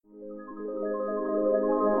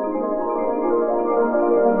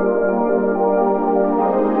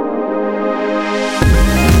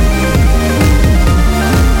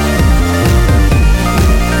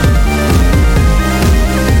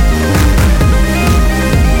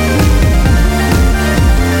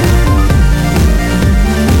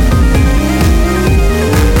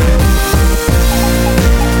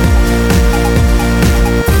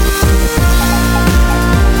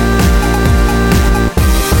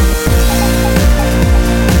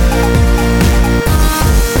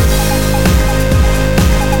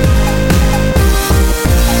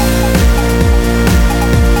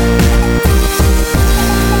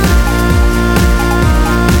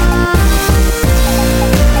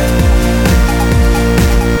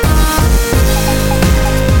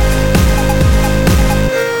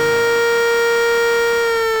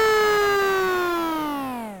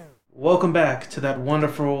welcome back to that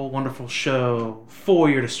wonderful, wonderful show, For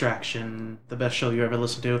Your Distraction, the best show you ever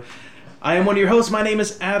listened to. I am one of your hosts. My name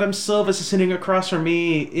is Adam Silvis. Sitting across from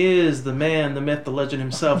me is the man, the myth, the legend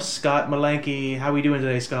himself, Scott Malanky. How we doing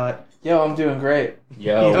today, Scott? Yo, I'm doing great.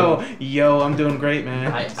 Yo, I'm doing great,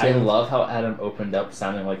 man. I love how Adam opened up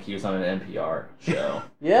sounding like he was on an NPR show.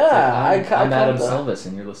 Yeah, I'm Adam Silvis,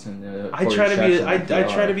 and you're listening to. I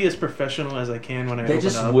try to be as professional as I can when I open up. They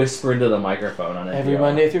just whisper into the microphone on NPR. Every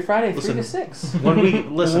Monday through Friday, 3 to 6.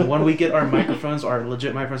 When we get our microphones, our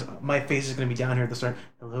legit microphones, my face is going to be down here at the start.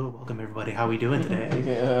 Hello, welcome everybody. How we doing today?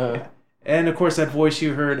 Yeah. And of course, that voice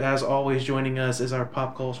you heard, as always, joining us is our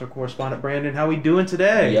pop culture correspondent, Brandon. How we doing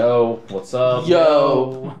today? Yo, what's up?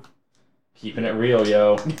 Yo. Keeping it real,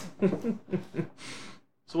 yo.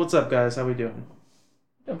 So what's up, guys? How we doing?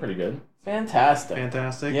 Doing pretty good. Fantastic.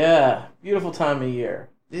 Yeah, beautiful time of year.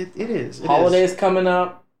 It is. Holidays coming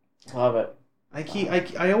up. Love it.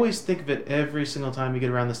 I always think of it every single time we get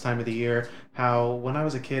around this time of the year, how when I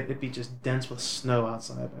was a kid, it'd be just dense with snow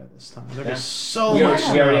outside by this time. There'd be so much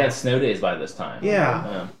snow. We already had snow days by this time.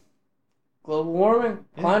 Yeah. Global warming,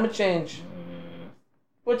 climate change.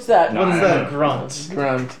 What's that? What's that? Grunt.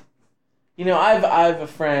 Grunt. You know, I've a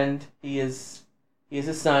friend. He is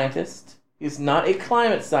a scientist. He's not a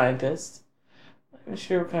climate scientist. I'm not even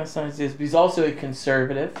sure what kind of science he is, but he's also a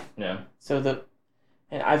conservative. Yeah.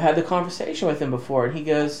 And I've had the conversation with him before, and he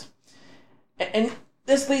goes, and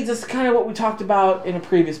this leads us to kind of what we talked about in a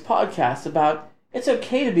previous podcast about it's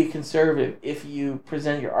okay to be conservative if you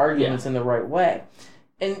present your arguments in the right way.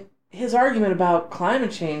 And his argument about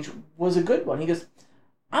climate change was a good one. He goes,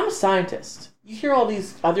 I'm a scientist. You hear all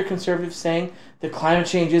these other conservatives saying that climate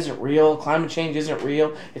change isn't real,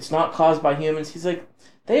 it's not caused by humans. He's like,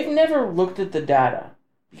 they've never looked at the data.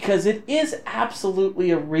 Because it is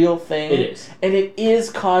absolutely a real thing. It is. And it is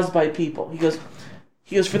caused by people. He goes,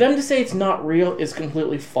 for them to say it's not real is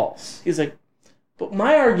completely false. He's like, but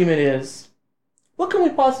my argument is, what can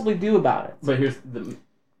we possibly do about it? But here's the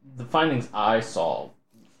findings I saw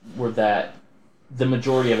were that the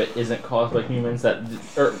majority of it isn't caused by humans, that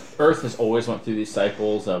Earth has always went through these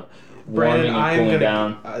cycles of warming and cooling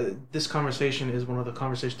down. This conversation is one of the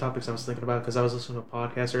conversation topics I was thinking about because I was listening to a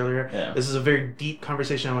podcast earlier. Yeah. This is a very deep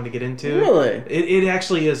conversation I want to get into. Really? It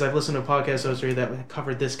actually is. I've listened to a podcast earlier that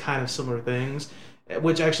covered this kind of similar things,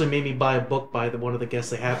 which actually made me buy a book by one of the guests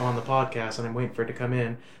they had on the podcast, and I'm waiting for it to come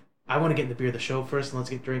in. I want to get in the beer of the show first, and let's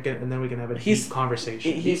get drinking, and then we can have a deep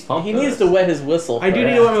conversation. He needs to wet his whistle. I do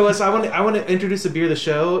need to wet my whistle. I want to introduce the beer of the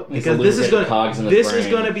show because this is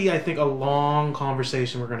going to be, I think, a long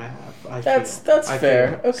conversation we're going to have. That's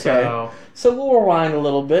fair. Okay. So we'll rewind a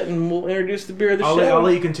little bit, and we'll introduce the beer of the show. I'll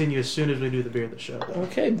let you continue as soon as we do the beer of the show. Though.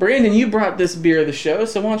 Okay, Brandon, you brought this beer of the show,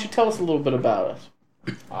 so why don't you tell us a little bit about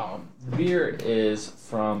it? The beer is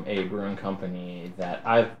from a brewing company that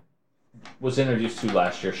I was introduced to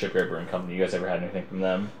last year, Shipyard Brewing Company. You guys ever had anything from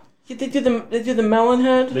them? Yeah, they do the melon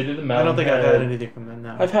head. They do the melon head. I don't think I've had anything from them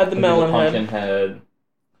now. I've had the melon head. Pumpkin head.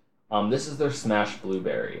 This is their smashed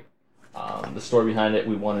blueberry. The story behind it,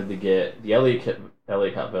 we wanted to get the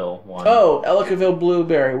Ellicottville one. Oh, Ellicottville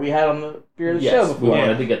blueberry. We had on the beer of the show before. We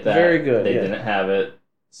wanted to get that. Very good. They didn't have it,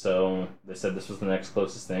 so they said this was the next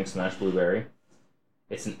closest thing, smashed blueberry.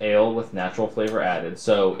 It's an ale with natural flavor added,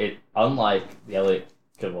 so unlike the Ellicottville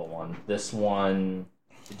one, this one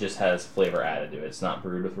it just has flavor added to it. It's not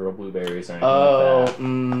brewed with real blueberries or anything like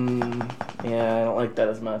that. Yeah, I don't like that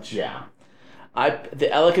as much. Yeah. The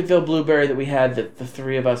Ellicottville blueberry that we had, that the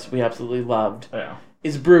three of us we absolutely loved,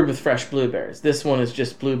 is brewed with fresh blueberries. This one is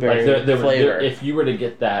just blueberry flavor. If you were to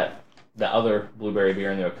get the other blueberry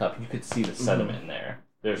beer into a cup, you could see the sediment in there.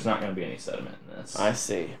 There's not going to be any sediment in this. I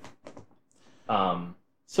see.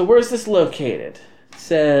 So where's this located? It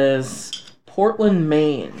says Portland,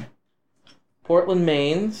 Maine. Portland,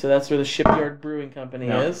 Maine. So that's where the Shipyard Brewing Company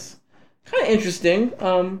is. Kind of interesting.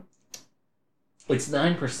 It's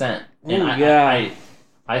 9%. And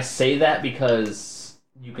I say that because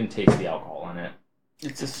you can taste the alcohol in it.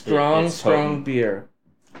 It's a strong beer.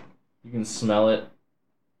 You can smell it.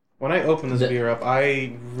 When I open this beer up,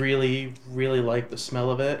 I really, really like the smell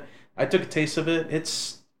of it. I took a taste of it.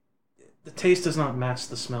 The taste does not match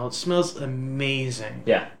the smell. It smells amazing.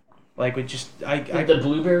 Yeah. Like the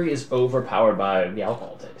blueberry is overpowered by the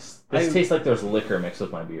alcohol taste. This tastes like there's liquor mixed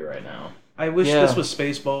with my beer right now. I wish this was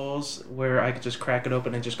Spaceballs, where I could just crack it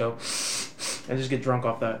open and just go and just get drunk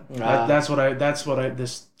off that. That's what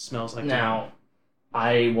this smells like. Now,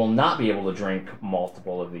 I will not be able to drink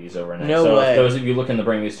multiple of these overnight. No way. If those of you looking to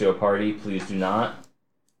bring these to a party, please do not.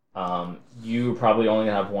 You probably only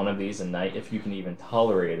gonna have one of these a night if you can even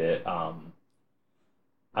tolerate it. I'm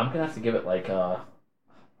gonna have to give it like a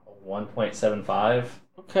 1.75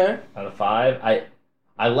 Okay. out of 5.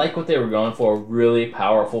 I like what they were going for. Really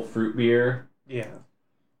powerful fruit beer. Yeah.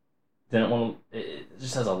 Didn't want to. It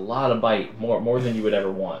just has a lot of bite, more than you would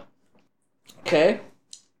ever want. Okay.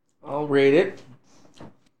 I'll rate it.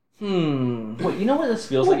 Hmm. Wait, you know what this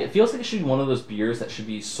feels like? It feels like it should be one of those beers that should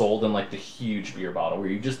be sold in like the huge beer bottle where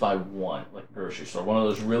you just buy one, like a grocery store. One of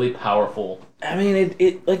those really powerful. I mean,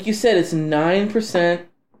 it like you said, it's 9%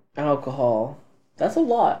 alcohol. That's a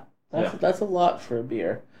lot. That's a lot for a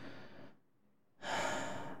beer.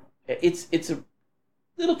 It's a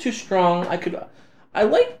little too strong. I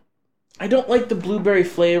don't like the blueberry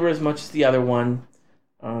flavor as much as the other one.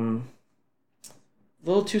 A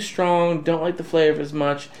little too strong. Don't like the flavor as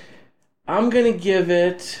much. I'm gonna give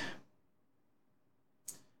it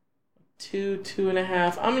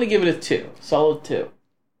 2.5. I'm gonna give it a 2. Solid 2.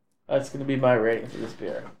 That's gonna be my rating for this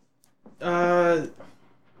beer. The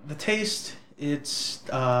taste, it's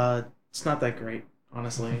not that great,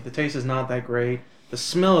 honestly. The taste is not that great. The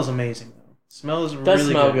smell is amazing, though. The smell is Does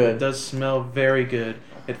really smell good. good. It does smell very good.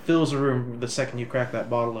 It fills the room the second you crack that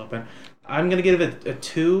bottle open. I'm going to give it a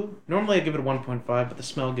 2. Normally I give it a 1.5, but the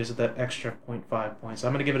smell gives it that extra 0.5 points. So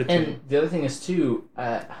I'm going to give it a 2. And the other thing is, too,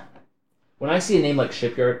 when I see a name like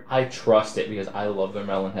Shipyard, I trust it because I love their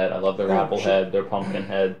melon head, I love their apple head, their pumpkin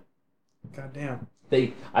head. God damn.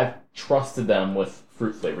 I've trusted them with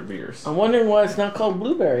fruit-flavored beers. I'm wondering why it's not called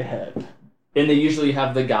Blueberry Head. And they usually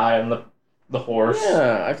have the guy on the horse.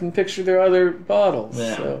 Yeah, I can picture their other bottles.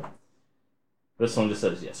 Yeah. So. This one just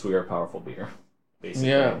says, yes, we are a powerful beer. Basically.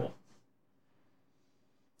 Yeah.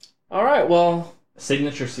 All right, well.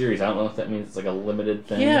 Signature series. I don't know if that means it's like a limited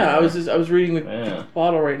thing. Yeah, or... I was reading the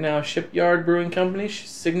bottle right now. Shipyard Brewing Company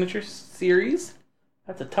Signature Series.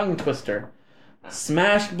 That's a tongue twister.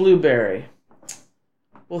 Smashed Blueberry.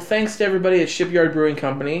 Well, thanks to everybody at Shipyard Brewing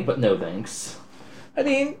Company. But no thanks. I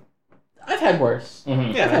mean, I've had worse.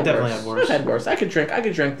 Mm-hmm. Yeah, I definitely had worse. I've had worse. I could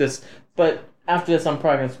drink this, but after this, I'm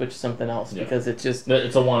probably gonna switch to something else because it's just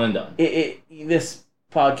it's a one and done. This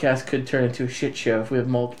podcast could turn into a shit show if we have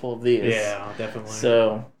multiple of these. Yeah, definitely.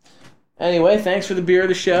 So, anyway, thanks for the beer of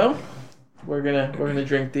the show. We're gonna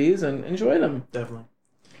drink these and enjoy them. Definitely.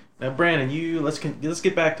 Now, Brandon, let's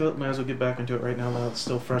get back to it. Might as well get back into it right now. Now it's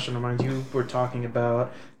still fresh in our minds. You were talking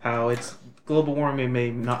about how it's global warming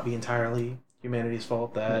may not be entirely humanity's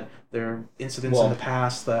fault. That there are incidents in the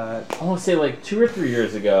past that I want to say like 2 or 3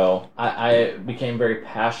 years ago, I became very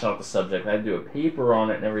passionate about the subject. I had to do a paper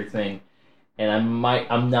on it and everything. And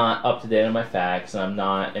I'm not up to date on my facts, and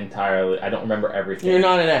I don't remember everything. You're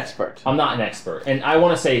not an expert. I'm not an expert. And I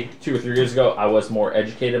want to say 2 or 3 years ago, I was more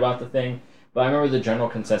educated about the thing. But I remember the general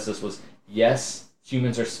consensus was, yes,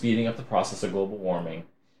 humans are speeding up the process of global warming,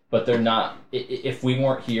 but they're not. If we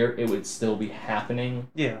weren't here, it would still be happening,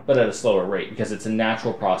 but at a slower rate, because it's a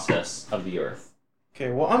natural process of the Earth.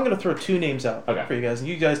 Okay, well, I'm going to throw 2 names out for you guys, and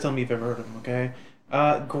you guys tell me if you've ever heard of them, okay?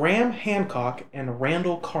 Graham Hancock and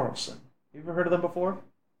Randall Carlson. You ever heard of them before?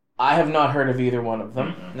 I have not heard of either one of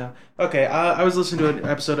them. Mm-hmm. No. Okay, I was listening to an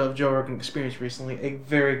episode of Joe Rogan Experience recently. A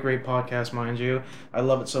very great podcast, mind you. I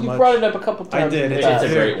love it so much. You brought it up a couple times. I did. It's a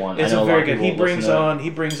great one. It's a very good. He brings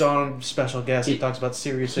on special guests. He talks about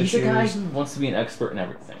serious issues. He's a guy who wants to be an expert in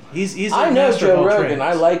everything. I know Joe Rogan.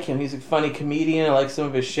 I like him. He's a funny comedian. I like some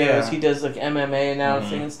of his shows. Yeah. He does like MMA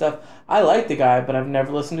announcing and stuff. I like the guy, but I've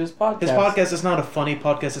never listened to his podcast. His podcast is not a funny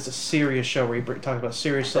podcast. It's a serious show where he talks about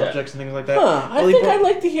serious subjects and things like that. I think I'd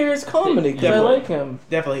like to hear his comedy because I like him.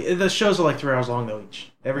 Definitely. The shows are like 3 hours long, though,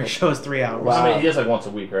 each. Every show is 3 hours. Wow. I mean, he does like once a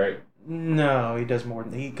week, right? No, he does more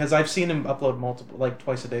than because I've seen him upload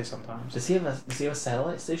twice a day sometimes. Does he have a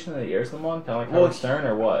satellite station that he airs them on, kind of like Howard Stern,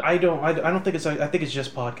 or what? I don't think it's. I think it's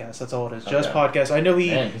just podcasts. That's all it is. Just podcasts. I know he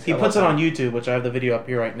puts it on YouTube, which I have the video up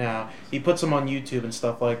here right now. He puts them on YouTube and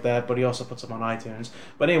stuff like that, but he also puts them on iTunes.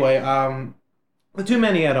 But anyway, the 2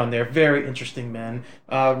 men he had on there, very interesting men.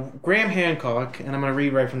 Graham Hancock, and I'm going to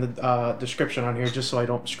read right from the description on here just so I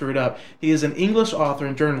don't screw it up. He is an English author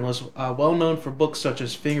and journalist, well known for books such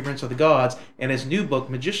as Fingerprints of the Gods and his new book,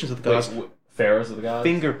 Magicians of the Gods. Pharaohs of the Gods?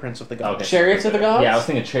 Fingerprints of the Gods. Okay. Chariots of the Gods? Yeah, I was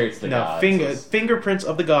thinking Chariots of the Gods. Fingerprints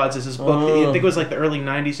of the Gods is his book. I think it was like the early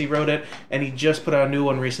 90s he wrote it, and he just put out a new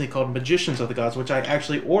one recently called Magicians of the Gods, which I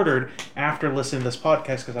actually ordered after listening to this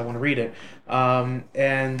podcast because I want to read it.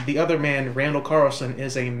 And the other man, Randall Carlson,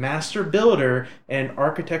 is a master builder and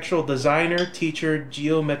architectural designer, teacher,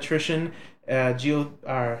 geometrician,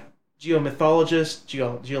 geomythologist,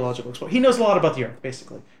 geological explorer. He knows a lot about the Earth,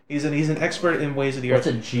 basically. He's an expert in ways of the Earth.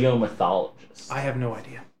 What's a geomythologist? I have no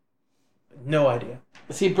idea. No idea.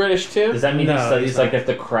 Is he British too? Does that mean No, he studies he's not. like if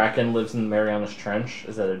the Kraken lives in the Marianas Trench?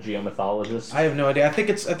 Is that a geomythologist? I have no idea. I think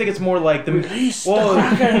it's more like the Release the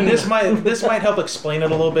well. Kraken! this might help explain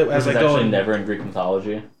it a little bit as It was I go. actually And, never in Greek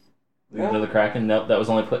mythology. The Kraken? Nope, that was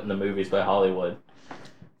only put in the movies by Hollywood.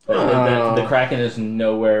 The Kraken is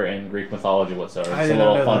nowhere in Greek mythology whatsoever. I It's a did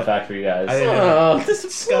little not know fun that. fact for you guys. I didn't Oh, Scott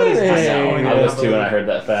disappointing. is I know. disappointed. I was Yeah. too when I heard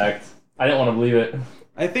that fact. I didn't want to believe it.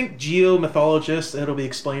 I think geomythologist, it'll be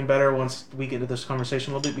explained better once we get into this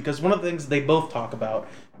conversation a little bit, because one of the things they both talk about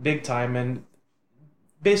big time, and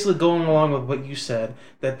basically going along with what you said,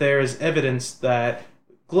 that there is evidence that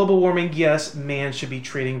global warming, yes, man should be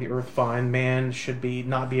treating the earth fine, man should be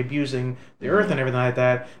not be abusing the earth and everything like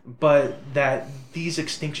that, but that these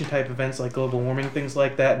extinction type events like global warming, things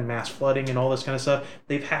like that, and mass flooding and all this kind of stuff,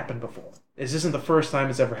 they've happened before. This isn't the first time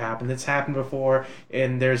it's ever happened. It's happened before,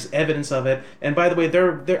 and there's evidence of it. And by the way,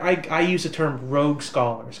 I use the term rogue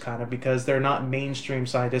scholars, kind of, because they're not mainstream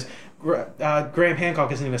scientists. Graham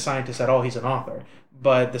Hancock isn't even a scientist at all. He's an author.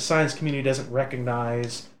 But the science community doesn't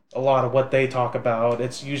recognize a lot of what they talk about.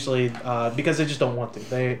 It's usually because they just don't want to.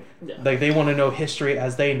 They want to know history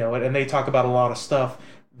as they know it, and they talk about a lot of stuff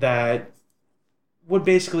that would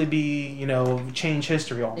basically be, change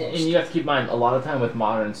history almost. And you have to keep in mind, a lot of time with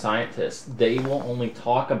modern scientists, they will only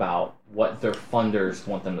talk about what their funders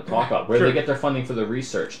want them to talk about, where Sure. they get their funding for the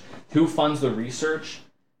research. Who funds the research?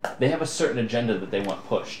 They have a certain agenda that they want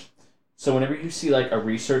pushed. So whenever you see like a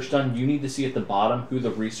research done, you need to see at the bottom who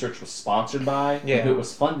the research was sponsored by and who it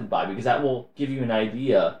was funded by, because that will give you an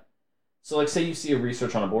idea. So like say you see a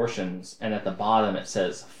research on abortions and at the bottom it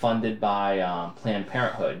says funded by Planned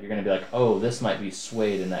Parenthood, you're going to be like, oh, this might be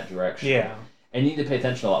swayed in that direction. Yeah. And you need to pay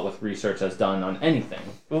attention a lot with research that's done on anything.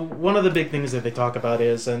 Well, one of the big things that they talk about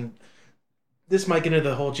is, and this might get into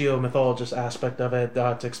the whole geomythologist aspect of it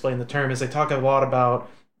to explain the term, is they talk a lot about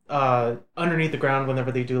underneath the ground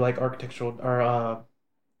whenever they do like architectural or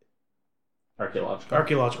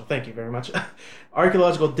archaeological. Thank you very much.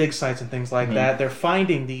 Archaeological dig sites and things like that. They're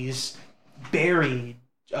finding these buried,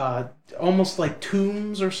 almost like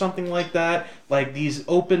tombs or something like that, like these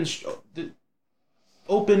open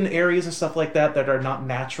areas and stuff like that are not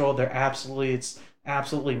natural. It's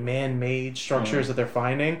absolutely man-made structures that they're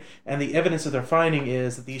finding, and the evidence that they're finding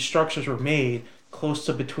is that these structures were made close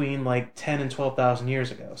to between like 10 and 12,000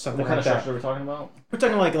 years ago. Something What kind like of that. structure are we talking about? We're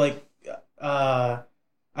talking like I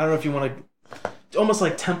don't know if you want to, almost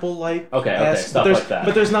like temple-like. Okay, stuff like that.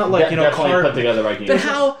 But there's not like definitely put together like But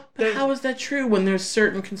how is that true when there's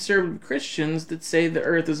certain conservative Christians that say the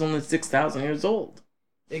Earth is only 6,000 years old?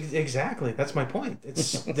 Exactly. That's my point. They're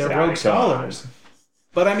Exactly. rogue scholars.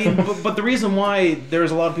 But I mean, but the reason why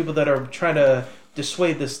there's a lot of people that are trying to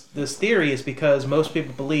dissuade this theory is because most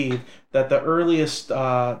people believe that the earliest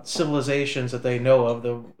civilizations that they know of,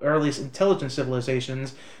 the earliest intelligent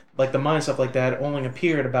civilizations, like the Mayan stuff like that, only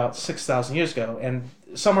appeared about 6,000 years ago, and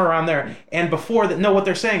somewhere around there. And before that, no, what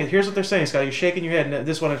they're saying is, here's what they're saying, Scott, you're shaking your head, and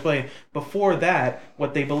this is what I'm explaining. Before that,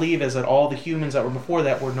 what they believe is that all the humans that were before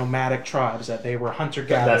that were nomadic tribes, that they were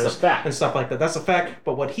hunter-gatherers. That's a fact. And stuff like that. That's a fact.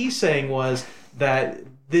 But what he's saying was that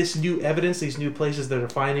this new evidence, these new places that they're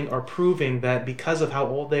finding, are proving that because of how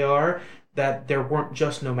old they are, that there weren't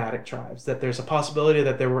just nomadic tribes, that there's a possibility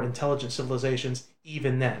that there were intelligent civilizations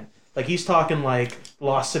even then. Like, he's talking like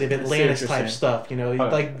Lost City of Atlantis type stuff,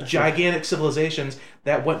 like gigantic civilizations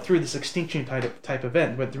that went through this extinction type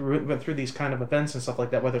event, went through these kind of events and stuff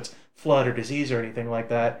like that, whether it's flood or disease or anything like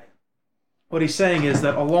that. What he's saying is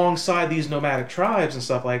that alongside these nomadic tribes and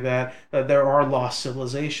stuff like that, there are lost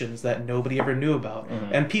civilizations that nobody ever knew about.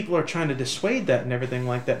 Mm-hmm. And people are trying to dissuade that and everything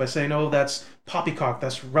like that by saying, oh, that's poppycock,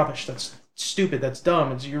 that's rubbish, that's stupid, that's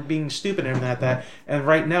dumb, you're being stupid and that. And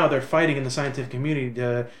right now they're fighting in the scientific community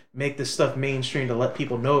to make this stuff mainstream, to let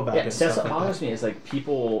people know about it. Yeah, that's what bothers me is like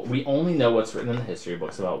people, we only know what's written in the history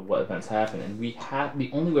books about what events happen, and the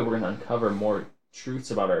only way we're going to uncover more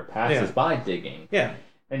truths about our past is by digging. Yeah.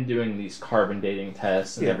 And doing these carbon dating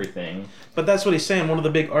tests and everything. But that's what he's saying. One of the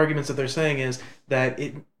big arguments that they're saying is that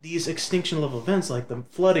these extinction level events, like the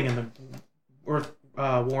flooding and the earth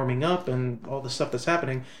warming up and all the stuff that's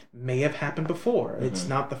happening, may have happened before. Mm-hmm. It's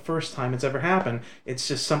not the first time it's ever happened. It's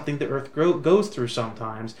just something the earth goes through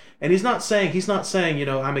sometimes. And he's not saying,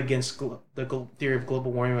 I'm against the theory of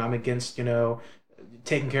global warming. I'm against,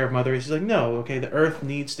 taking care of Mother Earth. He's like, no, okay, the Earth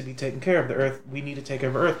needs to be taken care of. The Earth, we need to take care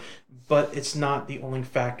of Earth, but it's not the only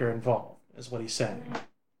factor involved, is what he's saying.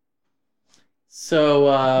 So,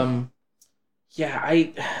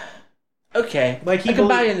 okay, like I can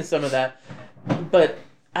buy into some of that, but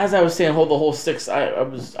as I was saying, I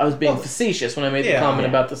was being facetious when I made the comment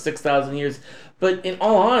about the 6,000 years. But in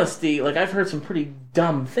all honesty, like I've heard some pretty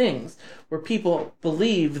dumb things where people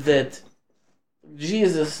believe that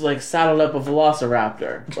Jesus like saddled up a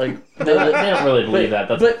velociraptor. Like They don't really believe that.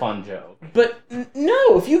 That's a but- fun joke. But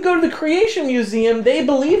no, if you go to the Creation Museum, they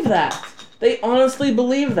believe that. They honestly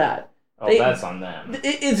believe that. Oh, They- that's on them.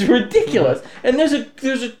 It's ridiculous, and there's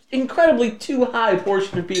an incredibly too high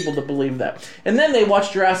portion of people that believe that. And then they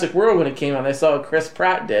watched Jurassic World when it came out. They saw what Chris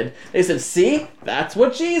Pratt did. They said, "See, that's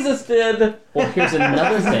what Jesus did." Well, here's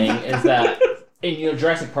another thing: is that and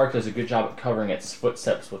Jurassic Park does a good job at covering its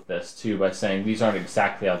footsteps with this too by saying these aren't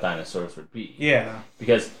exactly how dinosaurs would be. Yeah.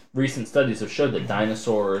 Because recent studies have showed that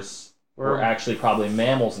dinosaurs were actually probably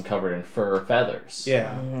mammals and covered in fur or feathers.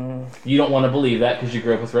 Yeah. You don't want to believe that because you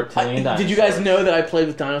grew up with reptilian dinosaurs. Did you guys know that I played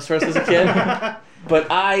with dinosaurs as a kid? But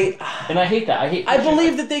And I hate that. I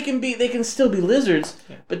believe that they can still be lizards,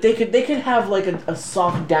 but they could have like a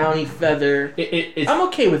soft downy feather. It's, I'm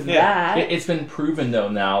okay with that. It's been proven though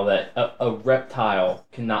now that a reptile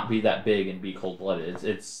cannot be that big and be cold blooded.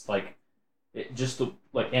 It's like just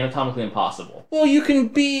like anatomically impossible. Well, you can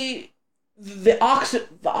be the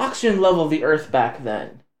oxygen level of the Earth back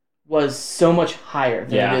then was so much higher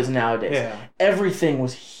than it is nowadays. Yeah. Everything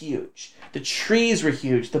was huge. The trees were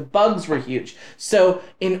huge. The bugs were huge. So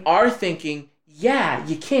in our thinking, yeah,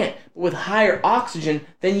 you can't. But with higher oxygen,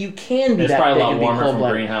 then you can be It's that probably big a lot and be warmer from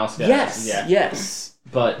cold-blooded. greenhouse gases. Yes, yes.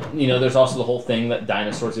 But there's also the whole thing that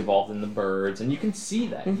dinosaurs evolved in the birds, and you can see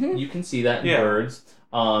that. Mhm. You can see that in birds.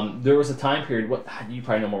 There was a time period. What you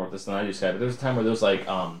probably know more about this than I do, Scott. But there was a time where those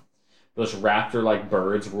those raptor-like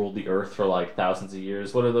birds ruled the earth for like thousands of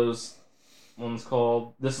years. What are those ones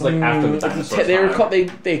called? This is like after the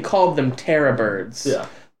dinosaurs. They called them terror birds. Yeah.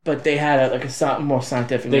 But they had a more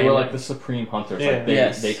scientific They name. were like the supreme hunters. Yeah. Like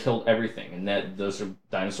Yes. they killed everything, and those are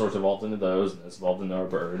dinosaurs evolved into those, and those evolved into our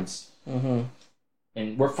birds. Mm-hmm.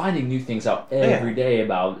 And we're finding new things out every day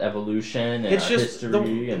about evolution and It's our just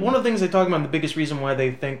history. one of the things they talk about, and the biggest reason why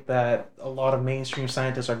they think that a lot of mainstream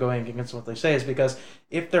scientists are going against what they say is because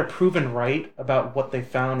if they're proven right about what they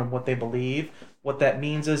found and what they believe, what that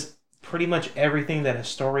means is pretty much everything that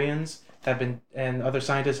historians have been and other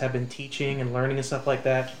scientists have been teaching and learning and stuff like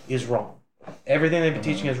that is wrong. Everything they've been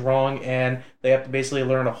teaching is wrong, and they have to basically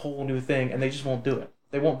learn a whole new thing, and they just won't do it.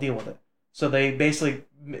 They won't deal with it. So they basically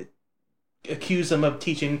accuse them of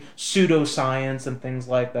teaching pseudoscience and things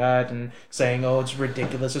like that and saying, oh, it's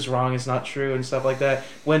ridiculous, it's wrong, it's not true, and stuff like that,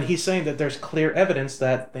 when he's saying that there's clear evidence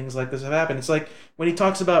that things like this have happened. It's like when he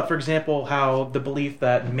talks about, for example, how the belief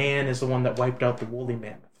that man is the one that wiped out the woolly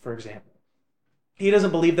mammoth, for example. He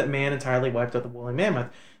doesn't believe that man entirely wiped out the woolly mammoth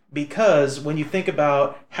because when you think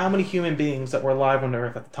about how many human beings that were alive on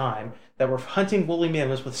Earth at the time that were hunting woolly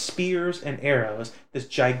mammoths with spears and arrows, this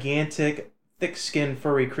gigantic, thick-skinned,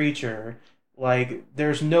 furry creature, like,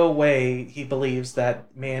 there's no way he believes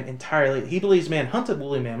that man entirely... He believes man hunted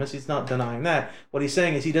woolly mammoths. He's not denying that. What he's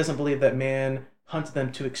saying is he doesn't believe that man hunted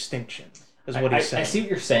them to extinction, is what he's saying. I see what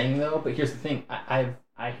you're saying, though, but here's the thing.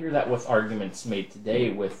 I hear that with arguments made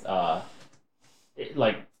today with,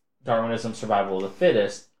 like, Darwinism, survival of the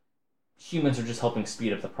fittest. Humans are just helping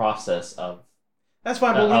speed up the process of That's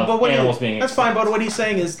fine, but what animals being that's fine. extinct. But what he's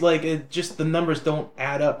saying is like just the numbers don't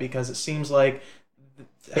add up because it seems like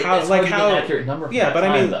It's hard to get an accurate number from that but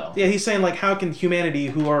time, I mean, though. yeah, he's saying like how can humanity,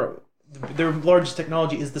 who are their largest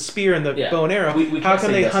technology is the spear and the bow and arrow, We how can't can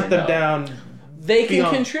say they yes hunt or them no. down? They can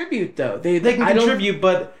beyond- contribute, though. They They I can don't- contribute,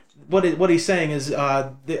 but what he's saying is,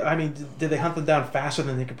 did they hunt them down faster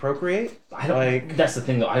than they could procreate? I don't. like- That's the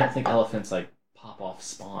thing, though. I don't think elephants like pop off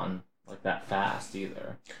spawn like that fast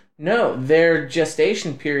either. No, their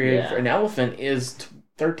gestation period Yeah. for an elephant is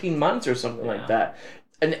 13 months or something Yeah. like that.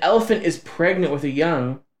 An elephant is pregnant with a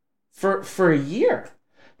young for a year.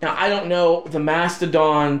 Now, I don't know the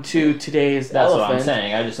mastodon to today's That's elephant. what I'm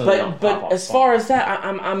saying. I just know they don't pop But off as spawn. far as that,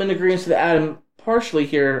 I'm in agreement with Adam partially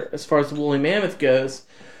here as far as the woolly mammoth goes.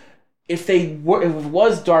 If it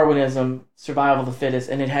was Darwinism, survival of the fittest,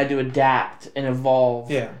 and it had to adapt and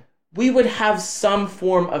evolve, Yeah, we would have some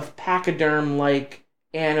form of pachyderm-like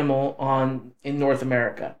animal in North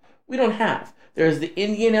America. We don't have. There's the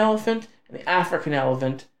Indian elephant and the African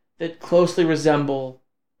elephant that closely resemble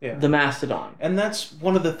yeah. the mastodon. And that's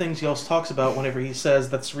one of the things he also talks about whenever he says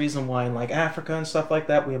that's the reason why in like Africa and stuff like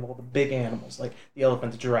that we have all the big animals like the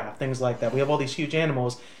elephant, the giraffe, things like that. We have all these huge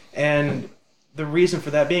animals, and the reason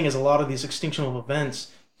for that being is a lot of these extinctional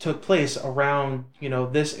events took place around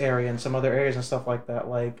this area and some other areas and stuff like that.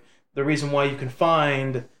 Like the reason why you can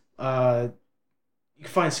find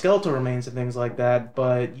skeletal remains and things like that,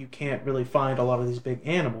 but you can't really find a lot of these big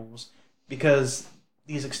animals because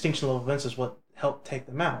these extinctional events is what helped take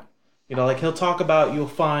them out. Like he'll talk about you'll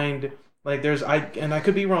find Like and I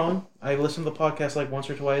could be wrong. I listened to the podcast like once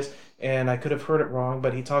or twice, and I could have heard it wrong.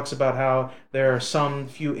 But he talks about how there are some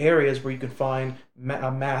few areas where you can find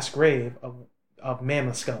a mass grave of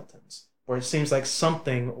mammoth skeletons, where it seems like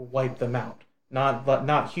something wiped them out.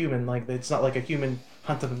 Not human. Like it's not like a human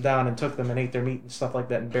hunted them down and took them and ate their meat and stuff like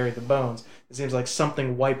that and buried the bones. It seems like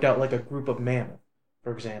something wiped out like a group of mammoth,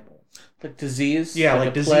 for example. Like disease? Yeah,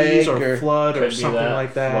 like disease or flood or something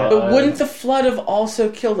like that. But wouldn't the flood have also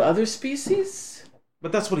killed other species?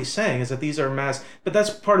 But that's what he's saying, is that these are mass... But that's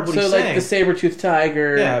part of what he's saying. So, like, the saber-toothed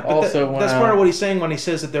tiger also that's part of what he's saying when he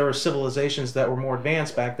says that there were civilizations that were more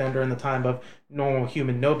advanced back then during the time of normal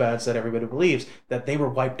human nomads that everybody believes, that they were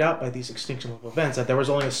wiped out by these extinction events, that there was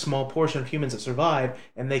only a small portion of humans that survived,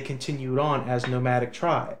 and they continued on as nomadic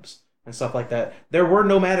tribes. And stuff like that. There were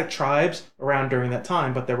nomadic tribes around during that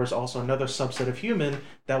time, but there was also another subset of human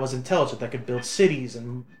that was intelligent, that could build cities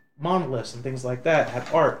and monoliths and things like that,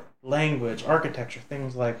 had art, language, architecture,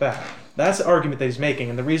 things like that. That's the argument that he's making,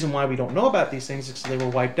 and the reason why we don't know about these things is because they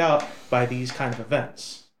were wiped out by these kind of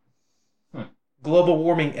events. Global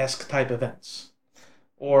warming-esque type events.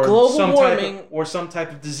 Or some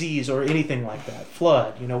type of disease or anything like that.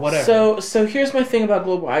 Flood, whatever. So here's my thing about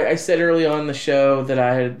global... I said early on in the show that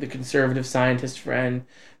I had the conservative scientist friend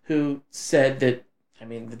who said that,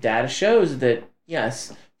 the data shows that,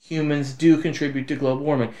 yes, humans do contribute to global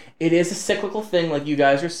warming. It is a cyclical thing, like you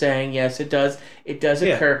guys are saying. Yes, it does. It does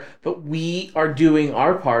occur. But we are doing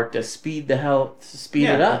our part to speed it up.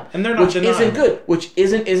 And they're not denying. Isn't good. Which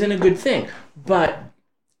isn't a good thing. But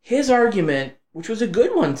his argument... which was a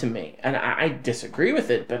good one to me. And I disagree with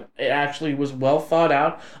it, but it actually was well thought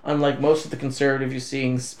out, unlike most of the conservatives you're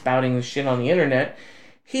seeing spouting the shit on the internet.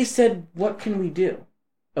 He said, what can we do?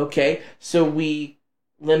 Okay, so we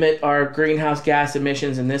limit our greenhouse gas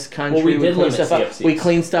emissions in this country. Well, we clean stuff up. We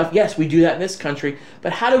clean stuff. Yes, we do that in this country.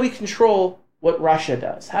 But how do we control what Russia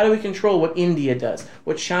does? How do we control what India does?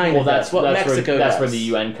 What China does? What Mexico does? That's where the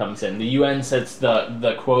UN comes in. The UN sets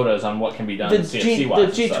the quotas on what can be done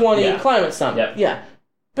CFC-wise. The G20 Climate Summit. Yep. Yeah.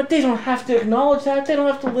 But they don't have to acknowledge that. They don't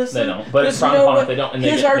have to listen. They don't. But it's wrong. They don't. And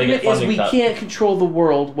his argument is we can't control the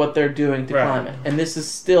world, what they're doing to climate. And this is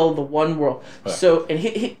still the one world. Right. So,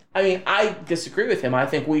 and I disagree with him. I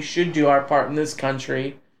think we should do our part in this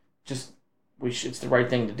country. It's the right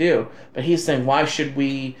thing to do. But he's saying, why should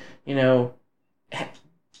we,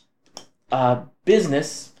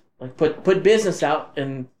 business, like put business out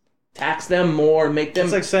and tax them more, make them...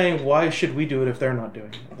 It's like saying, why should we do it if they're not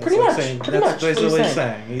doing it? Pretty much. That's basically what he's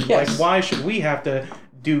saying. He's like, why should we have to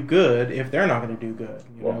do good if they're not going to do good?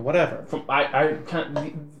 Whatever.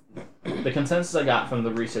 The consensus I got from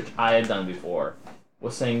the research I had done before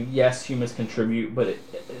was saying, yes, humans contribute, but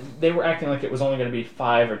they were acting like it was only going to be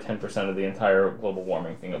 5 or 10% of the entire global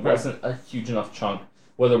warming thing. It wasn't a huge enough chunk.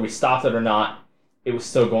 Whether we stopped it or not, it was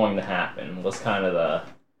still going to happen, was kind of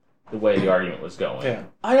the way the argument was going. Yeah.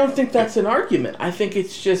 I don't think that's an argument. I think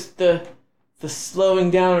it's just the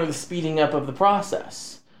slowing down or the speeding up of the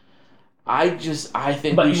process. I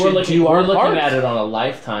think we should do our part. We're looking at it on a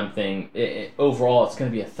lifetime thing. Overall, it's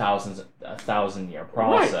going to be a 1,000-year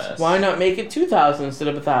process. Right. Why not make it 2,000 instead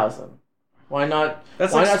of 1,000? Why not?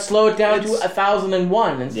 Not slow it down to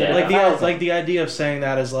 1,001 instead of 1,000? Like the idea of saying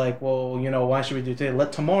that is like, well, why should we do today?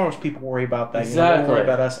 Let tomorrow's people worry about that. Exactly. Don't worry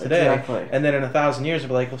about us today. Exactly. And then in 1,000 years, they'll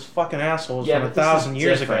be like those fucking assholes from 1,000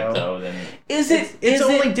 years ago. Though, it's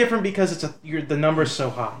only different because the number's so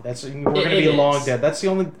high. We're going to be long dead. That's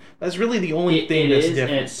really the only thing that's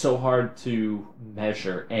different. And it's so hard to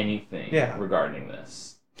measure anything regarding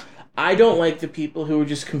this. I don't like the people who are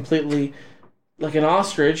just completely, like an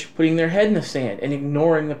ostrich, putting their head in the sand and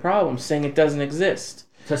ignoring the problem, saying it doesn't exist.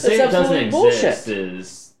 To say it doesn't exist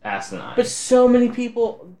is asinine. But so many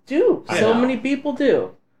people do. Many people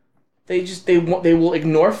do. They will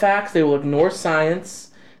ignore facts. They will ignore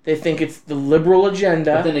science. They think it's the liberal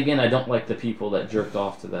agenda. But then again, I don't like the people that jerked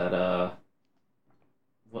off to that.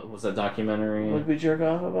 What was that documentary? What did we jerk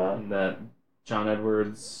off about? That John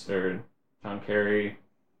Edwards or John Kerry.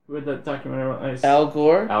 Who had that documentary? Al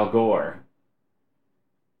Gore. Al Gore.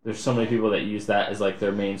 There's so many people that use that as like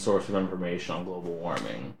their main source of information on global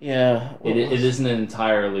warming. Yeah. It isn't an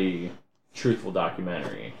entirely truthful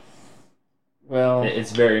documentary. Well,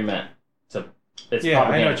 it's very meant to. It's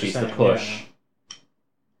propaganda piece to push. Yeah.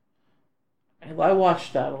 I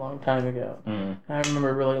watched that a long time ago. Mm. I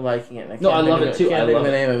remember really liking it. I love it too. I can't think of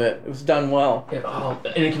the name of it. It was done well. Yeah,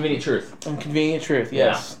 An Inconvenient Truth. Inconvenient Truth.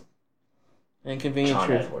 Yes. Yeah. Inconvenient John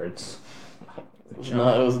Truth. Edwards.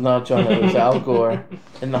 It was not John. It was Al Gore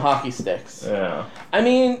and the hockey sticks. Yeah. I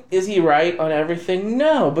mean, is he right on everything?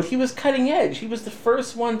 No, but he was cutting edge. He was the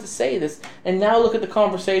first one to say this. And now look at the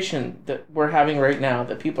conversation that we're having right now,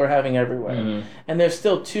 that people are having everywhere. Mm-hmm. And there's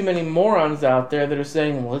still too many morons out there that are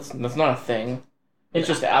saying, well, that's not a thing. It's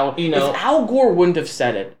just Al. If Al Gore wouldn't have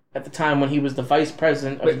said it at the time when he was the vice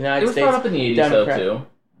president of the United States, it was brought up in the 80s, Democrat, though, too.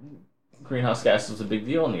 Greenhouse gas was a big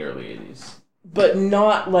deal in the early 80s. but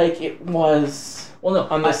not like it was. Well, no,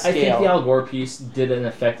 on the I scale. think the Al Gore piece did an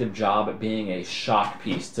effective job at being a shock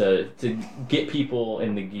piece to get people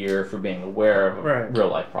in the gear for being aware of a real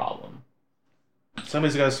life problem.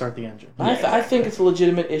 Somebody's got to start the engine. I think it's a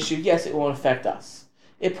legitimate issue. Yes, it won't affect us.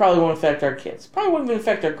 It probably won't affect our kids. Probably won't even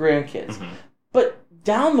affect our grandkids. Mm-hmm. But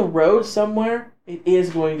down the road somewhere, it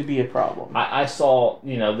is going to be a problem. I saw,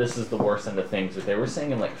 this is the worst end of things, but they were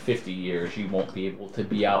saying in like 50 years you won't be able to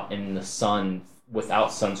be out in the sun without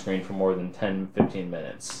sunscreen for more than 10, 15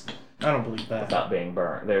 minutes. I don't believe that. Without being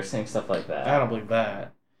burnt. They're saying stuff like that. I don't believe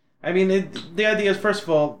that. I mean, the idea is, first of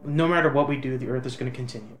all, no matter what we do, the Earth is going to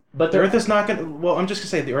continue. But the Earth is not going to... Well, I'm just going to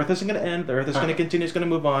say, the Earth isn't going to end. The Earth is going to continue. It's going to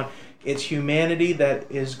move on. It's humanity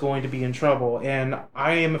that is going to be in trouble. And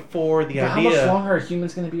I am for the idea... How much longer are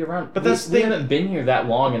humans going to be around? But we haven't been here that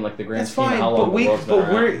long in like the grand scheme of how long the world's been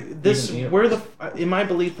around. we're in my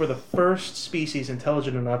belief, we're the first species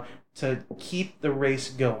intelligent enough to keep the race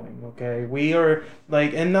going, okay? We are,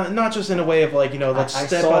 like, and not just in a way of, like, let's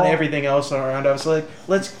step on everything else around us. Like,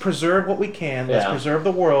 let's preserve what we can. Let's preserve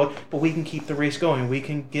the world, but we can keep the race going. We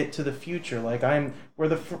can get to the future. Like,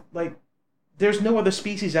 there's no other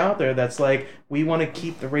species out there that's like, we want to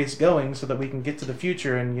keep the race going so that we can get to the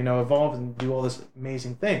future and, evolve and do all this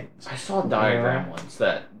amazing things. I saw a diagram once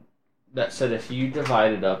that said if you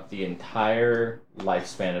divided up the entire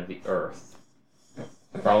lifespan of the Earth,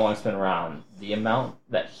 for how long it's been around, the amount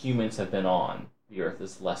that humans have been on the Earth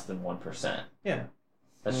is less than 1%. Yeah.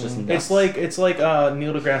 That's just nuts. It's like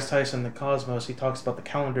Neil deGrasse Tyson, The Cosmos. He talks about the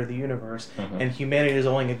calendar of the universe, and humanity has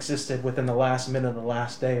only existed within the last minute of the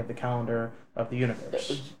last day of the calendar of the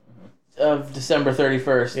universe. Of December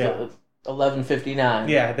 31st, 11:59.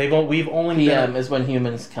 Yeah, we've only PM is when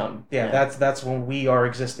humans come. Yeah, that's when we are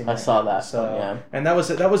existing. I saw that. So and that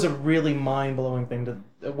was a really mind blowing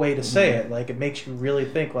way to say it. Like, it makes you really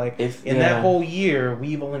think. Like, in that whole year,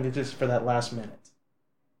 we've only existed for that last minute.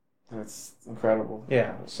 That's incredible.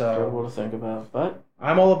 Yeah, so incredible to think about. But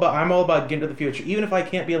I'm all about getting to the future. Even if I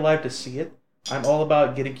can't be alive to see it, I'm all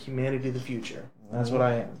about getting humanity to the future. That's what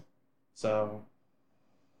I am. So.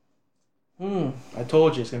 I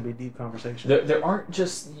told you it's going to be a deep conversation. There aren't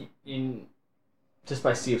just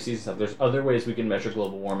by CFCs and stuff. There's other ways we can measure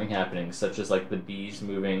global warming happening, such as like the bees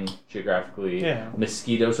moving geographically. Yeah.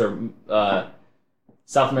 Mosquitoes are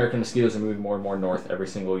South American mosquitoes are moving more and more north every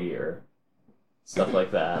single year. Stuff like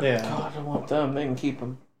that. Yeah. God, I don't want them. They can keep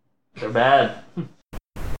them. They're bad.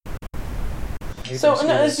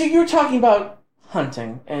 So you were talking about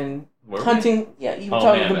hunting and. Hunting, you were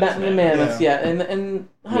talking about the mammoths, and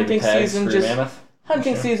hunting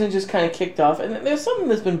season just kind of kicked off, and there's something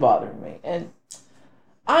that's been bothering me, and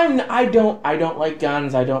I don't like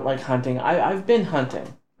guns, I don't like hunting. I've been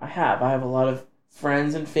hunting, I have a lot of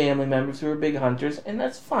friends and family members who are big hunters, and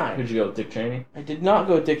that's fine. Did you go with Dick Cheney? I did not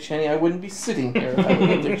go with Dick Cheney. I wouldn't be sitting here if I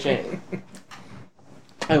went with Dick Cheney.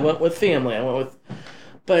 I went with family.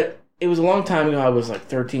 But it was a long time ago. I was like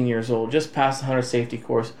 13 years old, just passed the hunter safety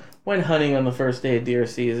course. Went hunting on the first day of deer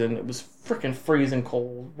season. It was freaking freezing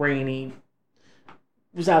cold, rainy.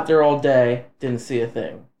 Was out there all day, didn't see a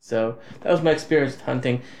thing. So that was my experience with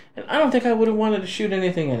hunting. And I don't think I would have wanted to shoot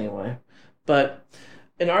anything anyway. But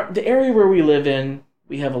in the area where we live in,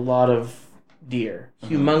 we have a lot of deer.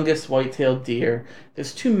 Humongous white-tailed deer.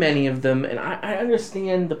 There's too many of them. And I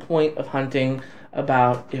understand the point of hunting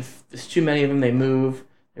about if there's too many of them, they move.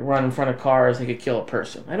 They run in front of cars, they could kill a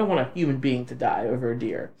person. I don't want a human being to die over a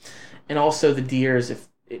deer. And also the deers, if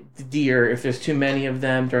there's too many of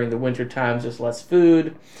them during the winter times, there's less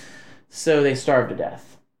food, so they starve to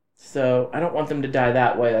death. So I don't want them to die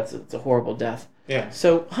that way. It's a horrible death. Yeah.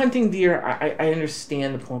 So hunting deer, I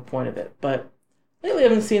understand the point of it, but lately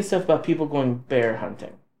I've been seeing stuff about people going bear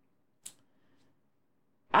hunting.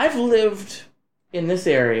 I've lived in this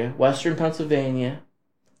area, Western Pennsylvania,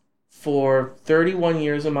 for 31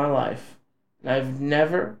 years of my life, and I've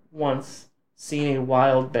never once seen a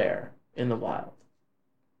wild bear in the wild.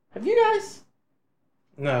 Have you guys?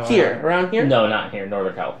 No. Around here? No, not here,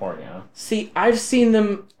 Northern California. See, I've seen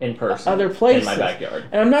them in person, other places. In my backyard.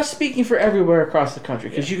 And I'm not speaking for everywhere across the country,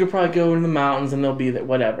 because you could probably go in the mountains and they'll be there,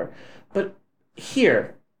 whatever. But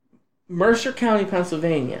here, Mercer County,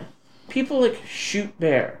 Pennsylvania, people like shoot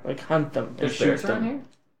bear, like hunt them. There's shoot bears around them. here?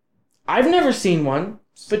 I've never seen one,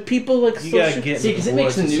 but people like You still gotta shoot. get See, because it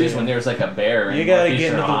makes the Woods to news see when it. there's like a bear. You in gotta northeastern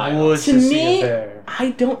get into Ohio. the woods To to see me, a bear. I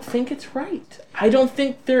don't think it's right. I don't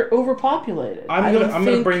think they're overpopulated. I'm don't gonna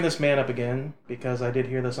think- bring this man up again because I did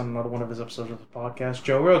hear this on another one of his episodes of the podcast,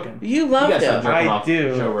 Joe Rogan. You love You guys him. have jerking I off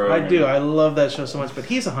do. Joe I Rogan. do. I love that show so much. But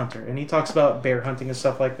he's a hunter, and he talks about bear hunting and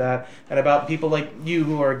stuff like that, and about people like you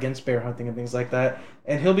who are against bear hunting and things like that.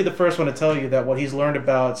 And he'll be the first one to tell you that what he's learned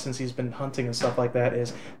about since he's been hunting and stuff like that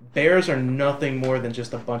is bears are nothing more than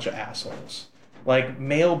just a bunch of assholes. Like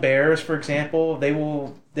male bears, for example, they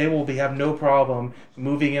will have no problem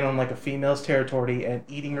moving in on like a female's territory and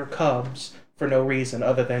eating her cubs for no reason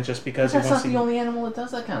other than just because That's he not wants the to. only animal that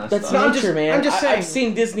does that kind of That's stuff. No, I'm nature, just- man. I'm just saying- I've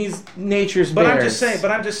seen Disney's Nature's But Bears.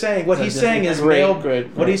 I'm just saying. What So he's Disney- saying is Great, male. good,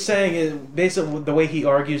 What great. he's saying is basically the way he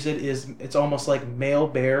argues it is it's almost like male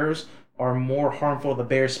bears are more harmful to the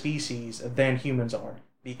bear species than humans are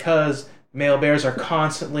because male bears are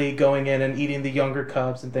constantly going in and eating the younger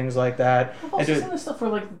cubs and things like that. I've also And seen this stuff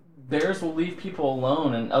where like bears will leave people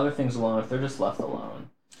alone and other things alone if they're just left alone.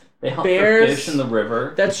 They hunt Bears- for fish in the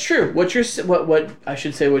river. That's true. What I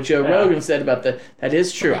should say what Joe Yeah. Rogan said about that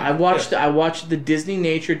is true. I watched the Disney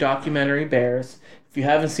Nature documentary Bears. If you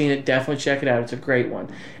haven't seen it, definitely check it out. It's a great one.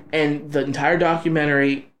 And the entire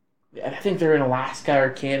documentary, I think they're in Alaska or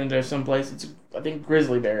Canada or someplace. I think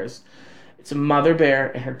grizzly bears. It's a mother bear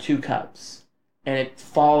and her 2 cubs. And it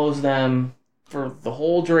follows them for the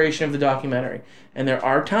whole duration of the documentary. And there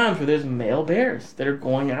are times where there's male bears that are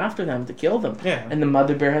going after them to kill them. Yeah. And the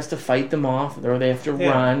mother bear has to fight them off, or they have to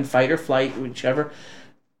Yeah. run, fight or flight, whichever.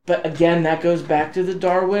 But again, that goes back to the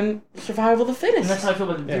Darwin survival of the fittest. And that's how I feel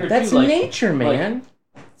about the deer That's too. Like, nature, man.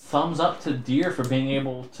 thumbs up to deer for being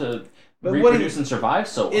able to But what reproduce and survive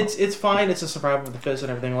so well. It's fine. It's a survival of the fittest and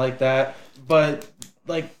everything like that. But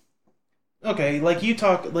like, okay, like you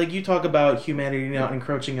talk about humanity not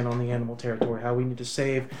encroaching in on the animal territory. How we need to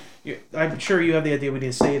save. I'm sure you have the idea. We need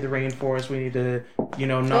to save the rainforest. We need to,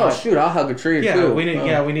 not. Oh shoot, I'll hug a tree or Yeah, two. we need. Oh.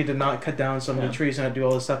 Yeah, we need to not cut down so many trees and not do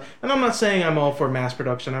all this stuff. And I'm not saying I'm all for mass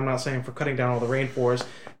production. I'm not saying for cutting down all the rainforest.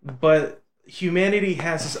 But humanity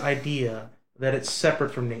has this idea that it's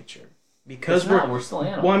separate from nature because we're still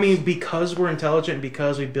animals. well, I mean, because we're intelligent,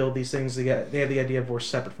 because we build these things together, they have the idea of we're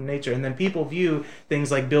separate from nature. And then people view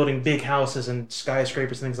things like building big houses and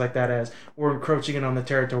skyscrapers and things like that as we're encroaching in on the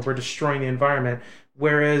territory, we're destroying the environment.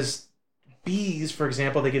 Whereas bees, for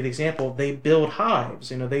example, they give the example, they build hives.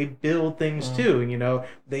 They build things too.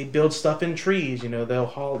 They build stuff in trees. They'll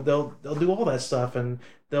do all that stuff and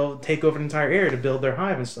they'll take over an entire area to build their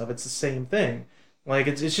hive and stuff. It's the same thing. Like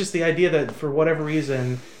it's just the idea that for whatever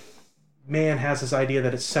reason, man has this idea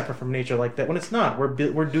that it's separate from nature like that when it's not. We're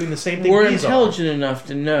doing the same thing. We're bees intelligent enough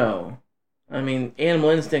to know. I mean, animal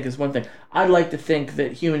instinct is one thing. I'd like to think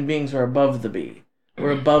that human beings are above the bee.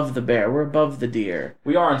 We're above the bear. We're above the deer.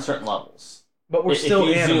 We are on certain levels. But we're If still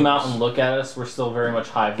you animals. zoom out and look at us, we're still very much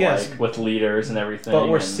hive-like Yes. with leaders and everything. But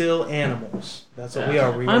we're and- still animals. That's what Yeah. we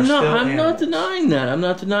are. We I'm are not. still I'm not animals. denying that. I'm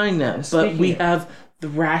not denying that. And But we speaking- have the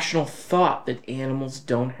rational thought that animals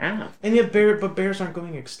don't have. And yet, but bears aren't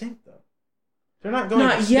going extinct though. They're not going.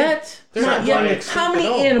 Not extinct. yet. They're Not not yet. going extinct How many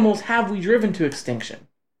at all. animals have we driven to extinction?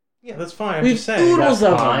 Yeah, that's fine. I'm We've just saying. oodles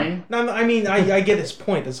of them. Fine. No, I mean, I get his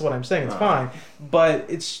point. That's what I'm saying. It's fine. But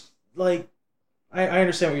it's like, I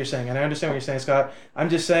understand what you're saying, and I understand what you're saying, Scott. I'm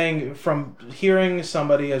just saying, from hearing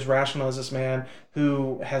somebody as rational as this man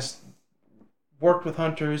who has worked with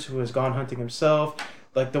hunters, who has gone hunting himself,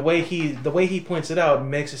 like the way he points it out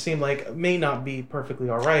makes it seem like it may not be perfectly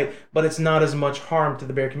all right, but it's not as much harm to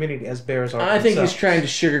the bear community as bears are. I think themselves. he's trying to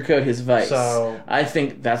sugarcoat his vice. So- I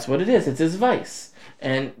think that's what it is. It's his vice.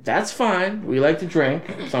 And that's fine. We like to drink.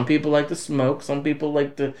 Some people like to smoke. Some people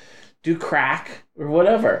like to do crack or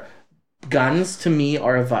whatever. Guns, to me,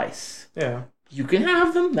 are a vice. Yeah. You can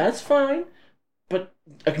have them. That's fine. But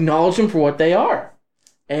acknowledge them for what they are.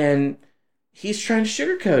 And he's trying to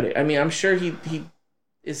sugarcoat it. I mean, I'm sure he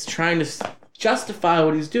is trying to justify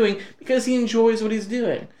what he's doing because he enjoys what he's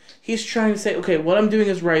doing. He's trying to say, okay, what I'm doing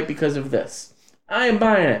is right because of this. I ain't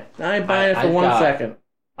buying it. I ain't buying it for 1 second.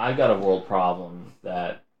 I've got a world problem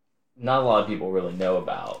that not a lot of people really know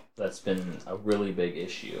about. That's been a really big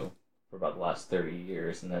issue for about the last 30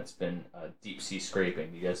 years, and that's been deep sea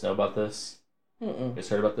scraping. Do you guys know about this? Mm-mm. You guys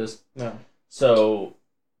heard about this? No. So,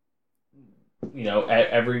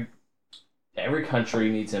 every country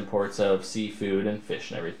needs imports of seafood and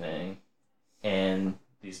fish and everything. And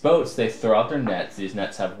these boats, they throw out their nets. These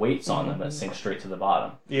nets have weights on them that sink straight to the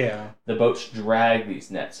bottom. Yeah. The boats drag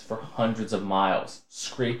these nets for hundreds of miles,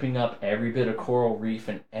 scraping up every bit of coral reef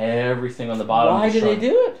and everything on the bottom. Why do they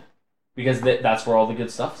do it? because that's where all the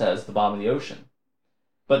good stuff is, the bottom of the ocean.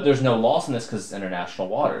 But there's no loss in this because it's international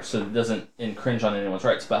water, so it doesn't infringe on anyone's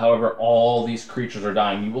rights. But however, all these creatures are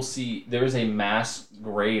dying. You will see there is a mass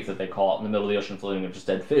grave that they call it in the middle of the ocean floating of just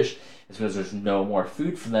dead fish. It's because there's no more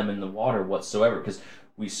food for them in the water whatsoever. Because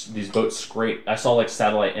these boats scrape. I saw like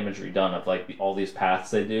satellite imagery done of like all these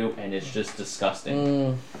paths they do, and it's just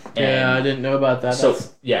disgusting. Yeah, I didn't know about that. So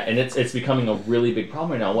yeah, and it's becoming a really big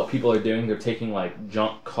problem right now. What people are doing, they're taking like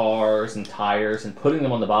junk cars and tires and putting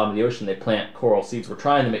them on the bottom of the ocean. They plant coral seeds. We're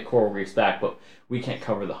trying to make coral reefs back, but we can't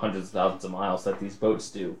cover the hundreds of thousands of miles that these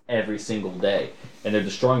boats do every single day, and they're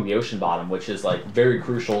destroying the ocean bottom, which is like very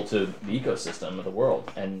crucial to the ecosystem of the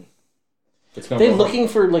world. And it's going. They looking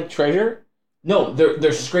for like treasure? No,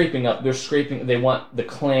 they're scraping up. They're scraping. They want the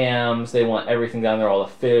clams. They want everything down there. All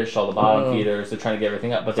the fish, all the bottom feeders. They're trying to get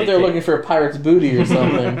everything up. But they're looking for a pirate's booty or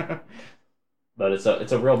something. But it's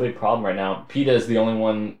a real big problem right now. PETA is the only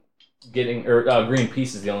one getting, or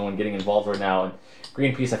Greenpeace is the only one getting involved right now. And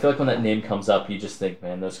Greenpeace, I feel like when that name comes up, you just think,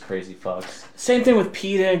 man, those crazy fucks. Same thing with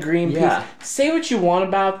PETA and Greenpeace. Yeah. Say what you want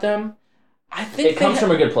about them. I think it comes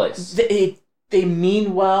from a good place. They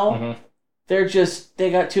mean well. Mm-hmm.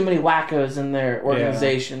 They got too many wackos in their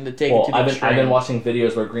organization to take it to the extreme. I've been watching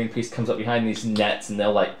videos where Greenpeace comes up behind these nets and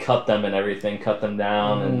they'll like cut them and everything, cut them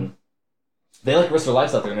down, and they like risk their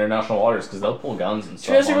lives out there in international waters because they'll pull guns and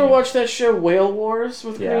stuff. Did you guys ever watch that show Whale Wars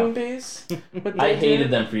with Greenpeace? I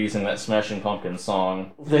hated them for using that Smashing Pumpkins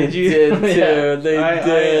song. They did too. Yeah. They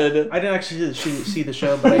did. I didn't actually see the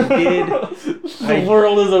show, but I did. The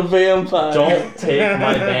world is a vampire. Don't take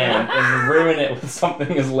my band and ruin it with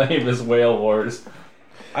something as lame as Whale Wars.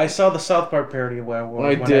 I saw the South Park parody of Whale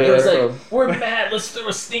Wars. I did. It was like, we're mad, let's throw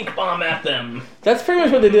a stink bomb at them. That's pretty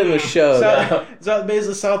much what they did in the show. So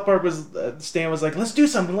basically, South Park was Stan was like, let's do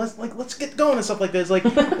something, let's get going and stuff like that. It's like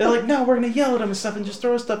they're like, no, we're gonna yell at him and stuff and just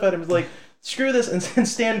throw stuff at him. It's like, screw this, and then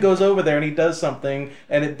Stan goes over there and he does something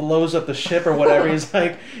and it blows up the ship or whatever. He's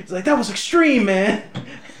like that was extreme, man,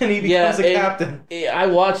 and he becomes the captain. I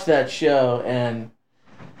watched that show and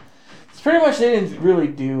it's pretty much they didn't really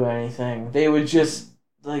do anything. They would just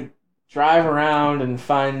like drive around and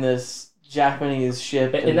find this Japanese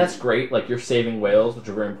ship, and that's great. Like you're saving whales, which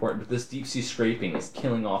are very important, but this deep sea scraping is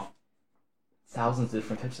killing off thousands of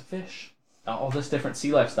different types of fish. All this different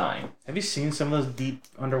sea life's dying. Have you seen some of those deep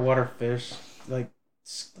underwater fish? Like,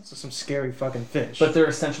 those are some scary fucking fish. But they're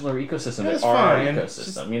essential to our ecosystem. Yeah, they are our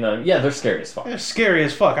ecosystem. They're scary as fuck. They're scary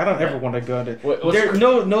as fuck. I don't ever want to go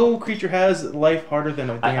into. No creature has life harder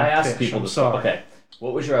than a damn fish. I ask people I'm this. sorry. Okay,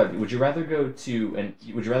 what would you rather? Would you rather go to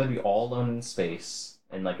would you rather be all alone in space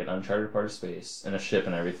in like an uncharted part of space in a ship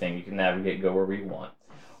and everything? You can navigate, go wherever you want,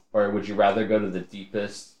 or would you rather go to the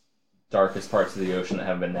deepest, darkest parts of the ocean that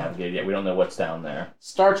haven't been navigated yet? We don't know what's down there.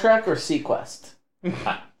 Star Trek or Sequest?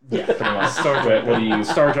 Yeah, pretty much. Star Trek. What do you?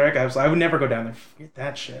 Star Trek. I would never go down there. Forget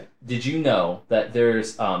that shit. Did you know that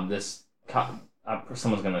there's this?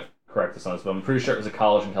 Someone's gonna correct us on this, but I'm pretty sure it was a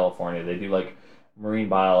college in California. They do like marine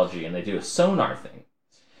biology and they do a sonar thing.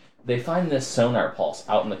 They find this sonar pulse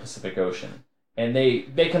out in the Pacific Ocean, and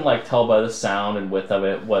they can like tell by the sound and width of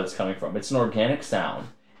it what it's coming from. It's an organic sound,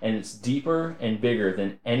 and it's deeper and bigger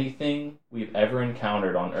than anything we've ever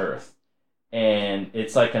encountered on Earth. And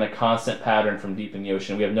it's like in a constant pattern from deep in the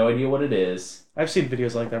ocean. We have no idea what it is. I've seen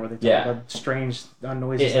videos like that where they talk about strange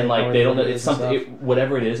noises. And like they don't know, it's something,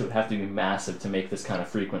 whatever it is, it would have to be massive to make this kind of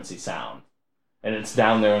frequency sound. And it's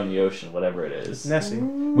down there in the ocean, whatever it is. It's Nessie.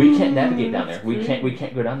 We can't navigate down there. We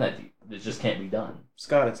can't go down that deep. It just can't be done.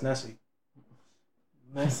 Scott, it's Nessie.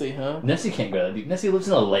 Nessie, huh? Nessie can't go that deep. Nessie lives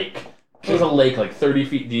in a lake. There's a lake like 30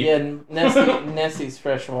 feet deep. Yeah, Nessie's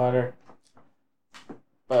freshwater.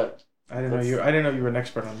 But I didn't know you were an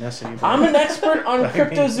expert on Nessie. I'm an expert on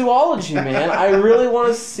cryptozoology, man. I really want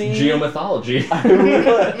to see geomythology.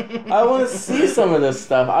 I want to see some of this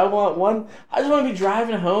stuff. I just want to be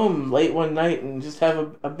driving home late one night and just have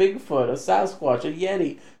a Bigfoot, a Sasquatch, a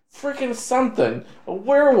Yeti, freaking something, a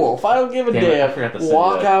werewolf. I don't give a damn. I forgot to say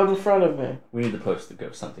walk that. out in front of me. We need to post the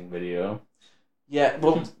ghost hunting video. Yeah,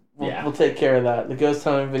 we'll take care of that. The ghost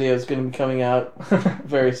hunting video is going to be coming out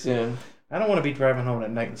very soon. I don't want to be driving home at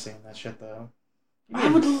night and seeing that shit though. I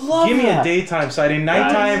would love Give me that. a daytime sighting.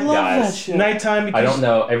 Nighttime. Guys, nighttime. Because I don't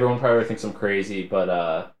know. Everyone probably thinks I'm crazy, but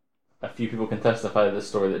a few people can testify to this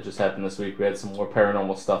story that just happened this week. We had some more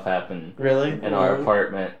paranormal stuff happen. Really? In our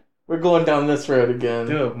apartment. We're going down this road again.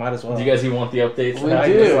 Dude, might as well. Do you guys even want the updates? We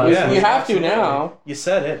do. Yeah. We have to now. You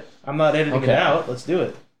said it. I'm not editing it out. Let's do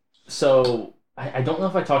it. So, I don't know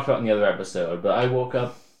if I talked about it in the other episode, but I woke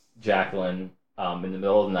up Jacqueline in the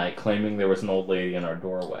middle of the night claiming there was an old lady in our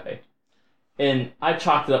doorway. And I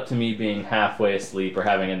chalked it up to me being halfway asleep or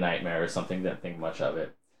having a nightmare or something. Didn't think much of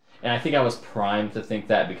it. And I think I was primed to think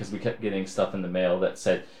that because we kept getting stuff in the mail that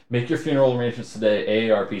said, make your funeral arrangements today,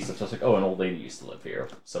 AARP stuff. So I was like, oh, an old lady used to live here,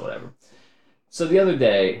 so whatever. So the other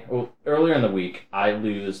day, earlier in the week, I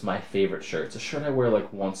lose my favorite shirt. It's a shirt I wear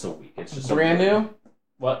like once a week. It's just brand new?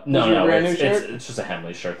 What? Was it a brand new shirt? It's just a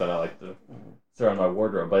Henley shirt that I like to throw in my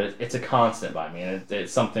wardrobe. But it's a constant by me. And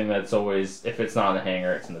it's something that's always, if it's not in the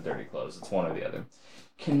hanger, it's in the dirty clothes. It's one or the other.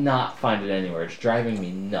 Cannot find it anywhere. It's driving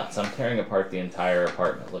me nuts. I'm tearing apart the entire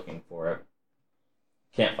apartment looking for it.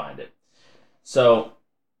 Can't find it. So,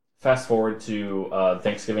 fast forward to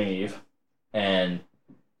Thanksgiving Eve, and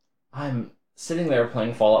I'm sitting there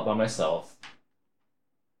playing Fallout by myself,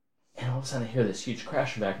 and all of a sudden I hear this huge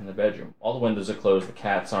crash back in the bedroom. All the windows are closed, the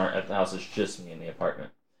cats aren't at the house, it's just me in the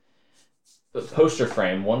apartment. The poster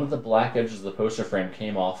frame, one of the black edges of the poster frame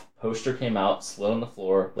came off, poster came out, slid on the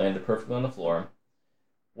floor, landed perfectly on the floor.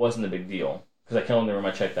 Wasn't a big deal, because I came in the room,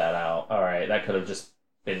 I checked that out. Alright, that could have just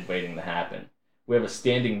been waiting to happen. We have a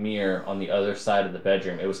standing mirror on the other side of the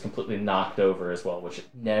bedroom. It was completely knocked over as well, which it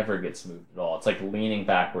never gets moved at all. It's like leaning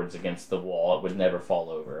backwards against the wall. It would never fall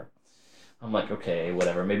over. I'm like, okay,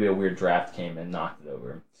 whatever. Maybe a weird draft came and knocked it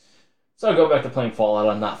over. So I go back to playing Fallout.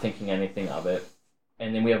 I'm not thinking anything of it.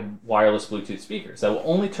 And then we have wireless Bluetooth speakers that will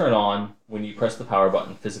only turn on when you press the power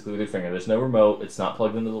button physically with your finger. There's no remote. It's not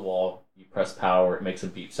plugged into the wall. You press power. It makes a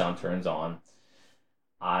beep sound, turns on.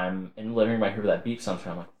 I'm in the living room. I hear that beep sound.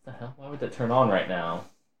 I'm like, what the hell? Why would that turn on right now?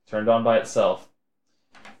 Turned on by itself.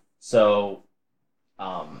 So,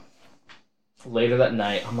 later that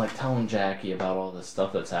night, I'm like telling Jackie about all this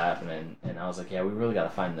stuff that's happening. And I was like, yeah, we really got to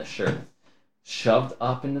find this shirt. Shoved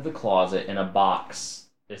up into the closet in a box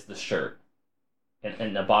is the shirt.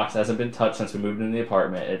 And the box hasn't been touched since we moved into the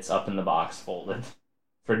apartment. It's up in the box, folded,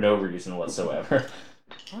 for no reason whatsoever.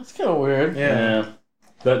 That's kind of weird. Yeah.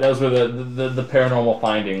 Those were the paranormal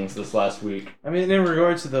findings this last week. I mean, in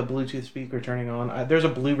regards to the Bluetooth speaker turning on, there's a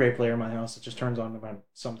Blu-ray player in my house that just turns on about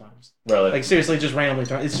sometimes. Really? Like, seriously, just randomly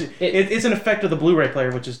turns. It's an effect of the Blu-ray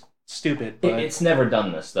player, which is stupid. But... It's never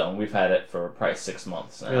done this, though. We've had it for probably 6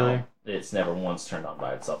 months now. Really? It's never once turned on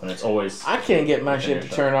by itself, and it's always... I can't get my shit to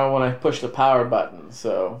turn on when I push the power button,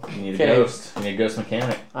 so... You need a ghost. You need a ghost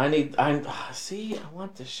mechanic. See, I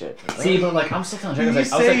want this shit. See, but like, I'm still telling you, you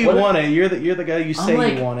say you want it. You're the guy you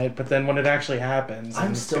say you want it, but then when it actually happens,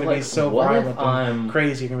 I'm it's still going to be so violent and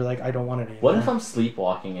crazy, you're going to be like, I don't want it anymore. What if I'm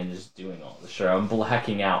sleepwalking and just doing all this shit? I'm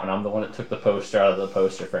blacking out, and I'm the one that took the poster out of the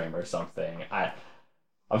poster frame or something.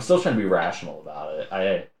 I'm still trying to be rational about it.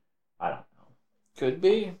 I don't know. Could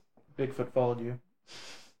be. Bigfoot followed you.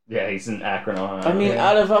 Yeah, he's in Akron, Ohio. I mean,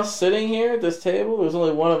 out of us sitting here at this table, there's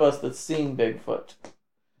only one of us that's seen Bigfoot.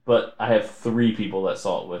 But I have 3 people that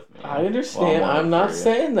saw it with me. I understand. I'm not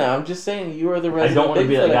saying that. I'm just saying you are the resident. I don't want to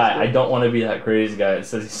be that guy. Expert. I don't want to be that crazy guy that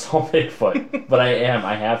says he saw Bigfoot. But I am.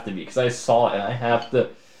 I have to be. Because I saw it and I have to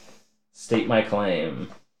state my claim.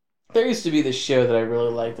 There used to be this show that I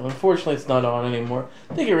really liked, and unfortunately it's not on anymore.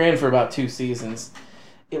 I think it ran for about 2 seasons.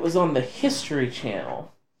 It was on the History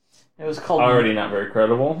Channel. It was called... Already not very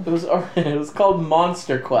credible. It was called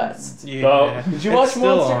Monster Quest. Yeah. Oh. Did you watch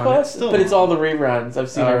Monster Quest? It's all the reruns. I've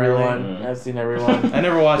seen everyone. Really? I've seen everyone. I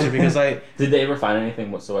never watched it because Did they ever find anything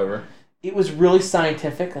whatsoever? It was really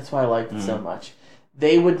scientific. That's why I liked it so much.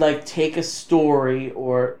 They would like take a story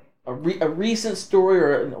or a recent story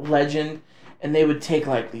or a legend, and they would take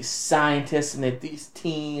like these scientists and these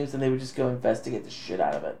teams, and they would just go investigate the shit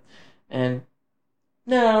out of it. And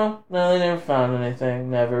no, they never found anything,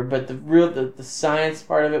 never. But the science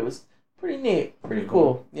part of it was pretty neat, pretty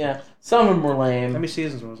cool. Yeah, some of them were lame. How many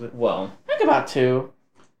seasons was it? Well, I think about 2.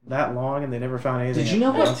 That long, and they never found anything. Did you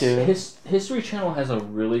know that History Channel has a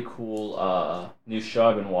really cool new show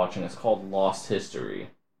I've been watching? It's called Lost History.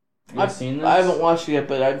 I've seen this? I haven't watched it yet,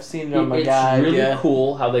 but I've seen it on my guide. It's really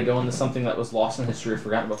cool how they go into something that was lost in history or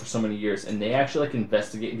forgotten about for so many years, and they actually like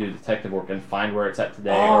investigate and do detective work and find where it's at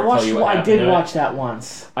today or tell you what happened. I did watch that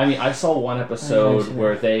once. I mean, I saw one episode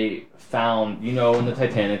where they found, in the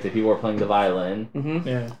Titanic, the people were playing the violin. Mm-hmm.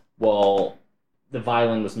 Yeah. Well, the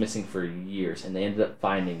violin was missing for years, and they ended up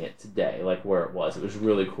finding it today, like where it was. It was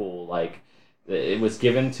really cool. Like, it was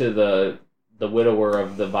given to the widower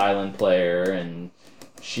of the violin player, and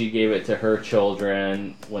she gave it to her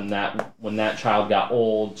children. When that child got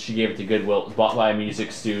old, she gave it to Goodwill. It was bought by a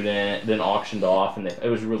music student, then auctioned off, and it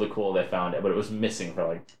was really cool. They found it, but it was missing for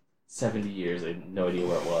like 70 years. They had no idea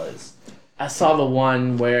where it was. I saw the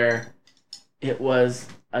one where it was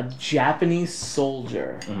a Japanese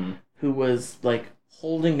soldier who was like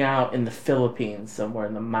holding out in the Philippines somewhere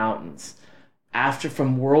in the mountains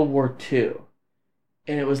from World War II.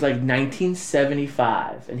 and it was like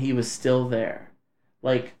 1975, and he was still there.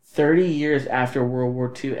 Like 30 years after World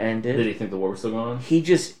War II ended. Did he think the war was still going on? He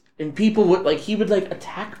just, and people would, like, he would, like,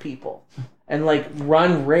 attack people and, like,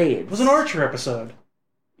 run raids. It was an Archer episode.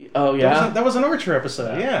 Oh, yeah? That was an Archer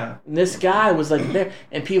episode, yeah. And this guy was, like, there,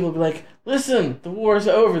 and people would be like, listen, the war's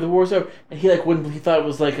over, the war's over. And he, like, wouldn't, he thought it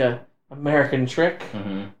was, like, a American trick.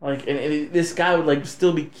 Mm-hmm. Like, and this guy would, like,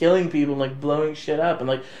 still be killing people and, like, blowing shit up. And,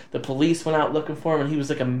 like, the police went out looking for him, and he was,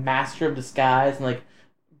 like, a master of disguise and, like,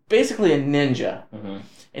 basically a ninja. Mm-hmm.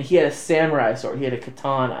 And he had a samurai sword. He had a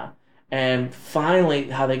katana. And finally,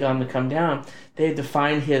 how they got him to come down, they had to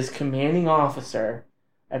find his commanding officer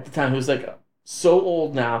at the time, who's, like, so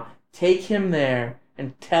old now, take him there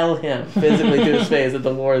and tell him physically to his face that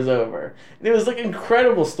the war is over. And it was, like, an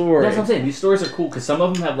incredible story. That's what I'm saying. These stories are cool because some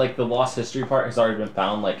of them have, like, the lost history part has already been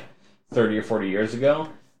found, like, 30 or 40 years ago.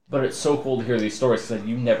 But it's so cool to hear these stories because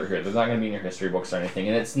you never hear. They're not going to be in your history books or anything.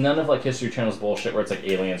 And it's none of, like, History Channel's bullshit where it's, like,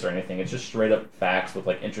 aliens or anything. It's just straight up facts with,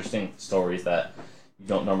 like, interesting stories that you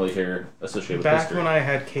don't normally hear associated with Back history. when I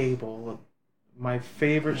had cable, my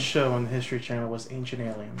favorite show on the History Channel was Ancient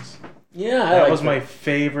Aliens. Yeah, That was my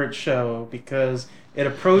favorite show because it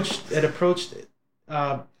approached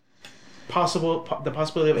the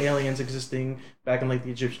possibility of aliens existing back in, like,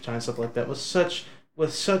 the Egyptian time, stuff like that. With such,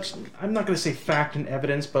 I'm not going to say fact and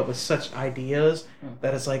evidence, but with such ideas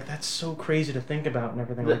that it's like, that's so crazy to think about and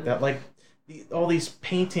everything like that. Like all these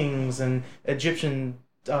paintings and Egyptian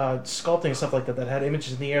sculpting and stuff like that had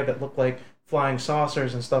images in the air that looked like flying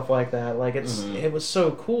saucers and stuff like that. Like it was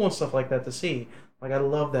so cool and stuff like that to see. Like, I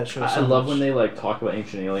love that show so much. I love when they, like, talk about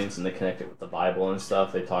ancient aliens and they connect it with the Bible and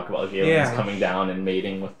stuff. They talk about, like, aliens coming down and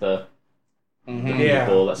mating with the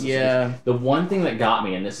people. That's the one thing that got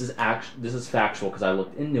me, and this is factual because I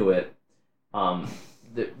looked into it.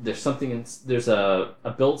 There's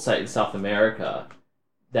a build site in South America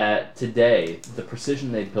that today the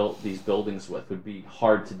precision they built these buildings with would be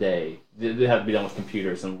hard today. They have to be done with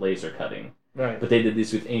computers and laser cutting. Right. But they did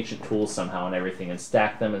these with ancient tools somehow and everything and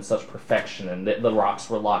stacked them in such perfection, and the rocks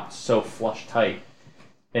were locked so flush tight,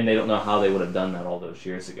 and they don't know how they would have done that all those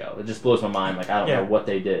years ago. It just blows my mind. Like, I don't know what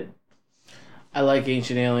they did. I like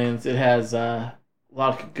Ancient Aliens. It has a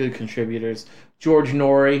lot of good contributors. George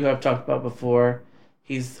Norrie, who I've talked about before,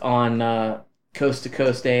 he's on Coast to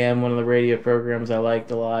Coast AM, one of the radio programs I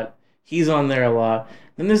liked a lot. He's on there a lot.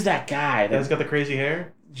 Then there's that guy. He's got the crazy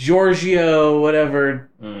hair? Giorgio, whatever,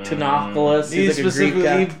 Tanopoulos. He's like a Greek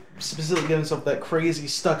guy. He specifically gives himself that crazy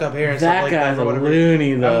stuck-up hair and that stuff like guy's that. a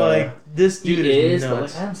loony, though. I'm like, this dude is but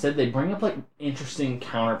nuts. like Adam said, they bring up, like, interesting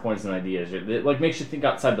counterpoints and ideas. It, like, makes you think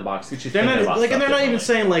outside the box. Gets you They're thinking not about like, and stuff they're not even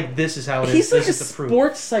differently. saying like this is how it is. He's like this a is the proof.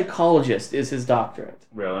 sports psychologist is his doctorate.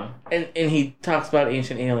 Really? And he talks about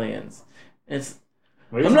ancient aliens. It's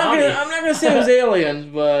Maybe I'm it's not hobby. gonna say it was aliens,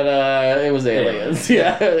 but it was aliens.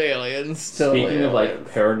 Yeah, aliens. Totally Speaking of, like, aliens.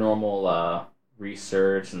 paranormal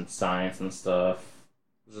research and science and stuff,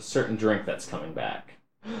 there's a certain drink that's coming back.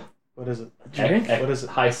 What is it? Drink? What is it?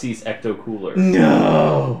 High Seas Ecto Cooler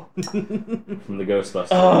No. from the Ghostbusters.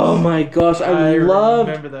 Oh my gosh, I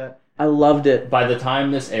remember that. loved it. By the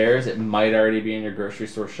time this airs, it might already be in your grocery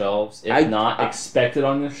store shelves. If not, expect it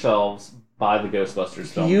on your shelves by the Ghostbusters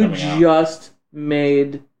film You coming out. just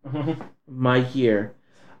made my year.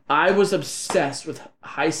 I was obsessed with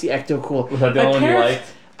High Sea Ecto Cool. Was that the only one you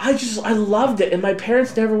liked? I loved it, and my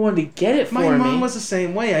parents never wanted to get it for me. My mom was the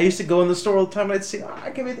same way. I used to go in the store all the time and I'd see,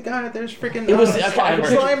 give me the guy that there's freaking It was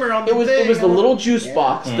Slimer on the thing. It was the little juice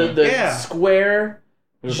box, the square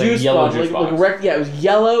It was juice like yellow box, juice box. it was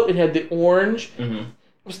yellow. It had the orange. Mm-hmm. It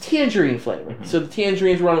was tangerine flavor. So the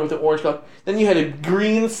tangerines were on it with the orange color. Then you had a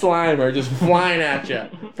green Slimer just flying at you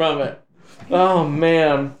from it. Oh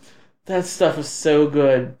man, that stuff was so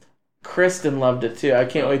good. Kristen loved it too. I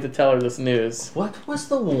can't wait to tell her this news. What was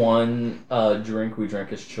the one drink we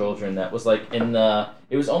drank as children that was like in the...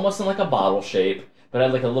 It was almost in like a bottle shape, but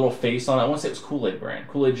had like a little face on it. I want to say it was Kool-Aid brand.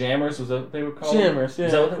 Kool-Aid Jammers, was that what they were called? Jammers, yeah.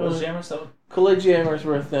 Is that what it was, Jammers? Kool-Aid Jammers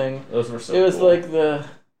were a thing. Those were so It was cool. like the...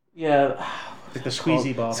 Yeah. Like the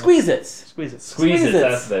squeezy bottle. Squeeze-Its. Squeeze it. Squeeze Squeeze-Its. It,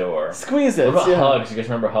 that's what they were. Squeeze-Its, What about yeah. Hugs? You guys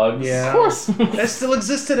remember Hugs? Yeah. Of course. That still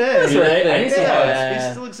exists today. That's Do right. they? I need some Hugs. Yeah, Yeah.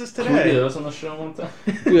 they still exist Can we do today. those on the show one time?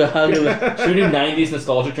 Do a hug of the... Should we do 90s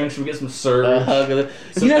nostalgic drinks? Should we get some Surge? A hug of the...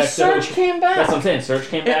 Some You know, Ecto- Surge came back. That's what I'm saying. Surge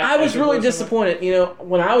came back. And I was Ecto really Cooler disappointed. You know,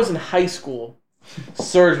 when I was in high school,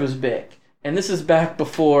 Surge was big. And this is back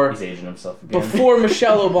before... He's aging himself again. Before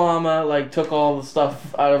Michelle Obama, like, took all the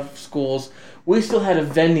stuff out of schools, we still had a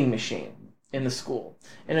vending machine in the school.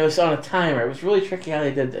 And it was on a timer. It was really tricky how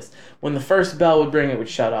they did this. When the first bell would ring, it would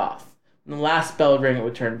shut off. When the last bell would ring, it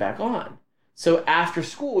would turn back on. So after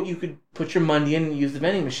school, you could put your money in and use the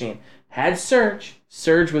vending machine. Had Surge.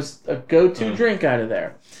 Surge was a go-to drink out of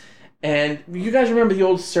there. And you guys remember the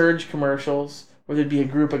old Surge commercials where there'd be a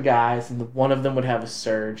group of guys and one of them would have a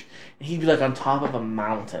Surge. And he'd be like on top of a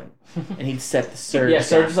mountain. And he'd set the Surge Yeah,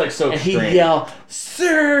 Surge down. is like so And extreme. he'd yell,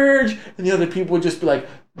 Surge! And the other people would just be like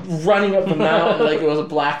running up the mountain like it was a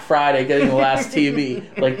Black Friday getting the last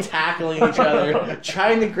TV. Like tackling each other,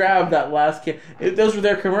 trying to grab that last kid. Those were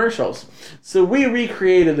their commercials. So we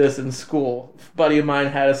recreated this in school. A buddy of mine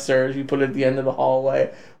had a Surge. We put it at the end of the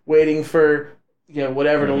hallway, waiting for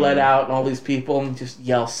whatever to let out and all these people and just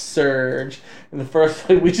yell Surge. And the first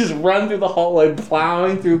thing, we just run through the hallway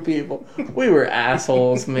plowing through people. We were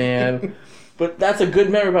assholes, man. But that's a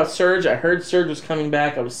good memory about Surge. I heard Surge was coming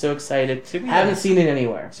back. I was so excited. Haven't seen it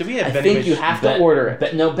anywhere. So we had I vending think you machine- have to order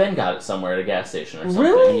it. No, Ben got it somewhere at a gas station or something.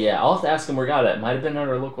 Really? Yeah, I'll have to ask him where he got it. Might have been at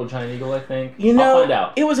our local Giant Eagle, I think. You know, I'll find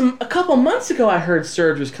out. it was a couple months ago I heard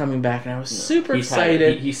Surge was coming back, and I was super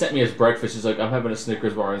excited. He sent me his breakfast. He's like, I'm having a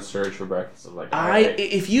Snickers bar and Surge for breakfast. I was like, all right.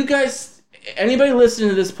 If you guys, anybody listening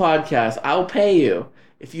to this podcast, I'll pay you.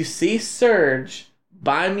 If you see Surge,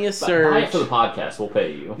 buy me a Surge. Buy it for the podcast. We'll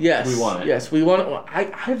pay you. Yes, We want it. Yes, we want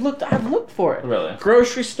it. I've looked for it. Really?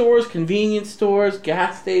 Grocery stores, convenience stores,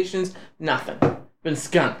 gas stations, nothing. Been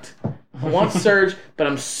skunked. I want Surge, but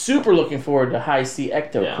I'm super looking forward to High C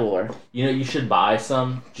Ecto Yeah. Cooler. You know, you should buy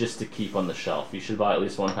some just to keep on the shelf. You should buy at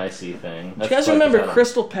least one High C thing. Do you guys remember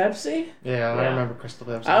Crystal Pepsi? Yeah, I Yeah. remember Crystal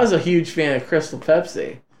Pepsi. I was a huge fan of Crystal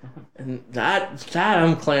Pepsi. And that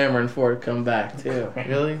I'm clamoring for to come back too.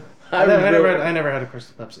 Really? I I never had a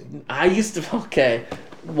Crystal Pepsi. I used to,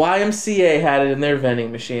 YMCA had it in their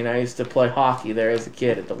vending machine. I used to play hockey there as a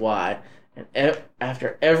kid at the Y. And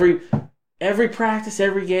after every practice,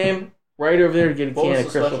 every game, right over there to get a What can was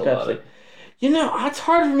of so Crystal special about Pepsi. it? You know, it's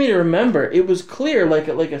hard for me to remember. It was clear, like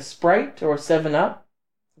a Sprite or a 7-Up.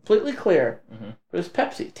 Completely clear. Mhm. It was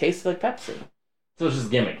Pepsi. It tasted like Pepsi. So it's just a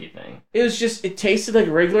gimmicky thing. It tasted like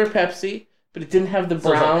regular Pepsi, but it didn't have the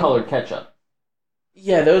So it's brown. like colored ketchup.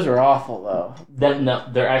 Yeah, those are awful, though.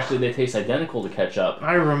 They taste identical to ketchup.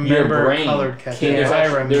 I remember brain colored ketchup. can't- I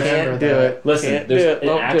remember can't do that. it. Listen, Can't do there's it. an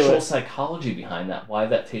Don't do actual it. psychology behind that. Why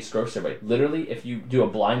that tastes gross to everybody. Literally, if you do a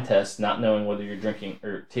blind test, not knowing whether you're drinking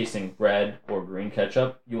or tasting red or green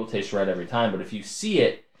ketchup, you will taste red every time. But if you see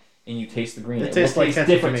it and you taste the green, It it tastes will like taste ketchup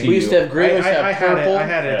to different me. to We you. used to have green, we used to have I had purple. it. I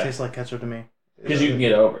had it. Yeah. It tastes like ketchup to me. Because you can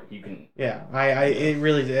get over it. You can. Yeah,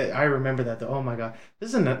 I remember that though. Oh my god, this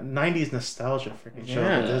is a '90s nostalgia freaking show.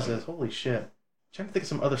 Yeah. This is holy shit. I'm trying to think of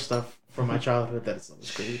some other stuff from my childhood that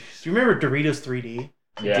was crazy. Do you remember Doritos 3D?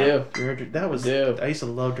 Yeah. Do. You remember, that was. Do. I used to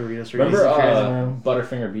love Doritos 3D. Remember crazy, man.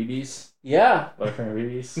 Butterfinger BBs? Yeah. Butterfinger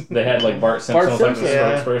BBs? They had like Bart Simpson Bart was like the Simpson.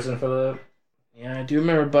 Yeah. spokesperson for the Yeah, I do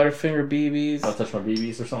remember Butterfinger BBs. Don't touch my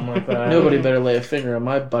BBs or something like that. Nobody better lay a finger on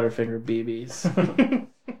my Butterfinger BBs.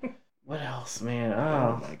 What else, man?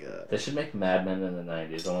 Oh Oh, my god. They should make Mad Men in the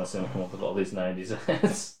 90s. I want to see them come up with all these 90s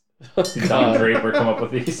ads. oh Don God. Draper come up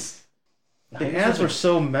with these. The ads were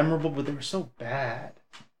so memorable, but they were so bad.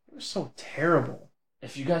 They were so terrible.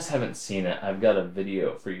 If you guys haven't seen it, I've got a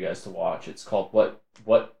video for you guys to watch. It's called What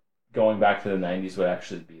Going Back to the 90s Would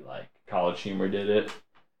Actually Be Like. College Humor did it.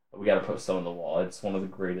 We got to post it on the wall. It's one of the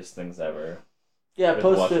greatest things ever. Yeah, We have to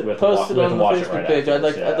post watch- it. we have to Post wa- it we have on to the watch it Facebook right page.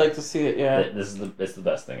 after this, I'd like to see it. Yeah. It's the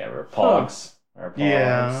best thing ever. Pogs. Or Pogs.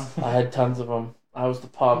 Yeah. I had tons of them. I was the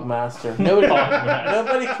Pog Master.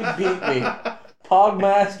 Nobody could beat me. Pog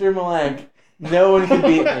Master Malank. No one could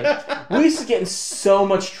beat me. We used to get in so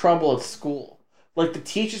much trouble at school. Like, the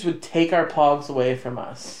teachers would take our Pogs away from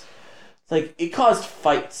us. Like, it caused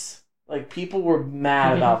fights. Like, people were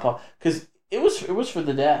mad about Pog. Because it was for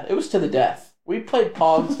the death. It was to the death. We played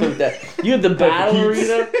Pogs for the death. You had the battle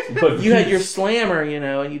arena. You had your slammer,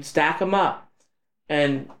 and you'd stack them up.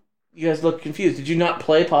 And you guys look confused. Did you not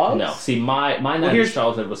play Pogs? No. See, my 90s here's-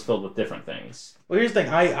 childhood was filled with different things. Well, here's the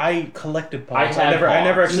thing. I collected Pogs. I had I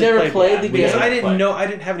never Pogs. actually You never played the because game? I didn't Play. know. I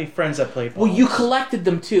didn't have any friends that played Pogs. Well, you collected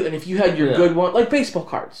them too, and if you had your Yeah. good one, like baseball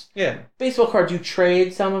cards. Yeah. Baseball cards, you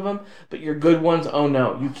trade some of them, but your good ones, oh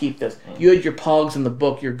no, you keep this. You had your Pogs in the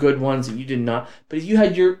book, your good ones, and you did not. But if you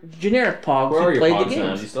had your generic Pogs, Where are you your played Pogs the now?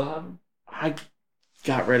 games. Do you still have them? I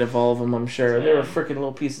got rid of all of them, I'm sure. They were Yeah. freaking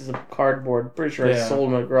little pieces of cardboard. Pretty sure I Yeah. sold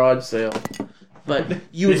them at a garage sale. But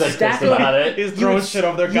you would He's like stack pissed them about up. it. He's throwing shit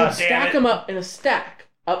over there. You God would damn stack it. them up in a stack,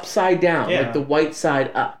 upside down, Yeah. like the white side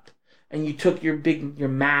up. And you took your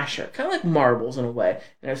masher, kind of like marbles in a way,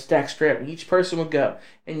 and they're stacked straight up. And each person would go,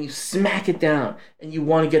 and you smack it down, and you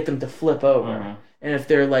want to get them to flip over. Mhm. And if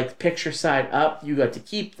they're like picture side up, you got to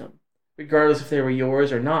keep them, regardless if they were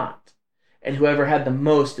yours or not. And whoever had the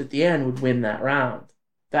most at the end would win that round.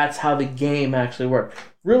 That's how the game actually worked.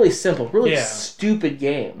 Really simple, really Yeah. stupid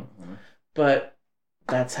game, but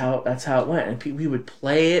that's how it went. And we would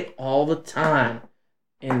play it all the time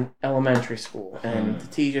in elementary school, and the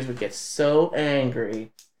teachers would get so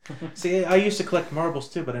angry. See, I used to collect marbles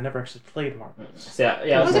too, but I never actually played marbles. So,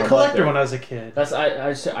 yeah, I was a more collector like when I was a kid. That's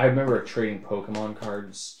I remember trading Pokemon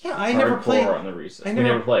cards. Yeah, I never hardcore played. on the recess. I We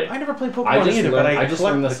never played. I never played Pokemon I just either, learned, but I just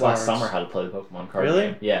learned collected this the last cards. summer how to play the Pokemon card Really?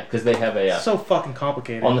 game. Yeah, because they have a So fucking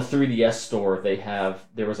complicated. on the 3DS store.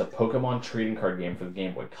 There was a Pokemon trading card game for the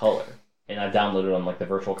Game Boy Color, and I downloaded it on like the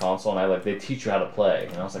Virtual Console, and they teach you how to play,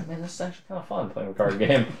 and I was like, man, this is actually kind of fun playing a card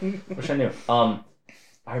game. Wish I knew.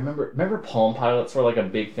 I remember Palm Pilots were like a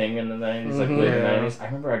big thing in the 90s, like late Yeah. 90s. I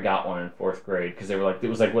remember I got one in 4th grade because it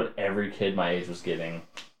was like what every kid my age was getting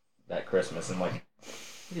that Christmas, and like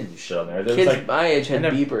we didn't do shit on there. There was Kids like my age had I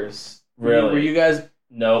never- beepers. Really? Were you guys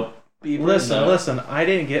nope. beepers? Listen, I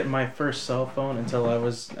didn't get my first cell phone until I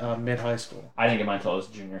was mid-high school. I didn't get mine until I was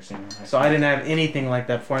junior, senior. High So I didn't have anything like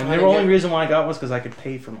that before. And I the didn't only get- reason why I got was because I could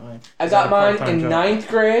pay for mine. I 'Cause got had a mine part-time in job. 9th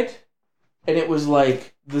grade, and it was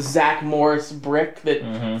like the Zach Morris brick that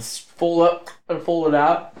fold up and folded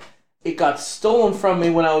out. It got stolen from me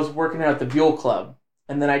when I was working out at the Buell Club,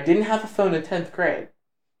 and then I didn't have a phone in 10th grade.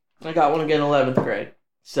 I got one again in 11th grade.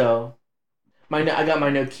 So, I got my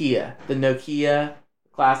Nokia, the Nokia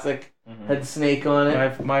Classic, had the snake on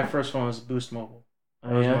it. My first one was Boost Mobile.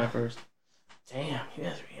 That was my first. Damn, you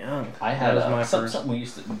guys are young. I had That was my first. something we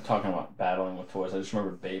used to talking about battling with toys. I just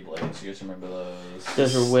remember Beyblades. You guys remember those?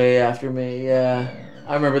 Those were way after me. Yeah,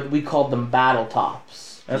 I remember we called them Battle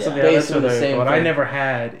Tops. That's Yeah. what, that's Basically what the same but I thing. never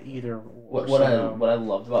had either. What I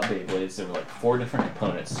loved about Beyblades, there were like 4 different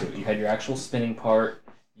components to it. You had your actual spinning part.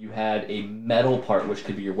 You had a metal part, which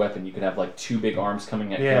could be your weapon. You could have like 2 big arms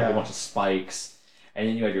coming at you, a whole bunch of spikes. And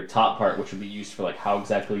then you had your top part, which would be used for like how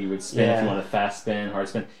exactly you would spin, if you wanted fast spin, hard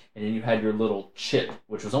spin. And then you had your little chip,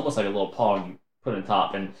 which was almost like a little paw you put on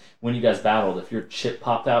top. And when you guys battled, if your chip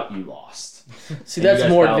popped out, you lost. See, And you that's guys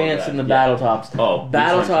more battled advanced that. than the Yeah. Battle Tops. Oh,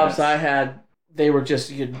 Battle these were Tops intense. I had, they were just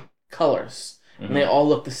you had colors, and they all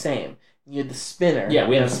looked the same. You had the spinner. Yeah,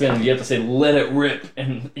 we had to spin. You have to say "let it rip,"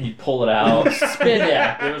 and you pull it out. Spin it.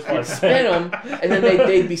 Yeah, it was fun. Spin them, and then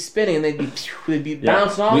they'd be spinning, and they'd be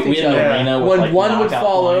bouncing off we each had an other. arena with, When like, one would knockout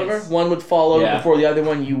fall points. over, one would fall over Yeah. before the other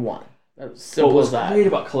one. You won. That was What simple was as that. great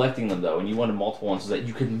about collecting them, though, and you wanted multiple ones, is that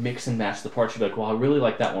you could mix and match the parts. You'd be like, well, I really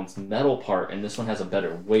like that one's metal part, and this one has a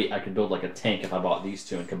better weight. I could build like a tank if I bought these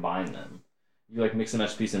 2 and combine them. You like mix and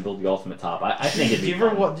match piece and build the ultimate top. I think it'd be Did you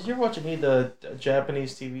fun. ever watch any of the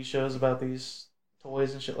Japanese TV shows about these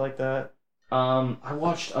toys and shit like that? I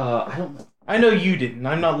watched. I don't know. I know you didn't.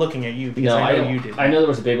 I'm not looking at you because No, I know don't- you didn't. I know there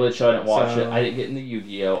was a Beyblade show. I didn't watch So- it. I didn't get into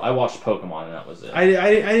Yu-Gi-Oh. I watched Pokemon, and that was it. I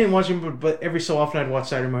didn't watch them, but every so often I'd watch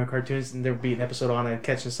Saturday morning cartoons, and there would be an episode on, and I'd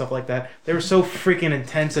catch and stuff like that. They were so freaking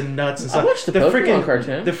intense and nuts and I stuff. watched the Pokemon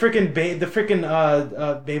cartoon. The freaking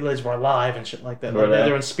Beyblades were alive and shit like that. Were Like, they? they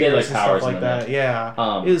were in spirits They and had, like, stuff like powers in that.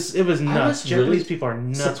 them, Yeah, it was nuts. was Japanese really people are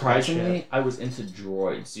nuts. Surprisingly, I was into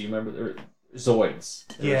droids. Do you remember Zoids?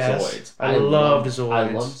 They were Yes. Zoids. I loved Zoids.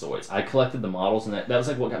 I loved Zoids. I collected the models, and that was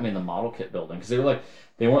like what got me in the model kit building, because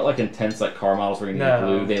they weren't like intense like car models where you need No.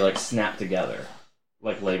 glue. They like snapped together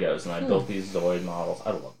like Legos, and I built these Zoid models.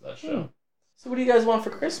 I loved that show. So what do you guys want for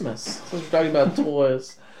Christmas? Since we're talking about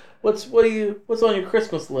toys, what's on your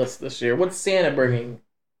Christmas list this year? What's Santa bringing?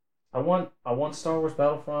 I want Star Wars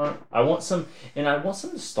Battlefront. I want some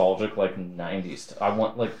nostalgic like '90s. I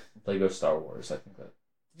want like Lego Star Wars. I think that.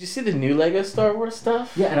 Did you see the new Lego Star Wars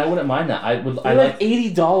stuff? Yeah, and I wouldn't mind that. They're I like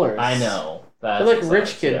 $80. I know. That's They're like what rich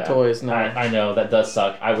sucks, kid yeah. toys now. I know that does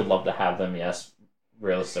suck. I would love to have them. Yes,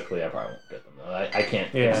 realistically, I probably won't get them though. I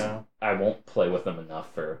can't. Yeah. I won't play with them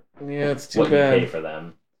enough for Yeah, it's too what you pay bad. for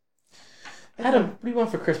them. Adam, what do you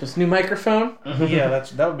want for Christmas? New microphone? Yeah,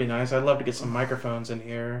 that would be nice. I'd love to get some microphones in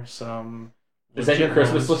here. Some. Is that your legit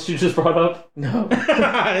Christmas ones. list you just brought up? No.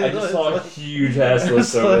 I just saw a huge ass list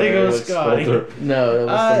It's over there. Lego like, Scotty. scroll through. No,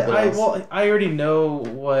 that was something else. I already know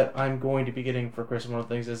what I'm going to be getting for Christmas. One of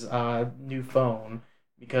the things is a new phone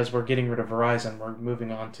because we're getting rid of Verizon. We're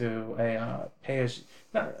moving on to a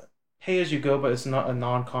not pay as you go, but it's not a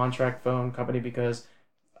non-contract phone company because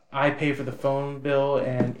I pay for the phone bill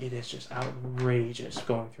and it is just outrageous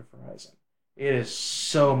going through Verizon. It is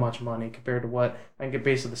so much money compared to what I can get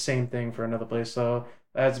basically the same thing for another place. So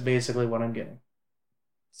that's basically what I'm getting.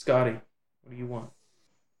 Scotty, what do you want?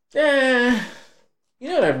 You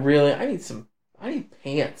know what I need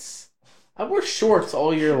pants. I wear shorts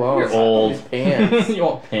all year long. You're so I old. need pants. You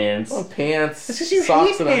want pants? I want pants. It's because you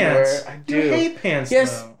socks hate and underwear. pants. I do. You hate pants,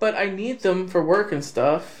 Yes, though. but I need them for work and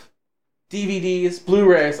stuff. DVDs,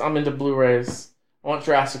 Blu-rays. I'm into Blu-rays. I want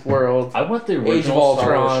Jurassic World. I want the Age of original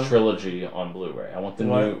Star Wars Ultron. trilogy on Blu-ray. I want the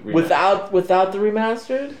new Without the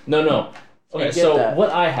remastered? No. Okay, get so that. what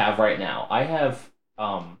I have right now, I have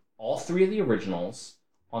all 3 of the originals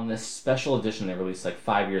on this special edition they released like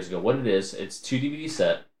 5 years ago. What it is, it's 2 DVD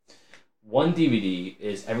set. 1 DVD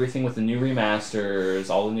is everything with the new remasters,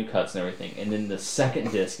 all the new cuts and everything, and then the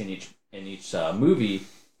second disc in each movie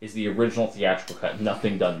is the original theatrical cut,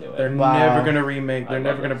 nothing done to it. They're Wow. never gonna remake. They're I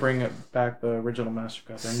never love gonna it. bring it back the original master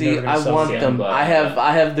cut. They're See, never gonna I sell want it. them. but- I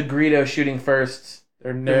have the Greedo shooting first.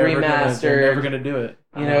 They're never remastered. They're never gonna do it.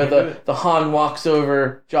 You They're know, never gonna do the Han walks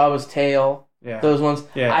over Jabba's tail. it. Yeah. Those ones.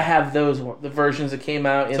 Yeah. I have those the versions that came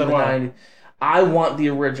out in So the do I. 90s. I want the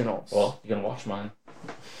originals. Well, you can watch mine.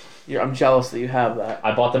 I'm jealous that you have that.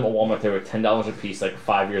 I bought them at Walmart. They were $10 a piece like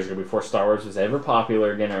 5 years ago before Star Wars was ever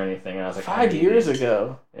popular again or anything. And I was like, 5 years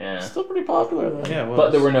ago. Yeah. Still pretty popular though. Yeah. Well,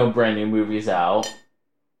 But there were no brand new movies out.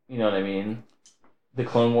 You know what I mean? The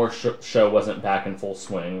Clone Wars show wasn't back in full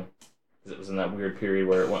swing. Because it was in that weird period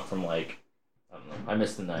where it went from like, I don't know, I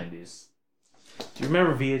missed the 90s. Do you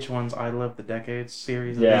remember VH1's "I Love the Decades"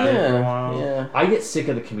 series? that Yeah. they did for a Yeah. while? Yeah. I get sick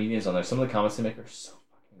of the comedians on there. Some of the comments they make are so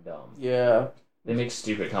fucking dumb. Yeah. They make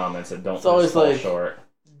stupid comments that don't It's always fall like- short.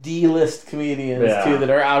 D-list comedians Yeah. too that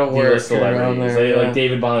are out of work D-list or around celebrities. there. They, yeah. Like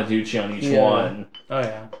David Bonaducci on each Yeah. one. Oh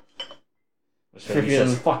yeah. Which he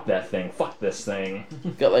says, Freaking- fuck that thing. Fuck this thing.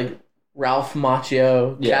 Got like Ralph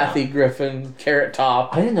Macchio, Yeah. Kathy Griffin, Carrot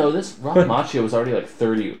Top. I didn't know this. Ralph Macchio was already like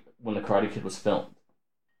 30 when The Karate Kid was filmed.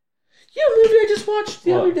 You know, a movie I just watched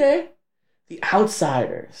the What? other day, The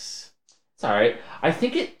Outsiders. It's alright. I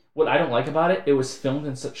think what I don't like about it, it was filmed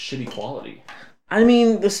in such shitty quality. I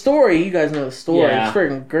mean, the story, you guys know the story, Yeah. it's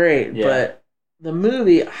freaking great, Yeah. but the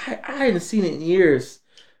movie, I hadn't seen it in years.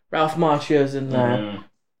 Ralph Macchio's in that. Mm.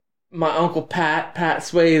 My Uncle Pat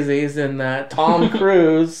Swayze's in that. Tom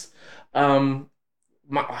Cruise.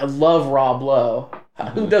 I love Rob Lowe.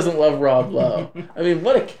 Who doesn't love Rob Lowe? I mean,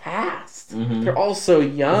 what a cast. Mhm. They're all so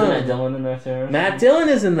young. Isn't Matt Dillon in there too? Matt Dillon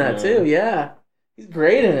is in that Yeah. too, yeah. He's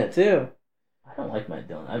great in it too. I don't like Matt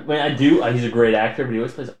Dillon. I mean, I do. He's a great actor, but he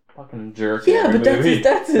always plays a fucking jerk. in Yeah, every but that's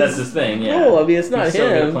movie. that's his thing. Yeah. role. I mean, it's not He's so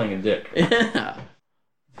good at him. playing a dick. Yeah.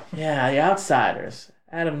 Yeah, The Outsiders.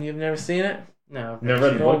 Adam, you've never seen it? No. I've Never read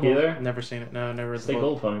seen the it. book either? Never seen it. No, never read the Stay book.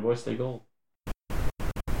 gold, Pony Boy. Stay gold.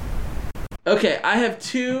 Okay, I have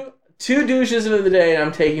two douches of the day, and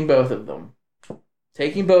I'm taking both of them.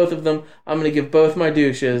 Taking both of them. I'm going to give both my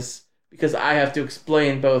douches because I have to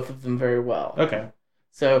explain both of them very well. Okay.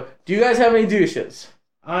 So, do you guys have any douches?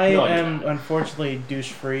 I No, I am don't. unfortunately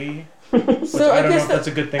douche free. So I don't know if that's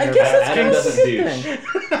a good thing I or guess bad. that's Adam kind of a doesn't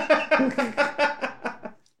good douche.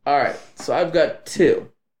 thing. All right, so I've got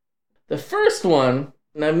two. The first one,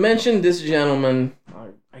 and I mentioned this gentleman.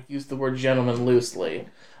 I use the word gentleman loosely.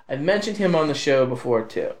 I've mentioned him on the show before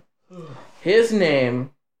too. His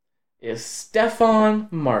name is Stefan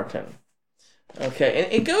Martin. Okay,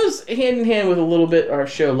 and it goes hand in hand with a little bit our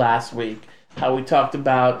show last week, how we talked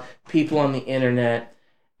about people on the internet,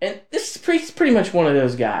 and this is pretty much one of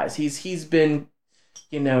those guys. He's been,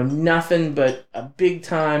 nothing but a big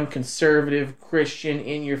time conservative Christian,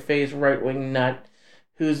 in your face right wing nut,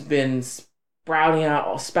 who's been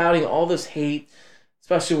spouting all this hate,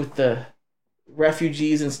 especially with the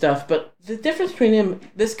refugees and stuff. But the difference between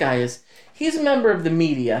this guy is he's a member of the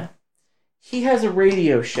media. He has a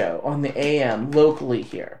radio show on the AM locally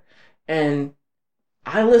here. And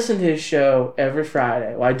I listen to his show every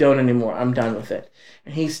Friday. Well, I don't anymore. I'm done with it.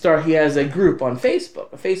 And he has a group on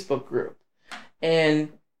Facebook, a Facebook group.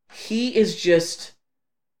 And he is just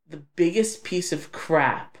the biggest piece of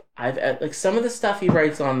crap like some of the stuff he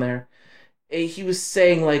writes on there. He was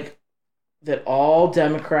saying like that all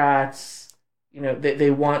Democrats,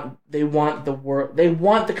 they want the world, they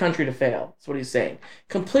want the country to fail. That's what he's saying.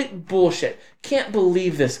 Complete bullshit. Can't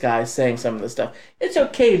believe this guy's saying some of this stuff. It's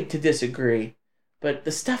okay to disagree, but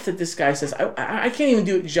the stuff that this guy says, I can't even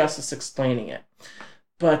do it justice explaining it.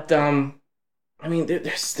 But I mean,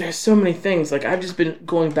 there's so many things. Like, I've just been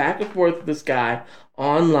going back and forth with this guy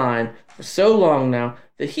online for so long now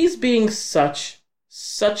that he's being such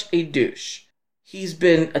a douche. He's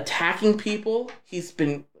been attacking people. He's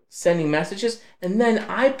been sending messages. And then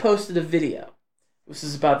I posted a video. This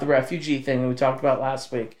is about the refugee thing that we talked about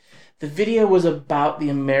last week. The video was about the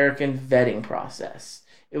American vetting process.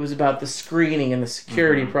 It was about the screening and the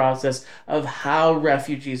security process of how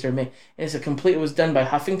refugees are made. And it was done by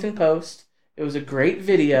Huffington Post. It was a great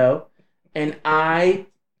video. And I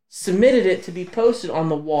submitted it to be posted on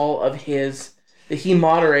the wall of that he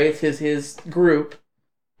moderates, his group.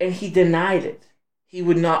 And he denied it. He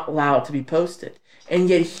would not allow it to be posted. And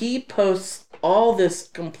yet he posts all this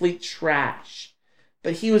complete trash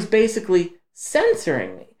but he was basically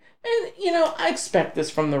censoring me. And, I expect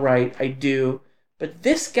this from the right. I do. But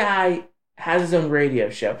this guy has his own radio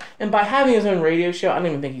show. And by having his own radio show, I don't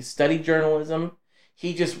even think he studied journalism.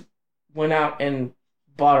 He just went out and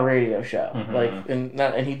bought a radio show.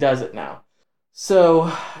 And he does it now.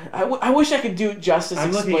 So I wish I could do it justice.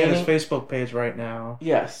 I'm looking at his Facebook page right now.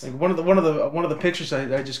 Yes. Like one of the pictures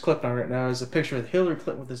I just clicked on right now is a picture of Hillary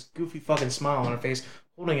Clinton with this goofy fucking smile on her face,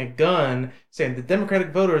 holding a gun, saying the Democratic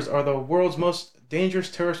voters are the world's most dangerous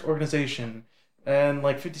terrorist organization, and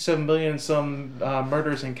like 57 billion some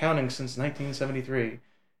murders and counting since 1973.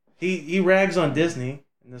 He rags on Disney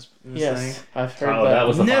in this yes, thing. I've heard that. That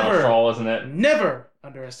was the final straw, wasn't it? Never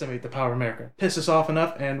underestimate the power of America. Piss us off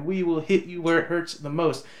enough, and we will hit you where it hurts the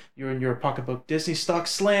most. You're in your pocketbook. Disney stock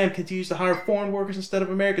slam continues to hire foreign workers instead of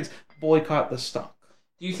Americans. Boycott the stock.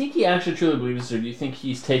 Do you think he actually truly believes this, or do you think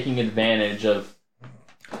he's taking advantage of...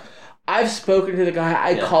 I've spoken to the guy.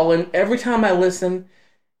 I call in every time I listen.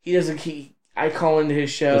 I call into his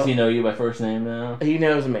show. Does he know you by first name now? He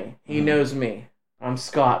knows me. He knows me. I'm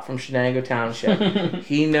Scott from Shenango Township.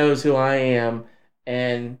 He knows who I am,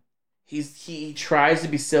 and he tries to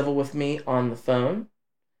be civil with me on the phone,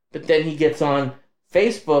 but then he gets on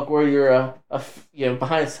Facebook where you're hiding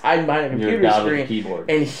behind a computer screen,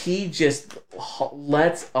 keyboard. And he just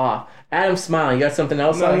lets off. Adam Smiley, you got something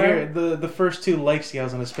else No, on here, there? the first two likes he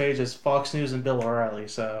has on his page is Fox News and Bill O'Reilly.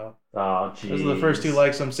 So Those are the first two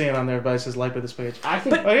likes I'm seeing on there by his like with this page. I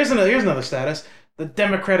think. Here's another status. The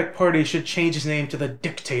Democratic Party should change its name to the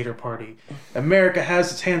Dictator Party. America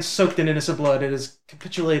has its hands soaked in innocent blood. It has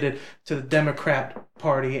capitulated to the Democrat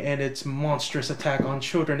Party and its monstrous attack on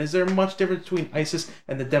children. Is there much difference between ISIS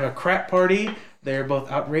and the Democrat Party? They're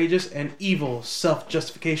both outrageous and evil.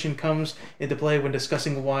 Self-justification comes into play when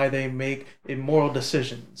discussing why they make immoral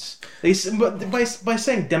decisions. But by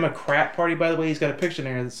saying Democrat Party, by the way, he's got a picture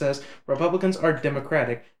there that says Republicans are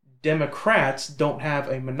democratic. Democrats don't have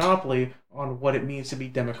a monopoly on what it means to be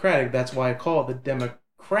democratic. That's why I call it the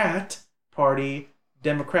Democrat Party.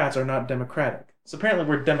 Democrats are not democratic. So apparently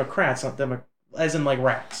we're Democrats, not as in like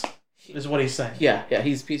rats, is what he's saying. Yeah,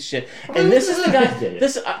 he's a piece of shit. And this is the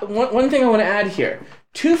guy. One thing I want to add here.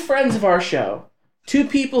 Two friends of our show, two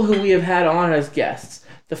people who we have had on as guests.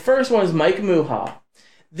 The first one is Mike Muha.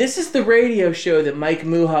 This is the radio show that Mike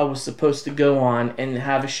Muha was supposed to go on and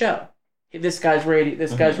have a show. This guy's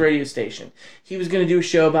radio station. He was going to do a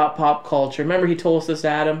show about pop culture. Remember he told us this,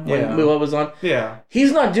 Adam, when Muha was on? Yeah.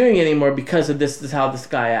 He's not doing it anymore because of this is how this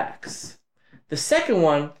guy acts. The second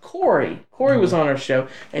one, Corey. Corey was on our show,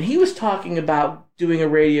 and he was talking about doing a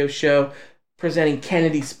radio show presenting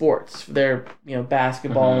Kennedy Sports, their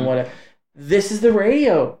basketball and whatever. This is the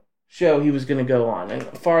radio show he was going to go on. And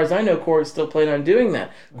as far as I know, Corey's still planning on doing that.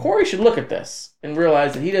 Corey should look at this and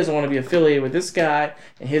realize that he doesn't want to be affiliated with this guy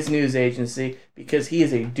and his news agency because he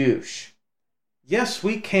is a douche. Yes,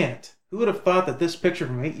 we can't. Who would have thought that this picture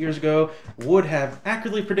from 8 years ago would have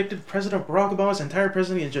accurately predicted President Barack Obama's entire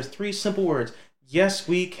presidency in just 3 simple words? Yes,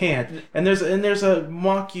 we can't. And there's a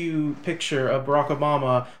mock you picture of Barack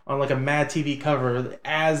Obama on like a Mad TV cover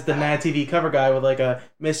as the Mad TV cover guy with like a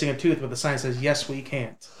missing a tooth with a sign that says "Yes, we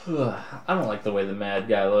can't." I don't like the way the Mad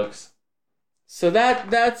guy looks. So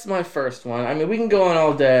that's my first one. I mean, we can go on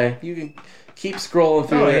all day. You can keep scrolling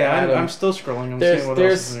through it. I'm still scrolling. I'm seeing what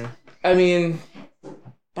else is there. I mean,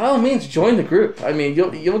 by all means, join the group. I mean,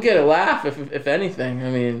 you'll get a laugh if anything. I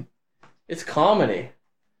mean, it's comedy.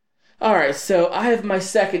 All right, so I have my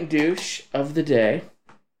second douche of the day,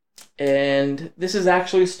 and this is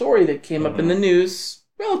actually a story that came up in the news,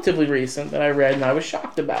 relatively recent, that I read and I was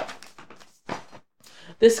shocked about.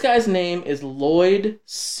 This guy's name is Lloyd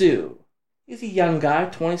Sue. He's a young guy,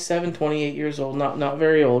 27, 28 years old, not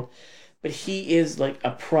very old, but he is like a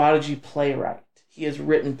prodigy playwright. He has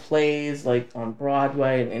written plays like on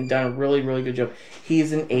Broadway and done a really, really good job.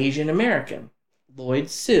 He's an Asian American, Lloyd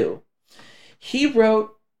Sue. He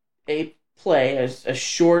wrote a play, a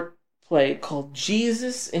short play called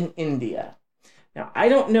Jesus in India. Now, I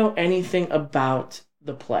don't know anything about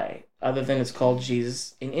the play other than it's called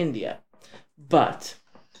Jesus in India. But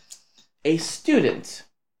a student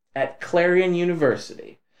at Clarion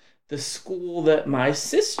University, the school that my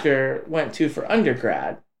sister went to for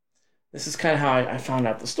undergrad, this is kind of how I found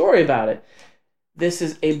out the story about it. This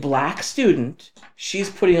is a black student. She's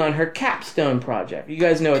putting on her capstone project. You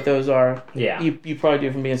guys know what those are. Yeah. You probably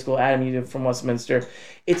do from being in school. Adam, you do from Westminster.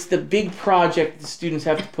 It's the big project the students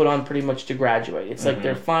have to put on pretty much to graduate. It's like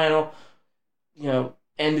their final,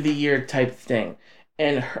 end of the year type thing.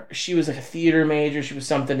 And she was like a theater major. She was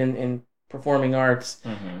something in performing arts.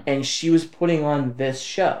 And she was putting on this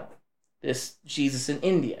show. this Jesus in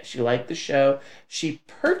India. She liked the show. She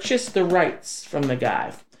purchased the rights from the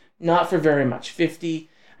guy, not for very much.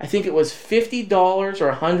 I think it was $50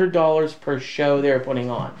 or $100 per show they were putting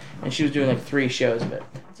on. And she was doing like 3 shows of it.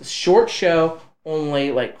 It's a short show,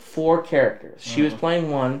 only like 4 characters. She was playing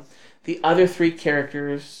one. The other 3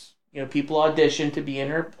 characters, people auditioned to be in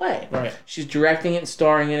her play. Right. She's directing it and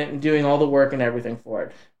starring in it and doing all the work and everything for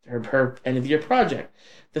it. Her end of year project.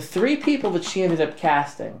 The 3 people that she ended up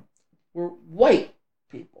casting were white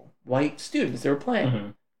people, white students they were playing. Mm-hmm.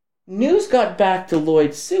 News got back to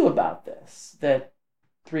Lloyd Sue about this, that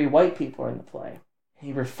 3 white people are in the play.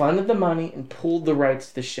 He refunded the money and pulled the rights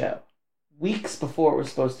to the show. Weeks before it was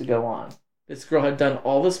supposed to go on. This girl had done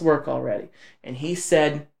all this work already. And he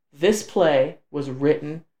said this play was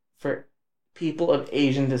written for people of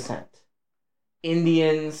Asian descent.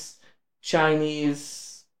 Indians,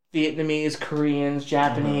 Chinese, Vietnamese, Koreans,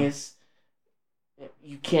 Japanese.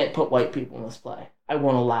 You can't put white people in this play. I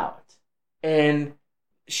won't allow it. And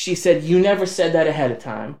she said, you never said that ahead of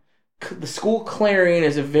time. The school Clarion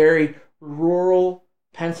is a very rural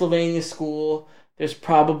Pennsylvania school. There's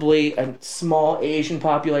probably a small Asian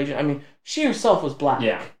population. I mean, she herself was black.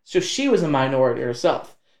 Yeah. So she was a minority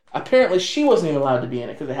herself. Apparently, she wasn't even allowed to be in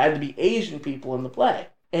it because it had to be Asian people in the play.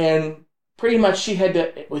 And pretty much she had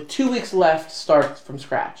to, with 2 weeks left, start from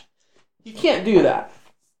scratch. You can't do that.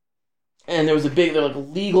 And there was a big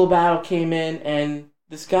legal battle came in, and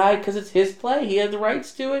this guy, because it's his play, he had the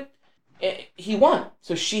rights to it. He won.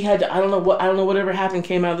 So she had to, I don't know whatever happened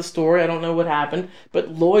came out of the story. I don't know what happened. But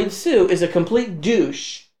Lloyd Sue is a complete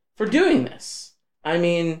douche for doing this. I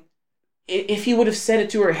mean, if he would have said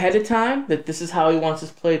it to her ahead of time, that this is how he wants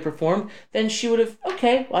his play performed, then she would have,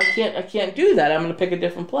 okay, well, I can't do that. I'm going to pick a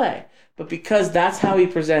different play. But because that's how he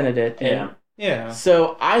presented it. Yeah.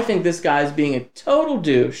 So I think this guy's being a total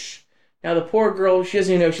douche. Now the poor girl, she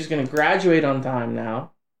doesn't even know she's going to graduate on time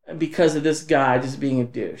now. Because of this guy just being a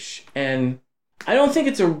douche. And I don't think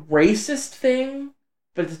it's a racist thing,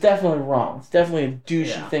 but it's definitely wrong. It's definitely a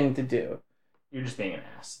douchey thing to do. You're just being an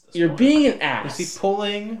ass. You're being an ass. Is he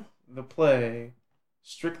pulling the play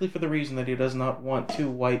strictly for the reason that he does not want 2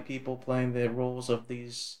 white people playing the roles of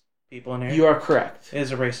these people in here? You are correct. It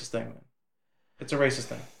is a racist thing, then. It's a racist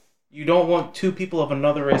thing. You don't want 2 people of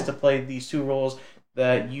another race to play these 2 roles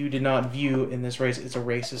that you did not view in this race. It's a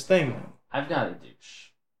racist thing, then. I've got a douche.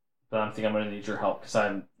 But I think I'm going to need your help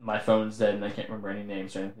because my phone's dead and I can't remember any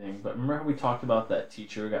names or anything. But remember how we talked about that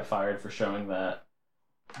teacher who got fired for showing that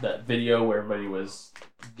video where everybody was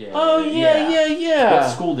gay? Oh, yeah. What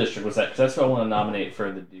school district was that? Because that's what I want to nominate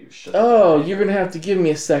for the douche. Oh, you're going to have to give me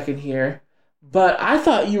a second here. But I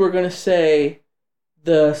thought you were going to say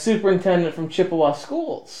the superintendent from Chippewa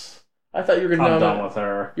Schools. I thought you were going to I'm done with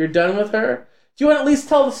her. You're done with her? Do you want to at least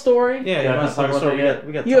tell the story? Yeah, you want to talk about it?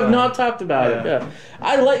 We got You have not talked about it.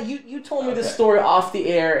 Yeah. You told me this story off the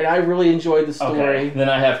air, and I really enjoyed the story. Okay, then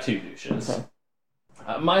I have 2 douches. Okay.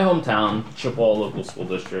 My hometown, Chippewa Local School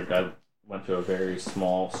District, I went to a very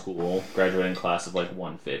small school, graduating class of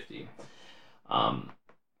 150.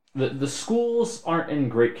 The schools aren't in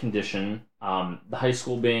great condition. The high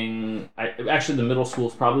school being... actually, the middle school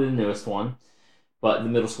is probably the newest one. But the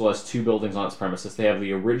middle school has 2 buildings on its premises. They have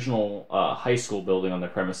the original high school building on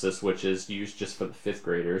their premises, which is used just for the 5th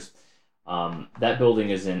graders. That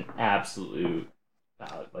building is in absolute,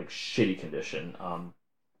 shitty condition.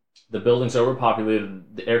 The building's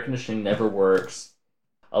overpopulated. The air conditioning never works.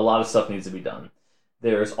 A lot of stuff needs to be done.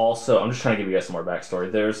 There's also, I'm just trying to give you guys some more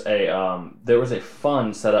backstory. There was a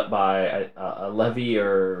fund set up by a levy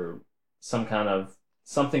or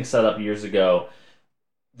something set up years ago.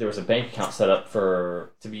 There was a bank account set up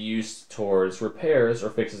to be used towards repairs or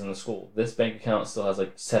fixes in the school. This bank account still has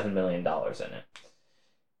 $7 million in it.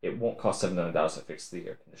 It won't cost $7 million to fix the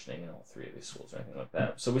air conditioning in all 3 of these schools or anything like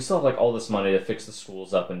that. So we still have all this money to fix the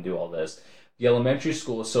schools up and do all this. The elementary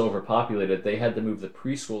school is so overpopulated, they had to move the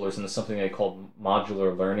preschoolers into something they called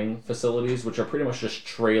modular learning facilities, which are pretty much just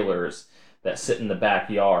trailers that sit in the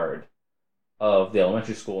backyard of the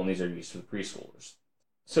elementary school, and these are used for the preschoolers.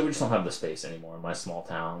 So we just don't have the space anymore in my small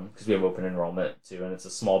town because we have open enrollment too, and it's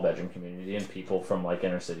a small bedroom community, and people from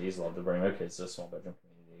inner cities love to bring their kids to a small bedroom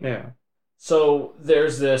community. Yeah. So there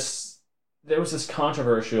was this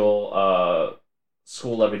controversial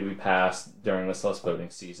school levy to be passed during this last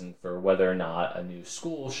voting season for whether or not a new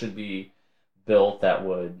school should be built that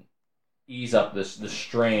would ease up the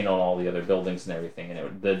strain on all the other buildings and everything,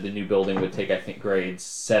 and the new building would take, I think, grades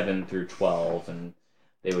 7 through 12, and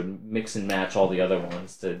they would mix and match all the other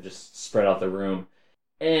ones to just spread out the room.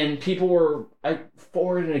 And people were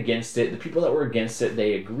for and against it. The people that were against it,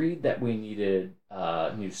 they agreed that we needed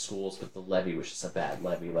new schools, but the levy was just a bad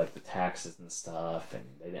levy, like the taxes and stuff, and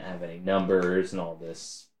they didn't have any numbers and all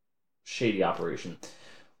this shady operation.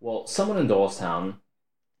 Well, someone in Doylestown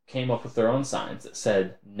came up with their own signs that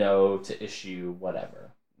said no to issue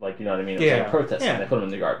whatever. Like, you know what I mean? It was like a protest sign. They put them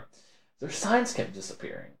in the yard. Their signs kept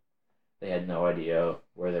disappearing. They had no idea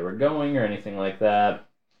where they were going or anything like that.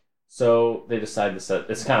 So they decided to set...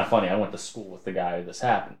 It's kind of funny. I went to school with the guy who this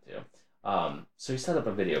happened to. So he set up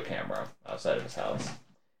a video camera outside of his house.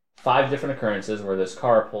 5 different occurrences where this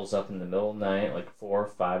car pulls up in the middle of the night, like 4 or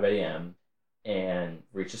 5 a.m., and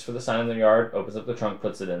reaches for the sign in the yard, opens up the trunk,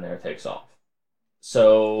 puts it in there, takes off.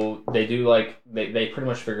 So they do they pretty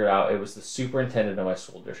much figured out it was the superintendent of my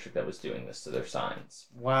school district that was doing this to their signs.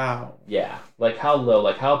 Wow. Yeah. Like how low,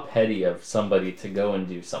 like how petty of somebody to go and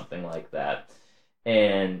do something like that.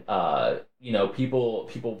 And,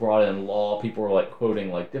 people brought in law, people were like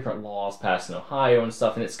quoting like different laws passed in Ohio and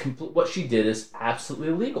stuff, and it's what she did is absolutely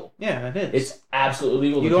illegal. Yeah, it is. It's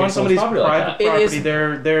absolutely illegal. You go on somebody's private property,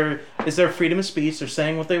 like it's their freedom of speech, they're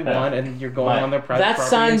saying what they want, and you're going on their private property. That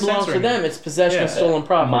sign belongs to them, it's possession of stolen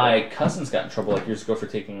property. My cousins got in trouble like years ago for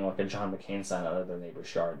taking like a John McCain sign out of their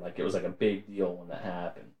neighbor's yard. Like it was like a big deal when that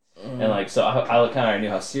happened. And like, so I kind of knew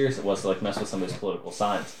how serious it was to like mess with somebody's political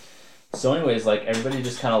signs. So anyways, like, everybody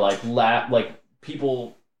just kind of, like,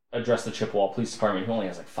 people address the Chippewa Police Department, who only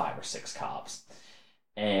has, like, 5 or 6 cops.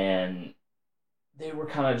 And they were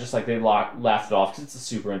kind of just, like, they laughed it off, because it's the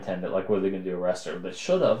superintendent, like, what are they going to do, arrest her? They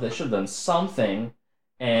should have done something,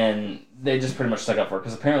 and they just pretty much stuck up for it,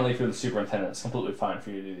 because apparently if you're the superintendent, it's completely fine for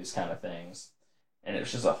you to do these kind of things. And it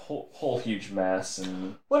was just a whole huge mess.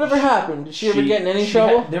 And whatever happened? Did she ever get in any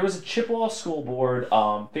trouble? There was a Chippewa School Board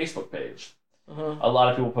Facebook page. A lot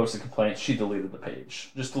of people posted complaints. She deleted the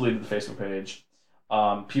page. Just deleted the Facebook page.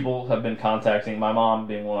 People have been contacting, my mom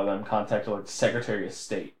being one of them, contacted like the Secretary of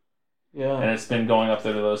State. Yeah. And it's been going up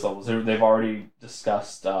there to those levels. They've already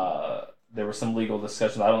discussed, there were some legal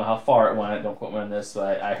discussions. I don't know how far it went. Don't quote me on this,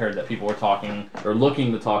 but I heard that people were talking, or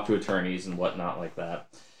looking to talk to attorneys and whatnot like that.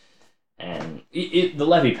 And the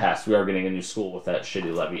levy passed. We are getting a new school with that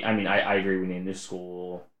shitty levy. I mean, I agree we need a new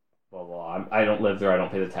school. Blah, blah. I don't live there. I don't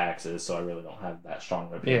pay the taxes, so I really don't have that strong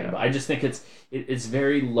of an opinion. Yeah. But I just think it's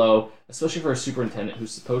very low, especially for a superintendent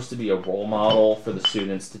who's supposed to be a role model for the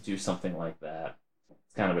students to do something like that.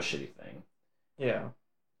 It's kind of a shitty thing. Yeah.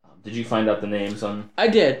 Did you find out the names on? I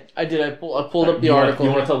did. I pulled up the article.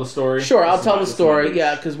 You want to tell the story? Sure, I'll tell the story.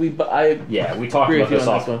 Yeah, because we talked about this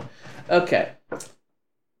one. Okay.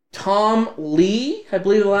 Tom Lee, I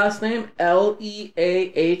believe the last name,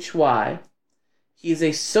 Leahy. He's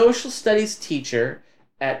a social studies teacher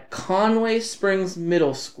at Conway Springs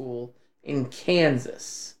Middle School in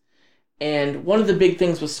Kansas. And one of the big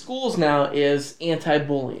things with schools now is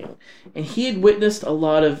anti-bullying. And he had witnessed a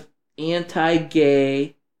lot of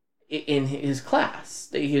anti-gay in his class.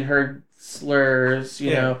 He had heard slurs,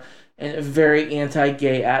 you know, and a very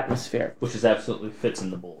anti-gay atmosphere. Which absolutely fits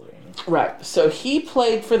in the bullying. Right. So he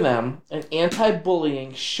played for them an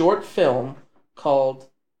anti-bullying short film called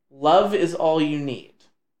Love Is All You Need.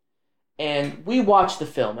 And we watched the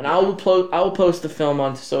film, and I will post the film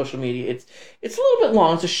onto social media. It's a little bit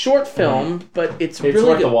long. It's a short film, but it's really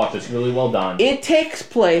worth good. to watch. It's really well done. It takes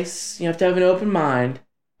place, you have to have an open mind,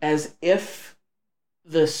 as if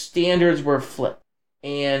the standards were flipped.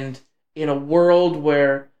 And in a world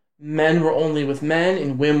where men were only with men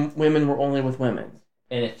and women were only with women.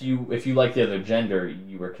 And if you like the other gender,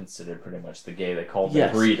 you were considered pretty much the gay. They called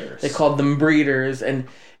them breeders. They called them breeders, and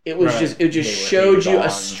it was just showed you a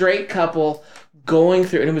straight couple going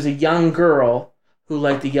through, and it was a young girl who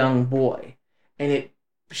liked a young boy, and it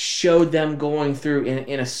showed them going through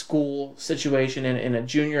in a school situation, in a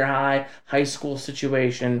junior high school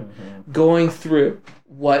situation, going through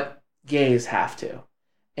what gays have to,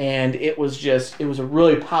 and it was a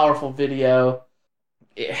really powerful video,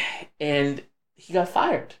 and he got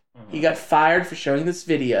fired. He got fired for showing this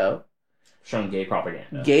video. Showing gay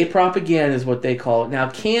propaganda. Gay propaganda is what they call it. Now,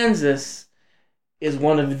 Kansas is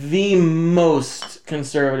one of the most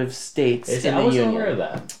conservative states in the Union. I wasn't aware of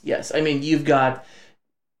that. Yes. I mean, you've got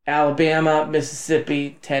Alabama,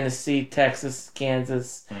 Mississippi, Tennessee, Texas,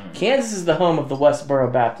 Kansas. Kansas is the home of the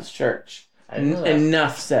Westboro Baptist Church. I didn't know that.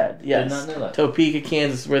 Enough said. Yes. Did not know that. Topeka,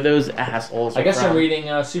 Kansas, where those assholes I guess from. I'm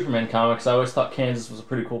reading Superman comics. I always thought Kansas was a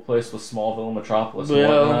pretty cool place with Smallville, Metropolis, and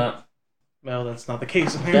Well, whatnot. Well, that's not the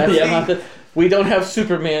case. We don't have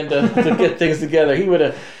Superman to get things together. He would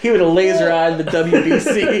have laser-eyed the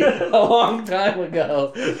WBC a long time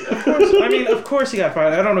ago. Of course he got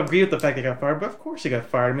fired. I don't agree with the fact he got fired, but of course he got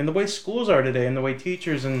fired. I mean, the way schools are today and the way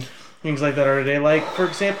teachers and things like that are today. Like, for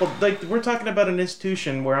example, like we're talking about an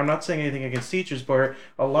institution where I'm not saying anything against teachers, but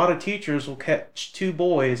a lot of teachers will catch two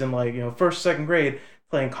boys in first, second grade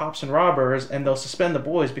playing cops and robbers, and they'll suspend the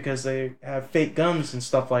boys because they have fake guns and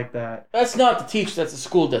stuff like that. That's not the teacher. That's the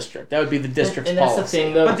school district. That would be the district's and that's policy. the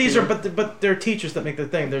thing, though. But they're teachers that make the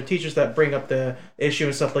thing. They're teachers that bring up the issue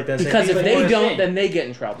and stuff like that. Because if they don't, then they get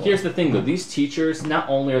in trouble. Here's the thing, though. These teachers, not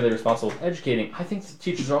only are they responsible for educating, I think the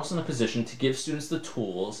teachers are also in a position to give students the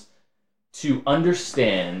tools to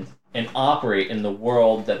understand and operate in the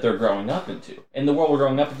world that they're growing up into. And the world we're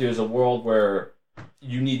growing up into is a world where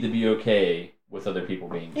you need to be okay with other people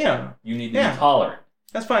being Yeah. You need to be tolerant.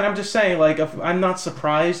 That's fine. I'm just saying, I'm not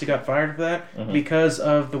surprised he got fired for that because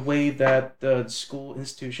of the way that the school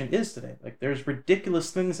institution is today. Like, there's ridiculous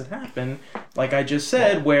things that happen, like I just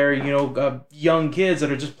said, where, young kids that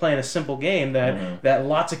are just playing a simple game that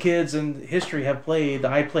lots of kids in history have played.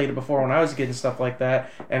 I played it before when I was a kid and stuff like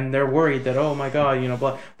that, and they're worried that, oh my God,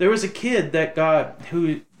 blah. There was a kid that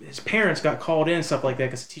who his parents got called in and stuff like that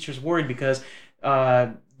because the teacher's worried because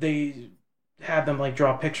they have them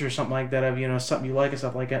draw pictures or something like that of something you like and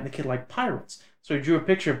stuff like that, and the kid liked pirates, so he drew a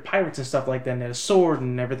picture of pirates and stuff like that, and had a sword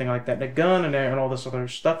and everything like that, and a gun and all this other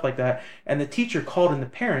stuff like that, and the teacher called in the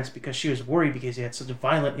parents because she was worried because he had such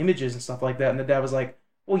violent images and stuff like that, and the dad was like,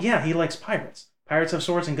 well, yeah, he likes pirates have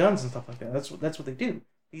swords and guns and stuff like that. That's what they do.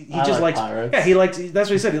 He just likes pirates. Yeah, that's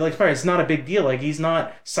what he said. He likes pirates. It's not a big deal. He's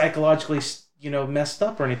not psychologically messed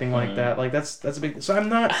up or anything like that. That's a big. So I'm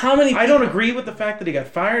not. I don't agree with the fact that he got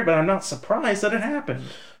fired, but I'm not surprised that it happened.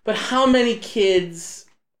 But how many kids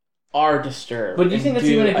are disturbed? But do you think that's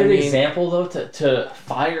even a good example, though, to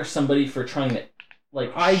fire somebody for trying to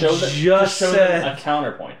show them a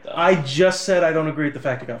counterpoint, though? I just said I don't agree with the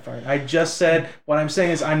fact he got fired. I just said what I'm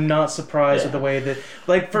saying is I'm not surprised with the way that,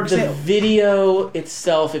 for example, the video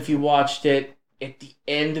itself. If you watched it. At the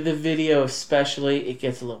end of the video, especially, it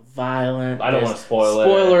gets a little violent. I don't want to spoil it.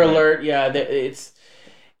 Spoiler alert! Yeah,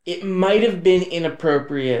 it might have been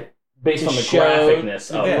inappropriate based on the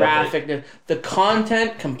graphicness. The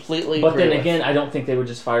content completely. But then again, I don't think they would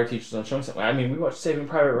just fire teachers on showing something. I mean, we watched Saving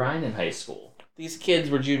Private Ryan in high school. These kids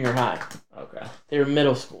were junior high. Okay. They were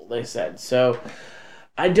middle school. They said so.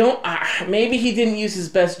 I don't. Maybe he didn't use his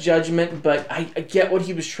best judgment, but I get what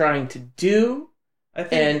he was trying to do. I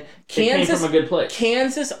think and Kansas came from a good place.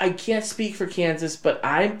 Kansas, I can't speak for Kansas, but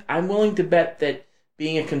I'm willing to bet that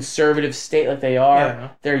being a conservative state like they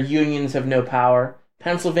are, their unions have no power.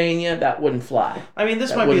 Pennsylvania, that wouldn't fly. I mean,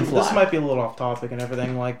 this might be a little off topic and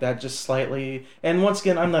everything like that, just slightly. And once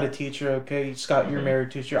again, I'm not a teacher. Okay, Scott, you're a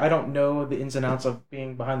married teacher. I don't know the ins and outs of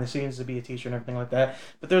being behind the scenes to be a teacher and everything like that.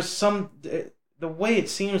 But there's the way it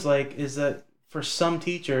seems like is that for some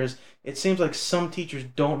teachers, it seems like some teachers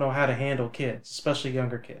don't know how to handle kids, especially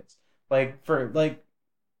younger kids. All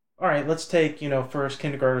right, let's take, first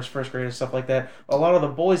kindergartners, first graders, stuff like that. A lot of the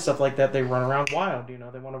boys, stuff like that, they run around wild, they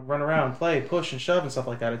want to run around, play, push, and shove and stuff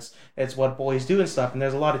like that. It's what boys do and stuff. And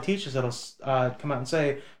there's a lot of teachers that'll come out and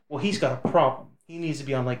say, well, he's got a problem. He needs to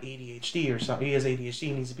be on ADHD or something. He has ADHD.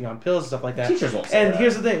 He needs to be on pills and stuff like that. Teachers won't say that.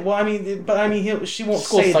 Here's the thing. Well, she won't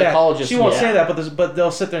School say that. She won't say that. But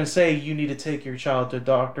they'll sit there and say you need to take your child to a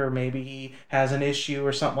doctor. Maybe he has an issue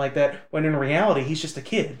or something like that. When in reality, he's just a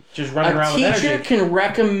kid, just running around with energy. A teacher can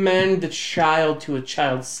recommend the child to a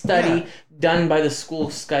child's study done by the school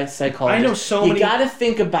psychologist. I know so many. You got to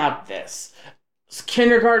think about this.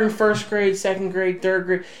 Kindergarten, first grade, second grade, third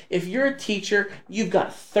grade. If you're a teacher, you've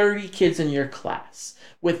got 30 kids in your class.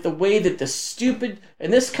 With the way that the stupid,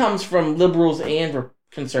 and this comes from liberals and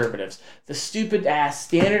conservatives, the stupid ass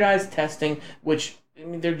standardized testing, which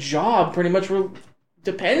their job pretty much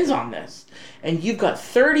depends on this. And you've got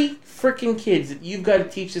 30 freaking kids that you've got to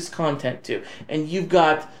teach this content to. And you've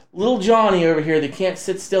got little Johnny over here that can't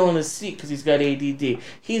sit still in his seat because he's got ADD.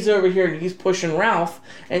 He's over here and he's pushing Ralph.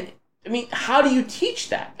 And how do you teach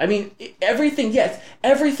that? Everything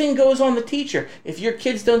goes on the teacher. If your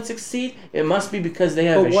kids don't succeed, it must be because they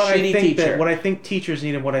have a shitty teacher. What I think teachers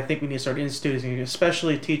need and what I think we need to start instituting,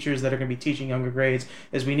 especially teachers that are going to be teaching younger grades,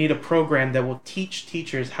 is we need a program that will teach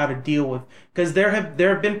teachers how to deal with Because there have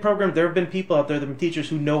been programs, there have been people out there, there have been teachers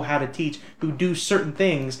who know how to teach, who do certain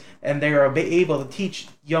things, and they are able to teach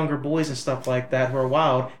younger boys and stuff like that who are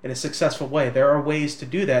wild in a successful way. There are ways to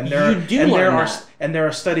do that, and there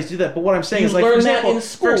are studies to do that. But what I'm saying is, like, learn for example, that in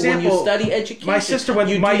school when you study education. My sister went.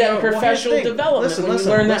 You do that in professional development when you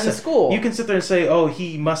learn that in school. You can sit there and say, "Oh,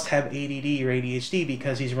 he must have ADD or ADHD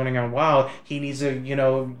because he's running around wild. He needs a,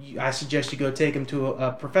 I suggest you go take him to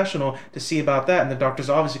a professional to see about that." And the doctor's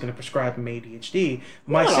obviously going to prescribe him ADHD.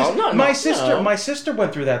 My sister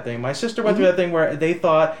went through that thing. My sister went through that thing where they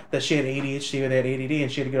thought that she had ADHD or they had ADD,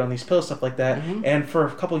 and she had to get on these pills, stuff like that. And for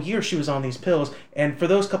a couple of years, she was on these pills, and for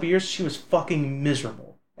those couple of years, she was fucking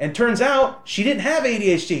miserable. And turns out she didn't have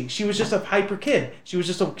ADHD. She was just a hyper kid. She was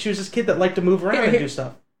this kid that liked to move around and do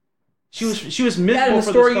stuff. She was miserable. That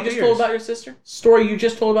the story you just told about your sister? Story you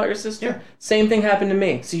just told about your sister? Yeah. Same thing happened to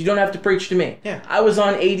me. So you don't have to preach to me. Yeah. I was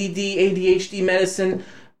on ADD, ADHD medicine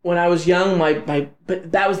when I was young.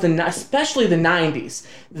 But that was especially the 90s.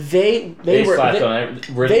 They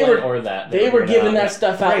were giving that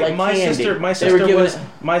stuff out like my candy. My sister was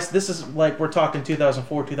this is like, we're talking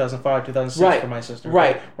 2004, 2005, 2006 for my sister.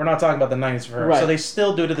 Right. We're not talking about the 90s for her. Right. So they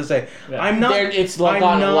still do to this day. Yeah. It's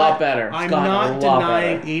gotten a lot better. I'm not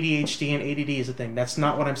denying ADHD and ADD is a thing. That's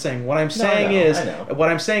not what I'm saying. What I'm saying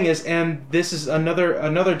is, and this is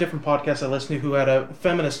another different podcast I listened to who had a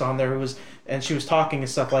feminist on there and she was talking and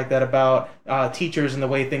stuff like that about teachers and the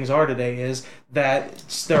way things are today, is that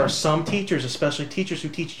there are some teachers, especially teachers who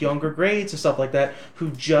teach younger grades and stuff like that,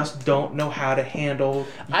 who just don't know how to handle.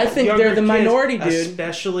 I think they're the minority, dude.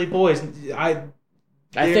 Especially boys. I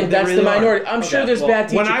think that's the minority. I'm sure there's bad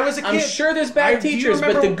teachers. When I was a kid, I'm sure there's bad teachers,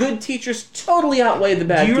 but the good teachers totally outweigh the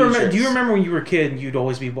bad teachers. Do you remember when you were a kid and you'd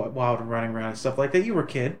always be wild and running around and stuff like that? You were a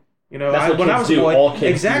kid. That's when I was a boy, all kids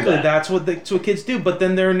exactly. Do that. That's what kids do. But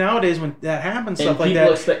then nowadays when that happens, stuff like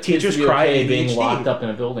that, teachers cry ADHD. Being locked up in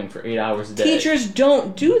a building for 8 hours a day. Teachers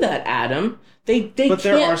don't do that, Adam. They but can't.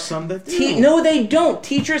 There are some that do. No, they don't.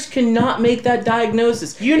 Teachers cannot make that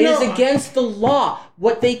diagnosis. It is against the law.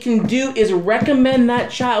 What they can do is recommend that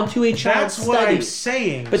child to a child study. That's what I'm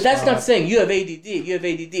saying. But that's not saying you have ADD. You have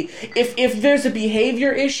ADD. If there's a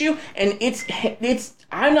behavior issue and it's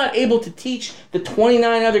I'm not able to teach the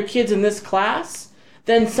 29 other kids in this class,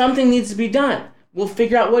 then something needs to be done. We'll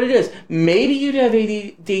figure out what it is. Maybe you have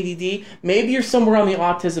ADD. Maybe you're somewhere on the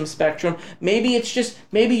autism spectrum. Maybe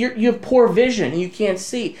you have poor vision and you can't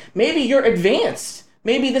see. Maybe you're advanced.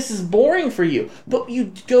 Maybe this is boring for you. But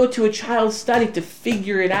you go to a child's study to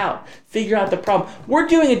figure it out. Figure out the problem. We're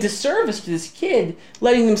doing a disservice to this kid,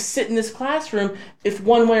 letting them sit in this classroom if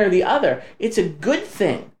one way or the other. It's a good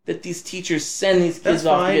thing that these teachers send these kids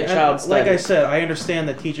off to get child study. Like I said, I understand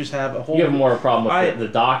that teachers have a whole... You have more of a problem with the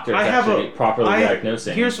doctors actually properly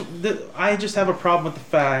diagnosing. I just have a problem with the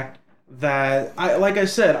fact that, like I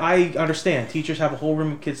said, I understand teachers have a whole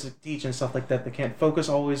room of kids to teach and stuff like that. They can't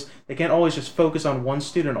always just focus on one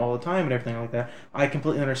student all the time and everything like that. I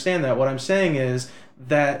completely understand that. What I'm saying is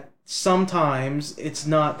that sometimes it's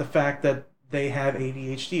not the fact that they have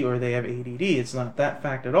ADHD or they have ADD. It's not that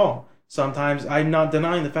fact at all. Sometimes I'm not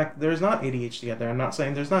denying the fact that there's not ADHD out there. I'm not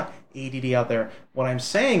saying there's not ADD out there. What I'm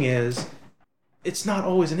saying is it's not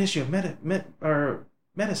always an issue of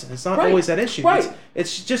medicine. It's not always that issue. Right.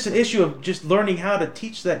 It's just an issue of just learning how to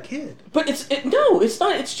teach that kid. But it's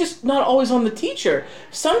not. It's just not always on the teacher.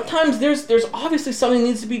 Sometimes there's obviously something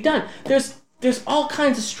needs to be done. There's all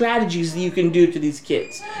kinds of strategies that you can do to these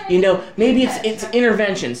kids. Maybe it's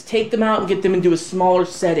interventions. Take them out and get them into a smaller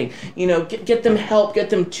setting. Get them help,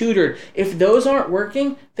 get them tutored. If those aren't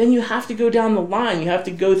working, then you have to go down the line. You have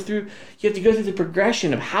to go through the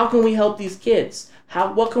progression of how can we help these kids?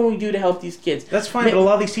 What can we do to help these kids? That's fine, but a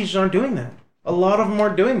lot of these teachers aren't doing that. A lot of them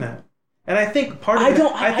aren't doing that. And I think part of it...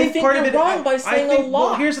 I think you're wrong by saying a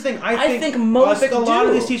lot. Well, here's the thing. I think most a lot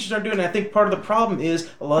of these teachers aren't doing it. I think part of the problem is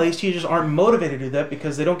a lot of these teachers aren't motivated to do that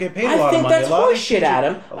because they don't get paid a lot of money. I think that's horseshit,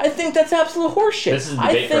 Adam. I think that's absolute horseshit. This is a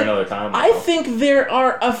debate for another time. I think there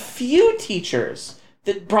are a few teachers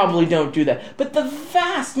that probably don't do that. But the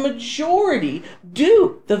vast majority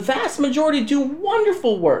do. The vast majority do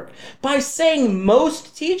wonderful work. By saying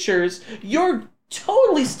most teachers, you're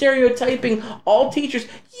totally stereotyping all teachers.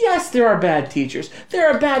 Yes, there are bad teachers. There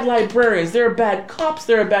are bad librarians. There are bad cops.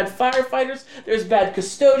 There are bad firefighters. There's bad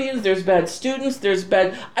custodians. There's bad students. There's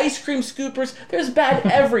bad ice cream scoopers. There's bad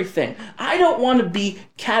everything. I don't want to be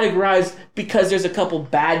categorized because there's a couple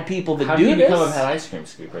bad people that do this. How do you become a bad ice cream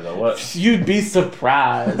scooper, though? What? You'd be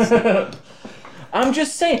surprised. I'm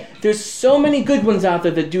just saying, there's so many good ones out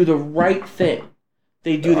there that do the right thing.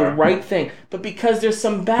 They do the right thing. But because there's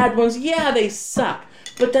some bad ones, yeah, they suck.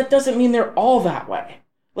 But that doesn't mean they're all that way.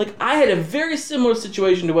 Like, I had a very similar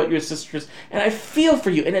situation to what your sisters, and I feel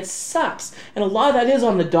for you, and it sucks. And a lot of that is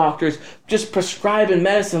on the doctors just prescribing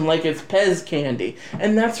medicine like it's Pez candy.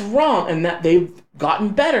 And that's wrong, and that they've gotten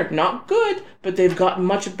better. Not good, but they've gotten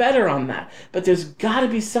much better on that. But there's got to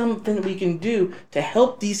be something that we can do to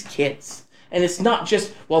help these kids. And it's not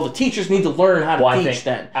just, well, the teachers need to learn how to teach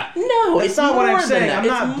then. No, it's not what I'm saying. I'm It's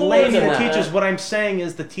not more blaming than the that. teachers. What I'm saying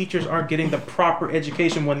is the teachers aren't getting the proper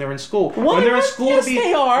education when they're in school. Why when they're in not? school Yes, to be,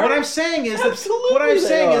 they are. What I'm saying is Absolutely what I'm they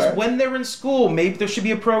saying are. is when they're in school, maybe there should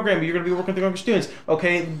be a program where you're going to be working with younger students.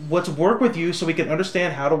 Okay, let's work with you so we can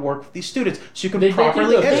understand how to work with these students, so you can They do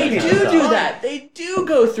properly go through They educate that. do them. do Fine. that. They do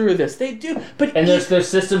go through this. They do. But And there's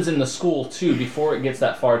systems in the school too. Before it gets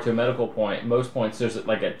that far to a medical point, most points there's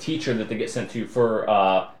like a teacher that they get sent to for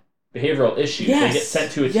behavioral issues. Yes. They get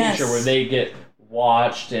sent to a Yes. teacher where they get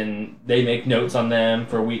watched and they make notes on them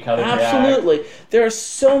for a week how they react. Absolutely. There are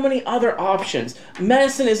so many other options.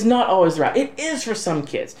 Medicine is not always right. It is for some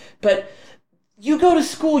kids. But you go to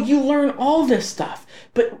school, you learn all this stuff.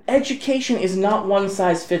 But education is not one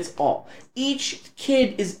size fits all. Each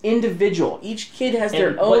kid is individual. Each kid has their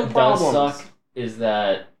And own what problems. does suck is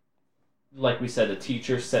that, like we said, a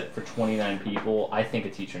teacher set for 29 people. I think a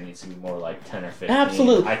teacher needs to be more like 10 or 15.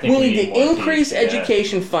 Absolutely. I think We need to more increase teachers,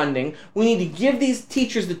 education funding. We need to give these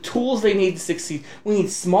teachers the tools they need to succeed. We need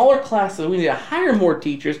smaller classes. We need to hire more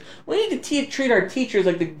teachers. We need to treat our teachers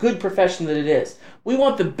like the good profession that it is. We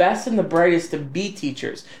want the best and the brightest to be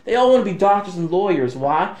teachers. They all want to be doctors and lawyers.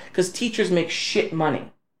 Why? Because teachers make shit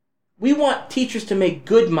money. We want teachers to make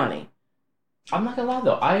good money. I'm not gonna lie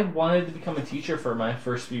though, I wanted to become a teacher for my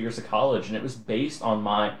first few years of college, and it was based on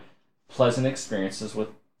my pleasant experiences with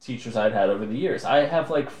teachers I'd had over the years. I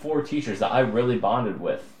have like 4 teachers that I really bonded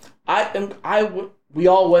with. We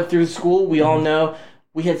all went through school. We all know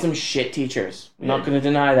we had some shit teachers. I'm not Yeah. going to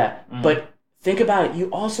deny that. Mhm. But think about it. You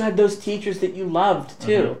also had those teachers that you loved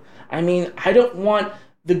too. I mean, I don't want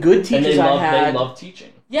the good teachers And I had. they love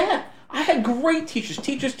teaching. Yeah, I had great teachers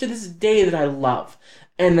to this day that I love.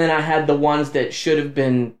 And then I had the ones that should have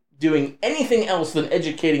been doing anything else than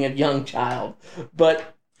educating a young child.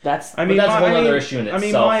 But that's... I mean, that's a whole other issue in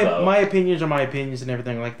itself, though. my opinions are my opinions and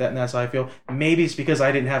everything like that, and that's how I feel. Maybe it's because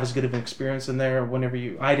I didn't have as good of an experience in there.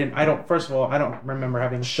 First of all, I don't remember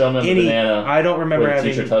having Show them any. the banana I don't remember where the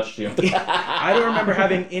having. teacher touched you. I don't remember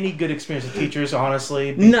having any good experience with teachers,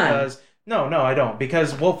 honestly. None. Because No, I don't.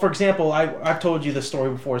 Because, well, for example, I've told you the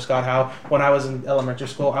story before, Scott, how when I was in elementary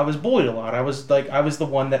school, I was bullied a lot. I was the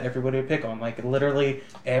one that everybody would pick on. Like, literally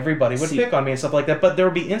everybody would pick on me and stuff like that. But there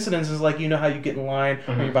would be incidences like, you know how you get in line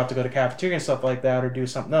when you're about to go to cafeteria and stuff like that, or do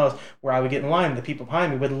something else, where I would get in line and the people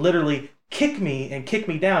behind me would literally kick me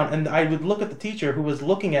down, and I would look at the teacher who was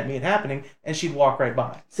looking at me and happening, and she'd walk right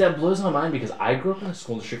by. See, that blows my mind because I grew up in a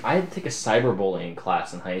school district. I had to take a cyberbullying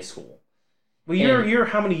class in high school. Well, you're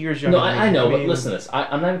how many years younger? No, than me? I know, but mean, listen to this.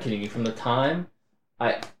 I'm not even kidding you. From the time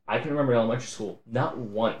I can remember elementary school, not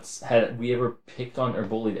once had we ever picked on or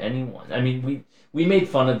bullied anyone. I mean, we made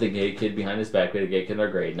fun of the gay kid behind his back. We had a gay kid in our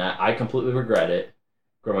grade, and I completely regret it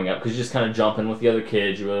growing up because you just kind of jump in with the other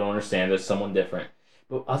kids. You really don't understand there's someone different.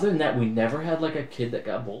 But other than that, we never had like a kid that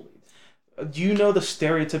got bullied. Do you know the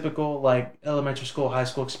stereotypical like elementary school, high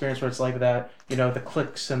school experience where it's like that? You know, the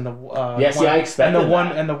cliques and the I expected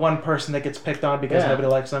and the one person that gets picked on because nobody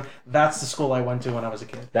likes them. That's the school I went to when I was a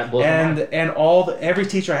kid. That blows my mind. And every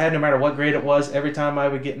teacher I had, no matter what grade it was, every time I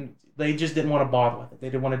would they just didn't want to bother with it. They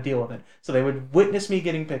didn't want to deal with it. So they would witness me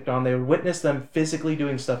getting picked on. They would witness them physically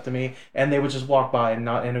doing stuff to me, and they would just walk by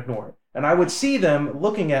and ignore it. And I would see them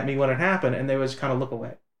looking at me when it happened, and they would just kind of look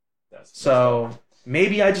away. So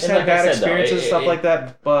maybe I just had bad experiences and stuff like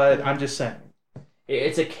that, but I'm just saying.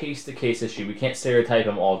 It's a case-to-case issue. We can't stereotype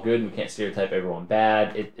them all good. We can't stereotype everyone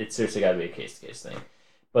bad. It's seriously got to be a case-to-case thing.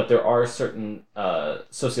 But there are certain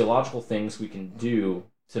sociological things we can do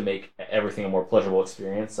to make everything a more pleasurable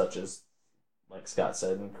experience, such as, like Scott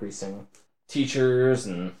said, increasing teachers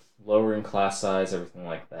and lowering class size, everything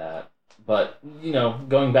like that. But,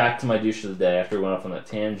 going back to my douche of the day after we went off on that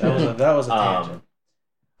tangent. That was a tangent.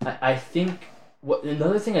 I think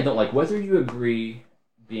another thing I don't like, whether you agree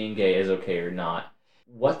being gay is okay or not,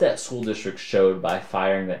 what that school district showed by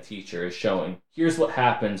firing that teacher is showing, here's what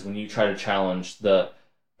happens when you try to challenge the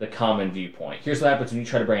common viewpoint. Here's what happens when you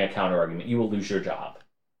try to bring a counter argument. You will lose your job.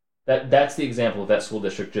 That's the example that school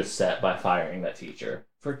district just set by firing that teacher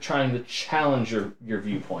for trying to challenge your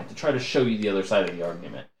viewpoint, to try to show you the other side of the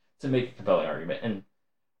argument, to make a compelling argument. And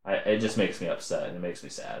it just makes me upset and it makes me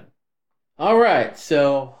sad. All right,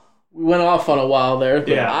 so we went off on a while there, but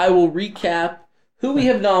Yeah. I will recap who we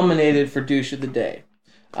have nominated for Douche of the Day.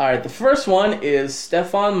 All right, the first one is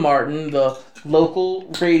Stefan Martin, the local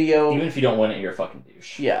radio. Even if you don't win it, you're a fucking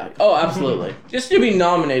douche. Yeah. Oh, absolutely. Just to be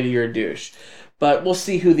nominated, you're a douche. But we'll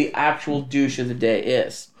see who the actual douche of the day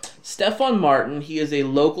is. Stefan Martin, he is a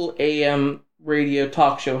local AM radio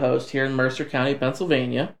talk show host here in Mercer County,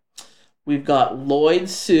 Pennsylvania. We've got Lloyd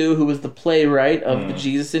Sue, who was the playwright of the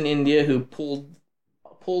Jesus in India, who pulled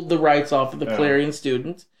the rights off of the Clarion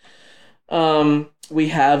Student. We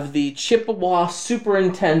have the Chippewa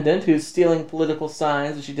superintendent who's stealing political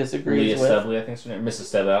signs that she disagrees with. Leah Stebley, I think is her name. Mrs.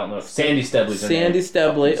 Stebley, I don't know. Sandy Stebley's her name. Sandy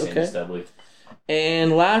Stebley, Sandy okay. Stebley.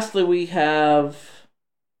 And lastly, we have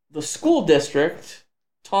the school district.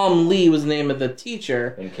 Tom Lee was the name of the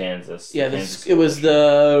teacher. In Kansas. Yeah, Kansas it was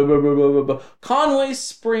the Conway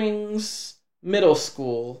Springs Middle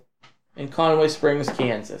School in Conway Springs,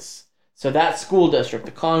 Kansas. So that school district,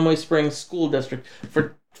 the Conway Springs School District,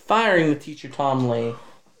 for firing the teacher Tom Lee,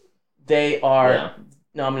 they are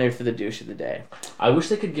nominated for the douche of the day. I wish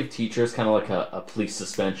they could give teachers kind of like a police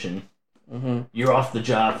suspension. Mm-hmm. You're off the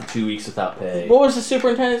job for 2 weeks without pay. What was the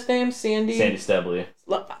superintendent's name? Sandy Stebley.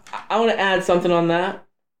 I want to add something on that.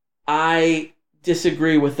 I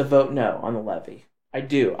disagree with the vote no on the levy. I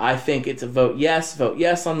do. I think it's a vote yes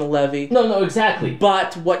on the levy. No, exactly.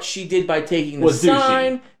 But what she did by taking the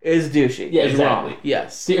sign is douchey. Yeah, is exactly. Wrong.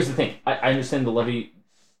 Yes. See, here's the thing. I understand the levy.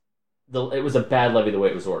 It was a bad levy the way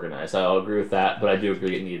it was organized. I'll agree with that, but I do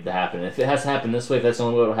agree it needed to happen. If it has to happen this way, if that's the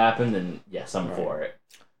only way it'll happen, then yes, I'm for it.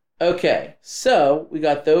 Okay, so we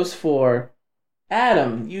got those four.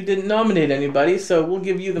 Adam, you didn't nominate anybody, so we'll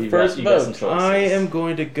give you the first vote. I am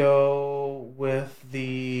going to go with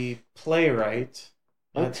the playwright.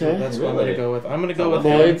 That's what I'm going to go with. I'm going to go with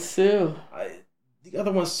Lloyd Sue. The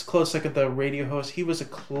other one's close second, the radio host. He was a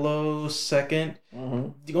close second. Mm-hmm.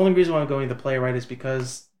 The only reason why I'm going with the playwright is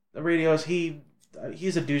because the radio host,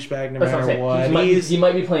 he's a douchebag no matter what. He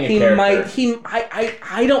might be playing a character.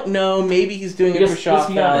 I don't know. Maybe he's doing it for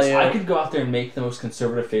shock value. I could go out there and make the most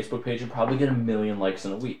conservative Facebook page and probably get 1 million likes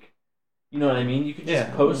in a week. You know what I mean? You could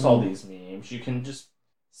just post all these memes. You can just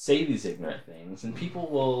say these ignorant things, and people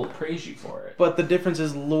will praise you for it. But the difference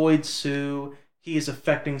is Lloyd Sue, he is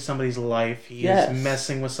affecting somebody's life. He is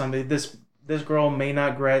messing with somebody. This girl may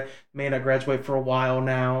not graduate for a while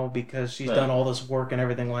now because she's done all this work and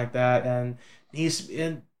everything like that. And if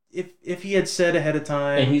he had said ahead of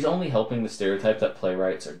time, and he's only helping the stereotype that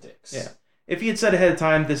playwrights are dicks. Yeah. If he had said ahead of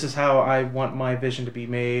time, this is how I want my vision to be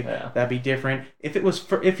made, that'd be different.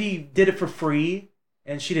 If he did it for free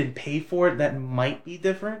and she didn't pay for it, that might be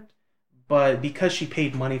different. But because she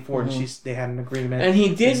paid money for it, and they had an agreement, and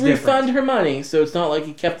he did refund her money, so it's not like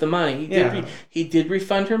he kept the money. He did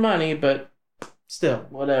refund her money, but still,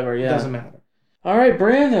 whatever. Yeah, it doesn't matter. All right,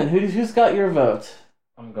 Brandon, who's got your vote?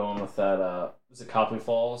 I'm going with that. Is it Copley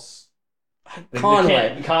Falls?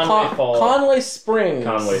 Conway Falls. Conway Springs.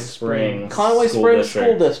 Conway Springs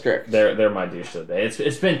School District. They're my douche of the day.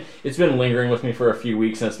 It's been lingering with me for a few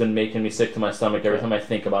weeks, and it's been making me sick to my stomach every time I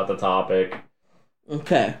think about the topic.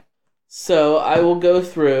 Okay, so I will go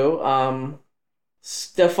through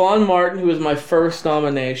Stefan Martin, who was my first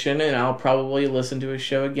nomination, and I'll probably listen to his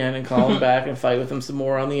show again and call him back and fight with him some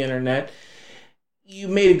more on the internet. You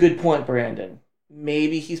made a good point, Brandon.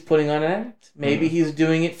 Maybe he's putting on an act. Maybe he's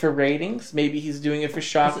doing it for ratings. Maybe he's doing it for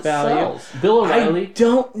shock value. Bill O'Reilly. I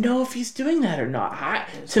don't know if he's doing that or not.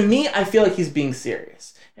 To me, I feel like he's being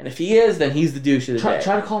serious. And if he is, then he's the douche of the day.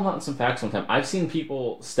 Try to call him out in some facts sometime. I've seen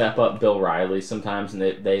people step up Bill Riley sometimes, and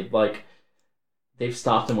they've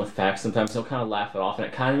stopped him with facts sometimes. They'll kind of laugh it off, and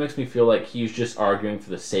it kind of makes me feel like he's just arguing for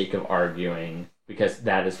the sake of arguing because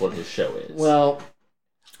that is what his show is. Well,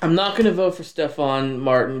 I'm not going to vote for Stefan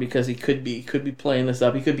Martin because he could be playing this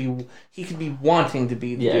up. He could be wanting to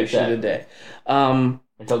be the douche of the day.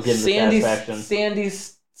 Until getting the satisfaction.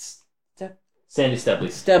 Sandy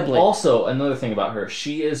Stebley. Also, another thing about her,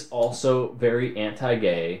 she is also very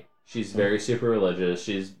anti-gay. She's very super religious.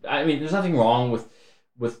 There's nothing wrong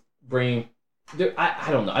with bringing. I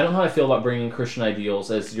don't know. I don't know how I feel about bringing Christian ideals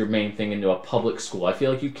as your main thing into a public school. I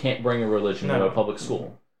feel like you can't bring a religion into a public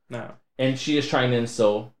school. No. And she is trying to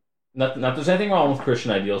instill, not there's anything wrong with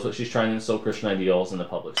Christian ideals, but she's trying to instill Christian ideals in the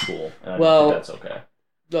public school. And I think that's okay.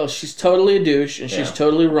 Well, she's totally a douche, and she's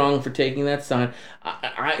totally wrong for taking that sign.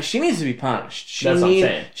 She needs to be punished. That's what I'm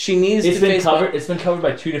saying. She needs to face... It's been covered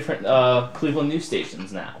by 2 different Cleveland news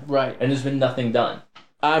stations now. Right. And there's been nothing done.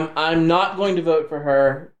 I'm not going to vote for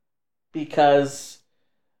her because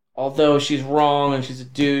although she's wrong and she's a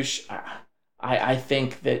douche, I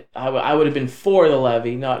think that I would have been for the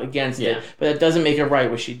levy, not against it. But that doesn't make it right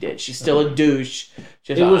what she did. She's still a douche.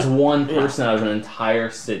 It was one person out of an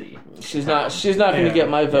entire city. She's not going to get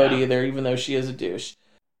my vote either, even though she is a douche.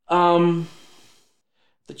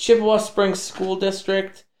 The Chippewa Springs School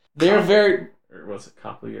District. They're very. Or was it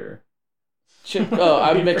Copley or?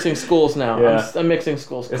 I'm mixing schools now. Yeah. I'm mixing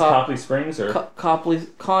schools. Is Copley Springs or? Conway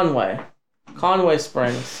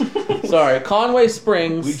Springs. Sorry, Conway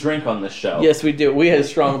Springs. We drink on this show. Yes, we do. We had a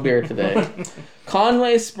strong beer today.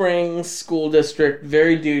 Conway Springs School District,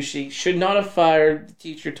 very douchey. Should not have fired the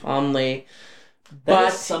teacher Tom Lee. That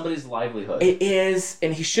But is somebody's livelihood. it is,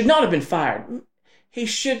 and he should not have been fired. He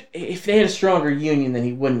should, if they had a stronger union, then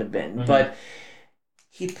he wouldn't have been. Mhm. But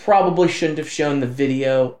he probably shouldn't have shown the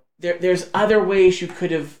video. There's other ways you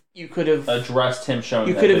could have Addressed him showing.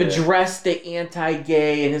 you that could have video. addressed the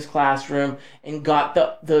anti-gay in his classroom and got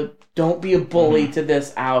the don't be a bully to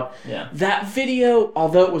this out. Yeah. That video,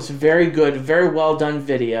 although it was very good, very well done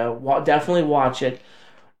video, definitely watch it.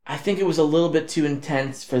 I think it was a little bit too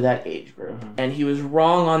intense for that age group. Mhm. And he was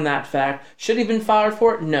wrong on that fact. Should he have been fired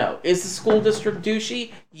for it? No. Is the school district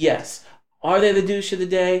douchey? Yes. Are they the douche of the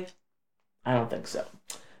day? I don't think so.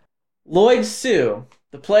 Lloyd Sue,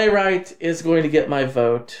 the playwright, is going to get my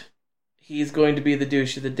vote. He's going to be the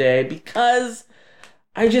douche of the day because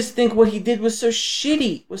I just think what he did was so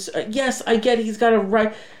shitty. Yes, I get he's got a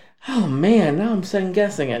right. Oh man, now I'm second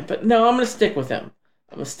guessing it. But no, I'm going to stick with him.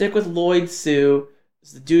 I'm going to stick with Lloyd Sue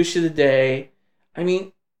as the douche of the day. I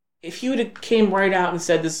mean, if you would have came right out and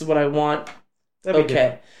said this is what I want, That'd be okay.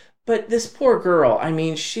 different. But this poor girl, I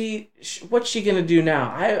mean, what's she going to do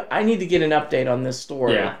now? I need to get an update on this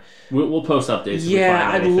story. Yeah. We'll post updates. if we Yeah,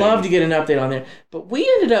 find I'd anything. love to get an update on there. But we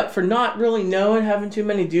ended up, for not really knowing, having too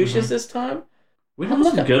many douches this time. We had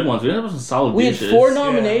some good ones. We had some solid We had douches. 4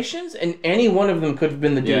 nominations, and any one of them could have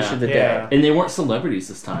been the douche Yeah. of the Yeah. day. And they weren't celebrities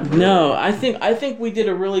this time. No, I think we did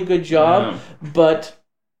a really good job. But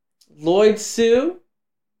Lloyd Sue,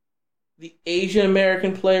 the Asian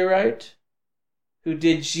American playwright who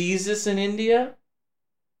did Jesus in India,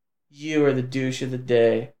 you are the douche of the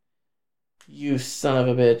day. You son of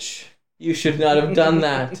a bitch. You should not have done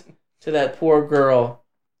that to that poor girl.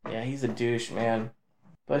 Yeah, he's a douche, man.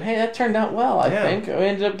 But hey, that turned out well, I Yeah. think. We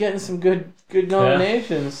ended up getting some good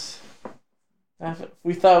nominations.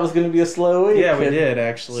 We thought it was going to be a slow week. Yeah, we did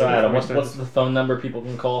actually. So Adam, Before we what's started. the phone number people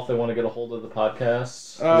can call if they want to get a hold of the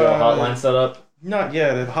podcast? We Uh, got a hotline set up. Not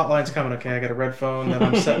yet. The hotline's coming. Okay, I got a red phone that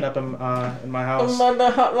I'm setting up in my house. The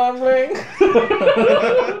hotline ring.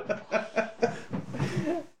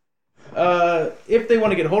 If they want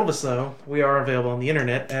to get a hold of us, though, we are available on the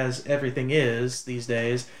internet, as everything is these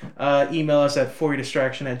days. Email us at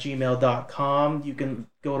foryourdistraction@gmail.com. You can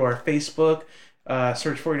go to our Facebook,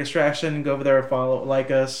 search For Your Distraction, go over there, follow, like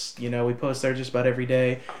us. You know, we post there just about every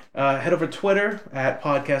day. Head over to Twitter at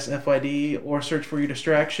podcastfyd, or search For Your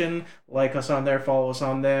Distraction. Like us on there, follow us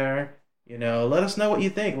on there. You know, let us know what you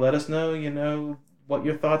think. Let us know, you know, what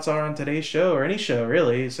your thoughts are on today's show, or any show,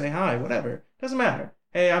 really. Say hi, whatever. Doesn't matter.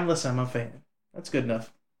 Hey, I'm a fan. That's good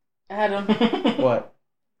enough. Adam, What?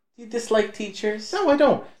 do you dislike teachers? No, I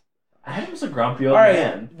don't. Adam's a grumpy old All right,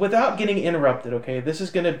 man. without getting interrupted, okay? This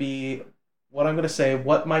is going to be what I'm going to say,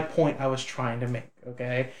 what my point I was trying to make,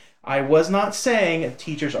 okay? I was not saying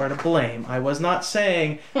teachers are to blame. I was not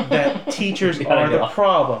saying that teachers We gotta are get the off.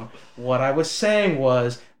 problem. What I was saying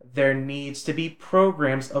was there needs to be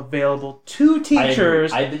programs available to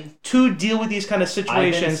teachers I've been to deal with these kind of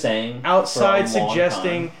situations saying outside for a long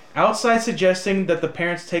suggesting that the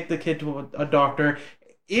parents take the kid to a doctor.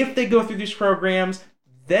 If they go through these programs,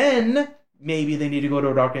 then maybe they need to go to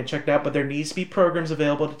a doctor and check it out, but there needs to be programs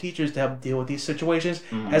available to teachers to help deal with these situations,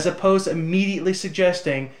 as opposed to immediately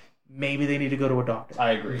suggesting maybe they need to go to a doctor.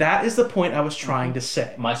 I agree. That is the point I was trying to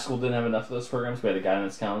say. My school didn't have enough of those programs. We had a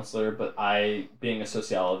guidance counselor, but being a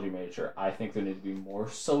sociology major, I think there need to be more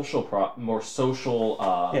social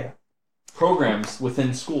programs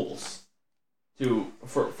within schools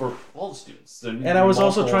for all the students. And I was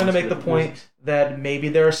also trying to make the point that maybe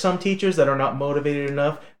there are some teachers that are not motivated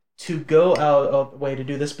enough to go out of the way to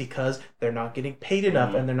do this because they're not getting paid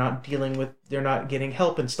enough and they're not getting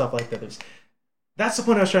help and stuff like that. That's the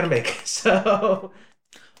point I was trying to make. So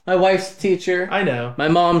My wife's a teacher. I know. My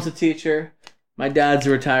mom's a teacher. My dad's a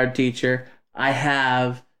retired teacher. I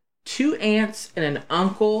have 2 aunts and an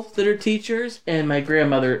uncle that are teachers, and my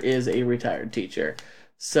grandmother is a retired teacher.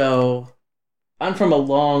 So I'm from a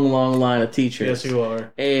long, long line of teachers. Yes, you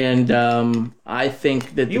are. And I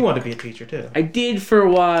think that You want to be a teacher too. I did for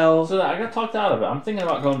a while. So I got talked out of it. I'm thinking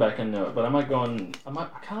about going back into it, but I kind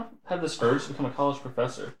of had this urge to become a college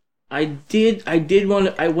professor. I did want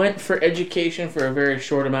to, I went for education for a very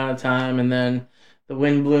short amount of time, and then the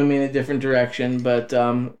wind blew me in a different direction. But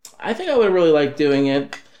I think I would really like doing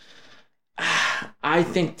it. I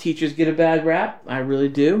think teachers get a bad rap. I really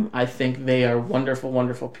do. I think they are wonderful,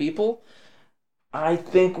 wonderful people. I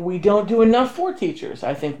think we don't do enough for teachers.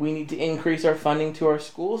 I think we need to increase our funding to our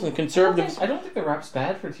schools and conservatives. I don't think the rap's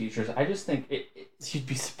bad for teachers. I just think You'd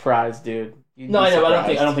be surprised, dude. I know.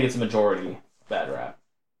 I don't think it's a majority bad rap.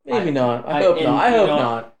 Maybe not. I hope not. I hope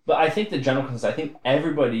not. But I think the general consensus. I think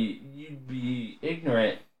everybody. You'd be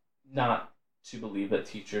ignorant not to believe that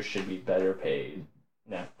teachers should be better paid.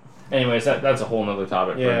 No. Anyways, that's a whole nother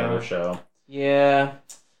topic for another show. Yeah.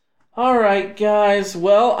 All right, guys.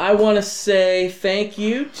 Well, I want to say thank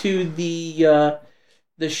you to the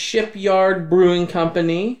Shipyard Brewing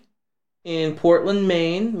Company in Portland,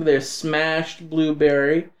 Maine. Their Smashed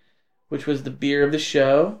Blueberry, which was the beer of the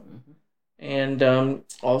show. And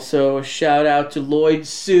also a shout out to Lloyd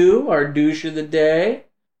Sue, our douche of the day.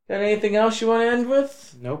 Got anything else you want to end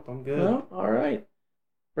with? Nope, I'm good. No? All right.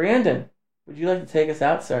 Brandon, would you like to take us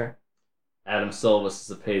out, sir? Adam Silvis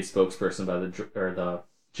is a paid spokesperson by the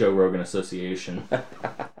Joe Rogan Association.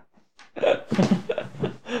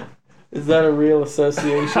 Is that a real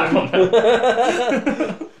association? I don't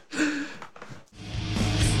know.